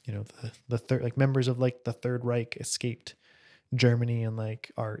third, like members of like the Third Reich escaped Germany and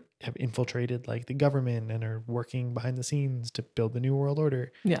like have infiltrated like the government and are working behind the scenes to build the New World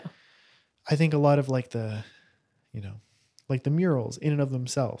Order. Yeah. I think a lot of like the, like the murals in and of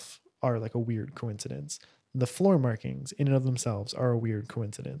themselves are like a weird coincidence. The floor markings in and of themselves are a weird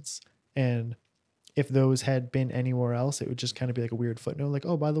coincidence. And if those had been anywhere else, it would just kind of be like a weird footnote, like,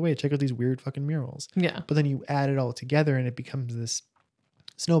 oh, by the way, check out these weird fucking murals. Yeah. But then you add it all together and it becomes this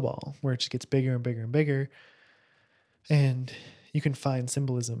snowball where it just gets bigger and bigger and bigger. And you can find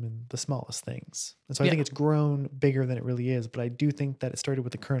symbolism in the smallest things. And so I think it's grown bigger than it really is. But I do think that it started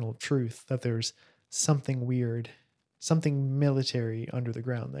with the kernel of truth, that there's something weird, something military under the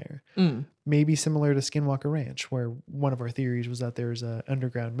ground there. Maybe similar to Skinwalker Ranch, where one of our theories was that there's an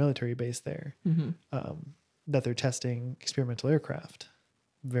underground military base there, that they're testing experimental aircraft.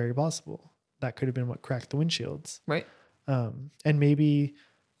 Very possible. That could have been what cracked the windshields. Right. And maybe,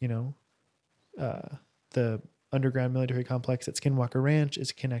 the underground military complex at Skinwalker Ranch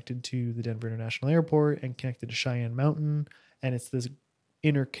is connected to the Denver International Airport and connected to Cheyenne Mountain. And it's this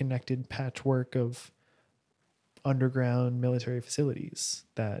interconnected patchwork of underground military facilities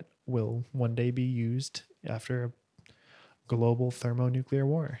that will one day be used after a global thermonuclear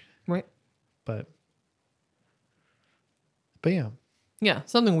war. Right. But yeah. Yeah,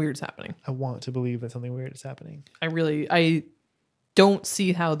 something weird's happening. I want to believe that something weird is happening. I don't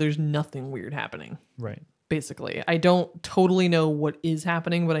see how there's nothing weird happening. Right. Basically, I don't totally know what is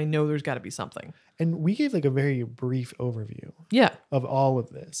happening, but I know there's got to be something. And we gave like a very brief overview. Yeah. Of all of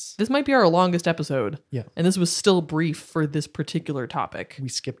this. This might be our longest episode. Yeah. And this was still brief for this particular topic. We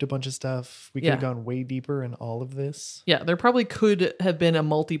skipped a bunch of stuff. We could have gone way deeper in all of this. Yeah, there probably could have been a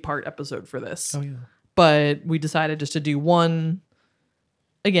multi-part episode for this. Oh, yeah. But we decided just to do one,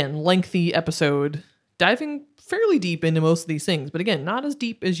 again, lengthy episode, diving fairly deep into most of these things. But again, not as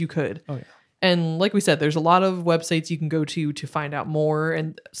deep as you could. Oh, yeah. And like we said, there's a lot of websites you can go to find out more.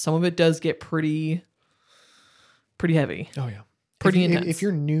 And some of it does get pretty heavy. Oh, yeah. Pretty intense. If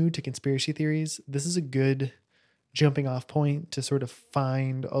you're new to conspiracy theories, this is a good jumping off point to sort of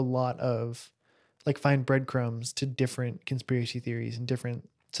find find breadcrumbs to different conspiracy theories and different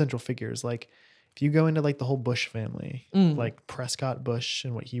central figures. Like if you go into like the whole Bush family, like Prescott Bush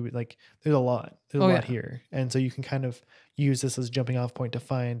and what he would like, there's a lot here. And so you can kind of use this as a jumping off point to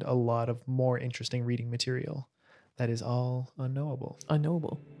find a lot of more interesting reading material that is all unknowable.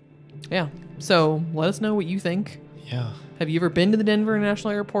 Yeah. So let us know what you think. Yeah. Have you ever been to the Denver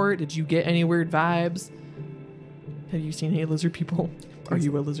International Airport? Did you get any weird vibes? Have you seen any lizard people? Are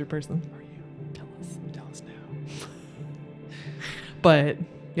you a lizard person? Are you? Tell us now. But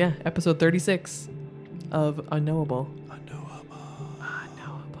yeah, episode 36 of Unknowable. Unknowable.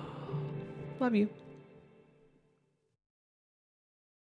 Love you.